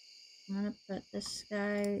 I'm gonna put this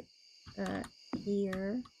guy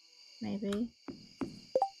here, maybe.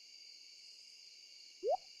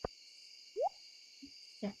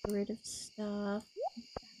 Decorative stuff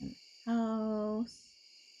in the house.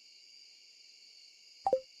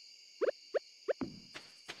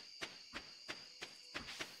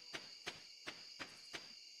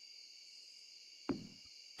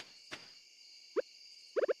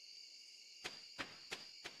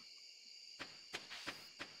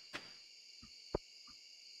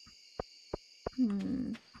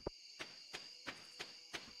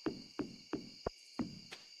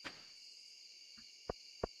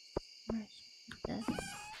 Where should I put this?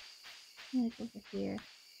 Like over here.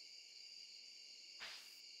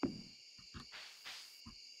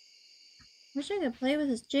 Wish I could play with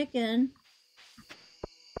his chicken.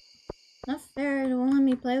 Not fair, it won't let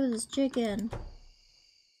me play with his chicken.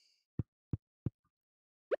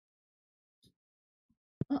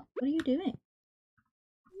 Oh, what are you doing?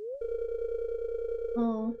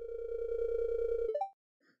 Oh.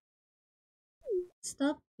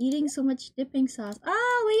 Stop eating so much dipping sauce.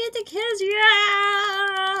 Oh, we get the kids!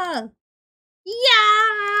 Yeah!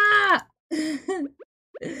 Yeah!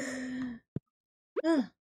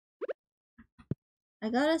 I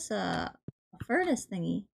got us a furnace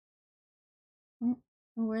thingy. Oh,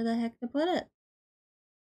 where the heck to put it?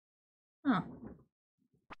 Huh.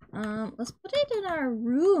 Let's put it in our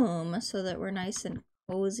room so that we're nice and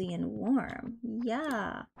cozy and warm.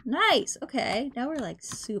 Yeah. Nice! Okay, now we're like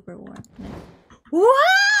super warm. Wow!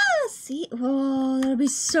 See? Oh, that'll be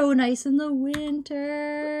so nice in the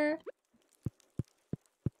winter.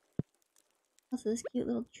 Also, this cute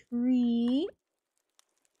little tree.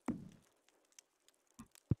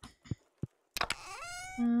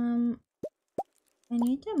 I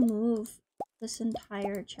need to move this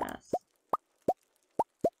entire chest.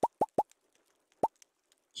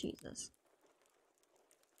 Jesus.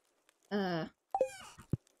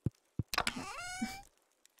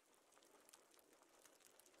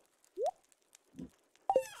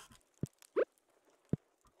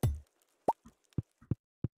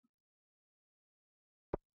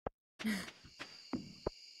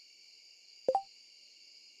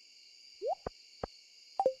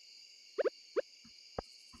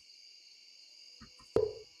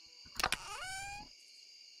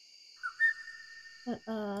 But,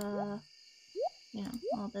 you know,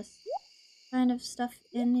 all this kind of stuff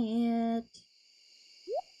in it.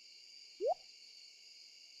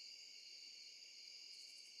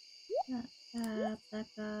 That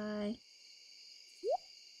guy.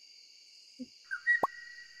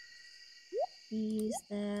 These,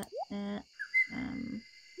 that, that.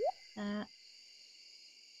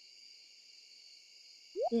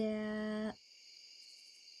 Yeah.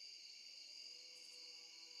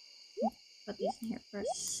 Put these in here for a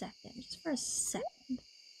second. Just for a second. I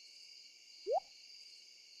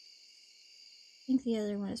think the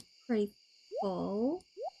other one is pretty full.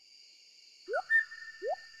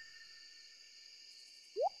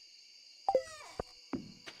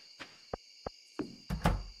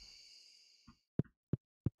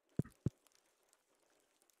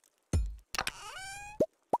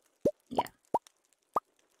 Yeah.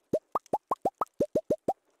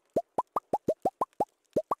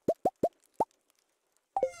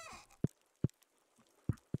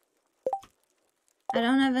 I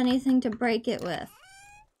don't have anything to break it with.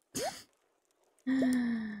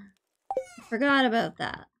 Forgot about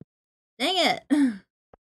that. Dang it!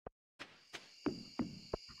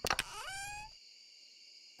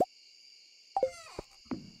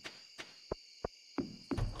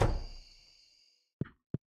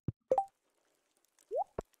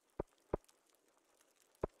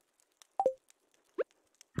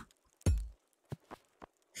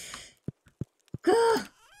 Gah!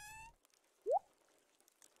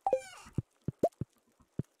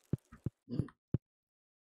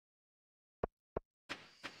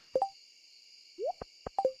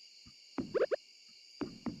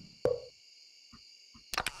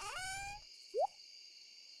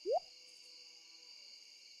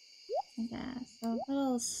 Yeah, so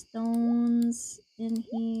little stones in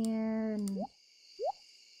here and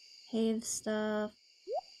cave stuff,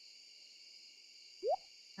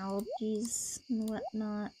 algae and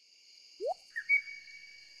whatnot.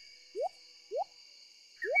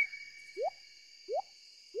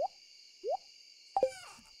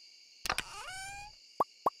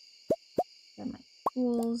 Got my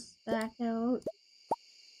tools back out.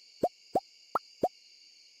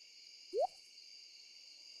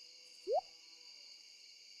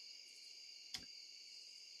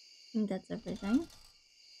 I think that's everything.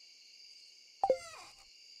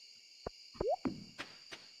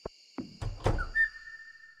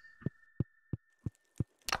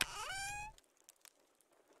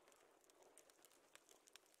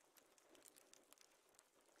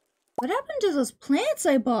 What happened to those plants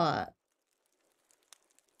I bought?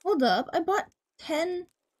 Hold up, I bought 10.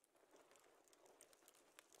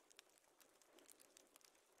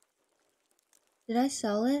 Did I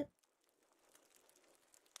sell it?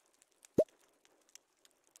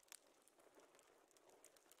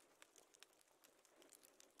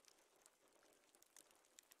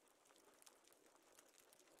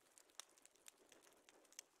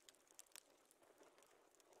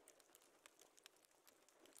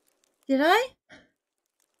 Did I?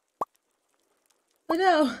 Oh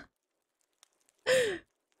no.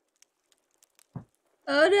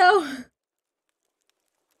 Oh no.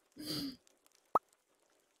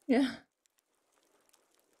 Yeah.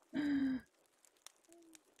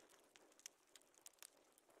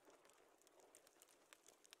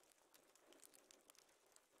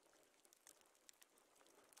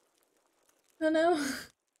 Oh no.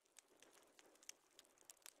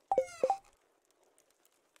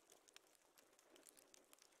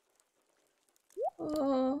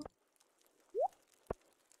 Oh.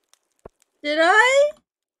 Did I?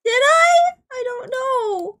 Did I? I don't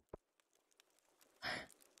know.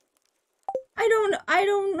 I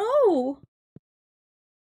don't know.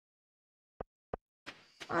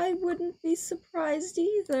 I wouldn't be surprised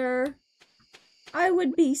either. I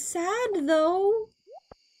would be sad though.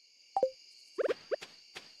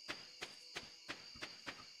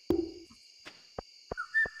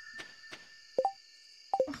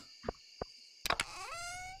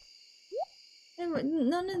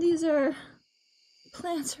 None of these are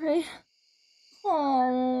plants, right?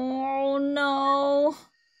 Oh no.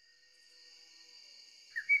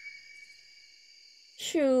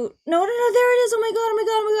 Shoot. No, there it is. Oh my god, oh my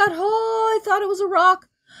god, oh my god. Oh, I thought it was a rock.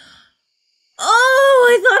 Oh,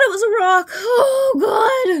 I thought it was a rock. Oh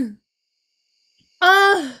god.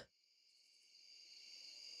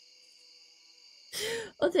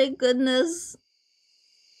 Oh, thank goodness.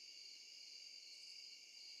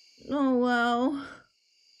 Oh, wow.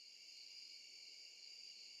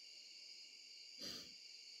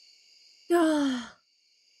 Ah,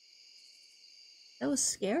 that was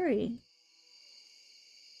scary.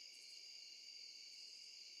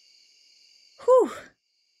 Whew.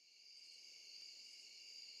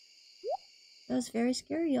 That was very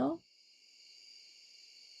scary, y'all.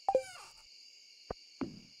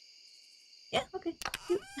 Yeah, okay.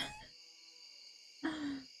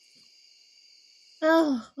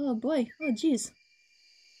 Oh boy. Oh jeez.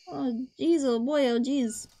 Oh jeez, oh boy, oh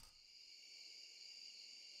jeez.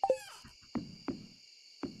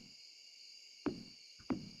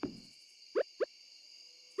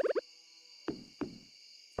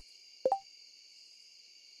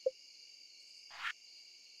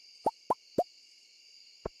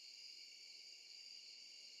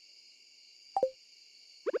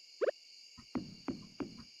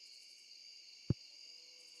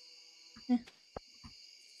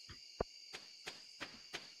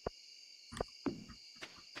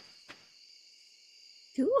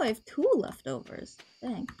 I have 2 leftovers.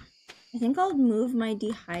 Dang. I think I'll move my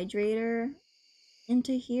dehydrator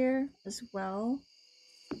into here as well.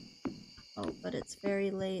 Oh, but it's very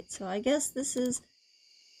late, so I guess this is...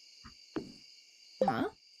 Huh?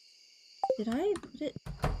 Did I put it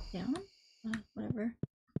down? Whatever.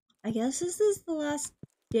 I guess this is the last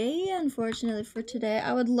day, unfortunately, for today.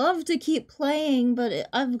 I would love to keep playing, but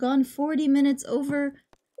I've gone 40 minutes over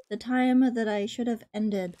the time that I should have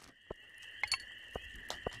ended.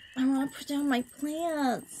 I want to put down my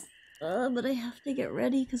plants, but I have to get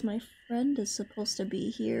ready because my friend is supposed to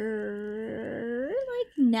be here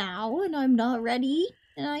like now, and I'm not ready,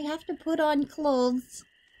 and I have to put on clothes.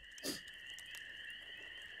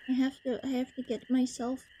 I have to get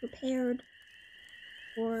myself prepared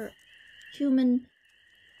for human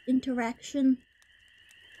interaction,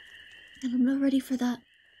 and I'm not ready for that.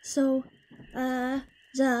 So,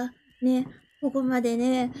 じゃあね、ここまで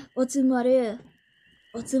ね、おつま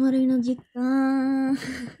りの時間。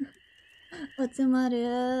おつまり。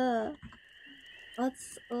お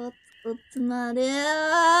つまり。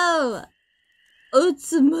お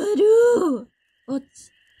つまり。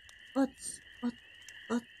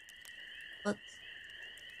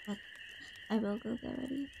I will go get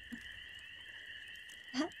ready.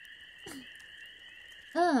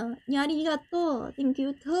 arigato. Thank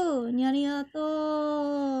you too.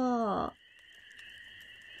 Arigato.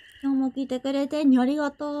 今日も聞いてくれてあり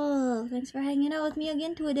がとう. Thanks for hanging out with me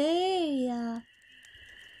again today.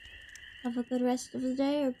 Have a good rest of the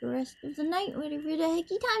day or good rest of the night, whatever the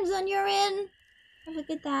hecky time zone you're in. Have a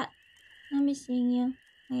good that. I'm missing you.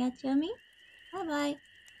 Ayachami. Bye bye.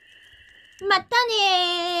 また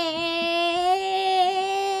ねー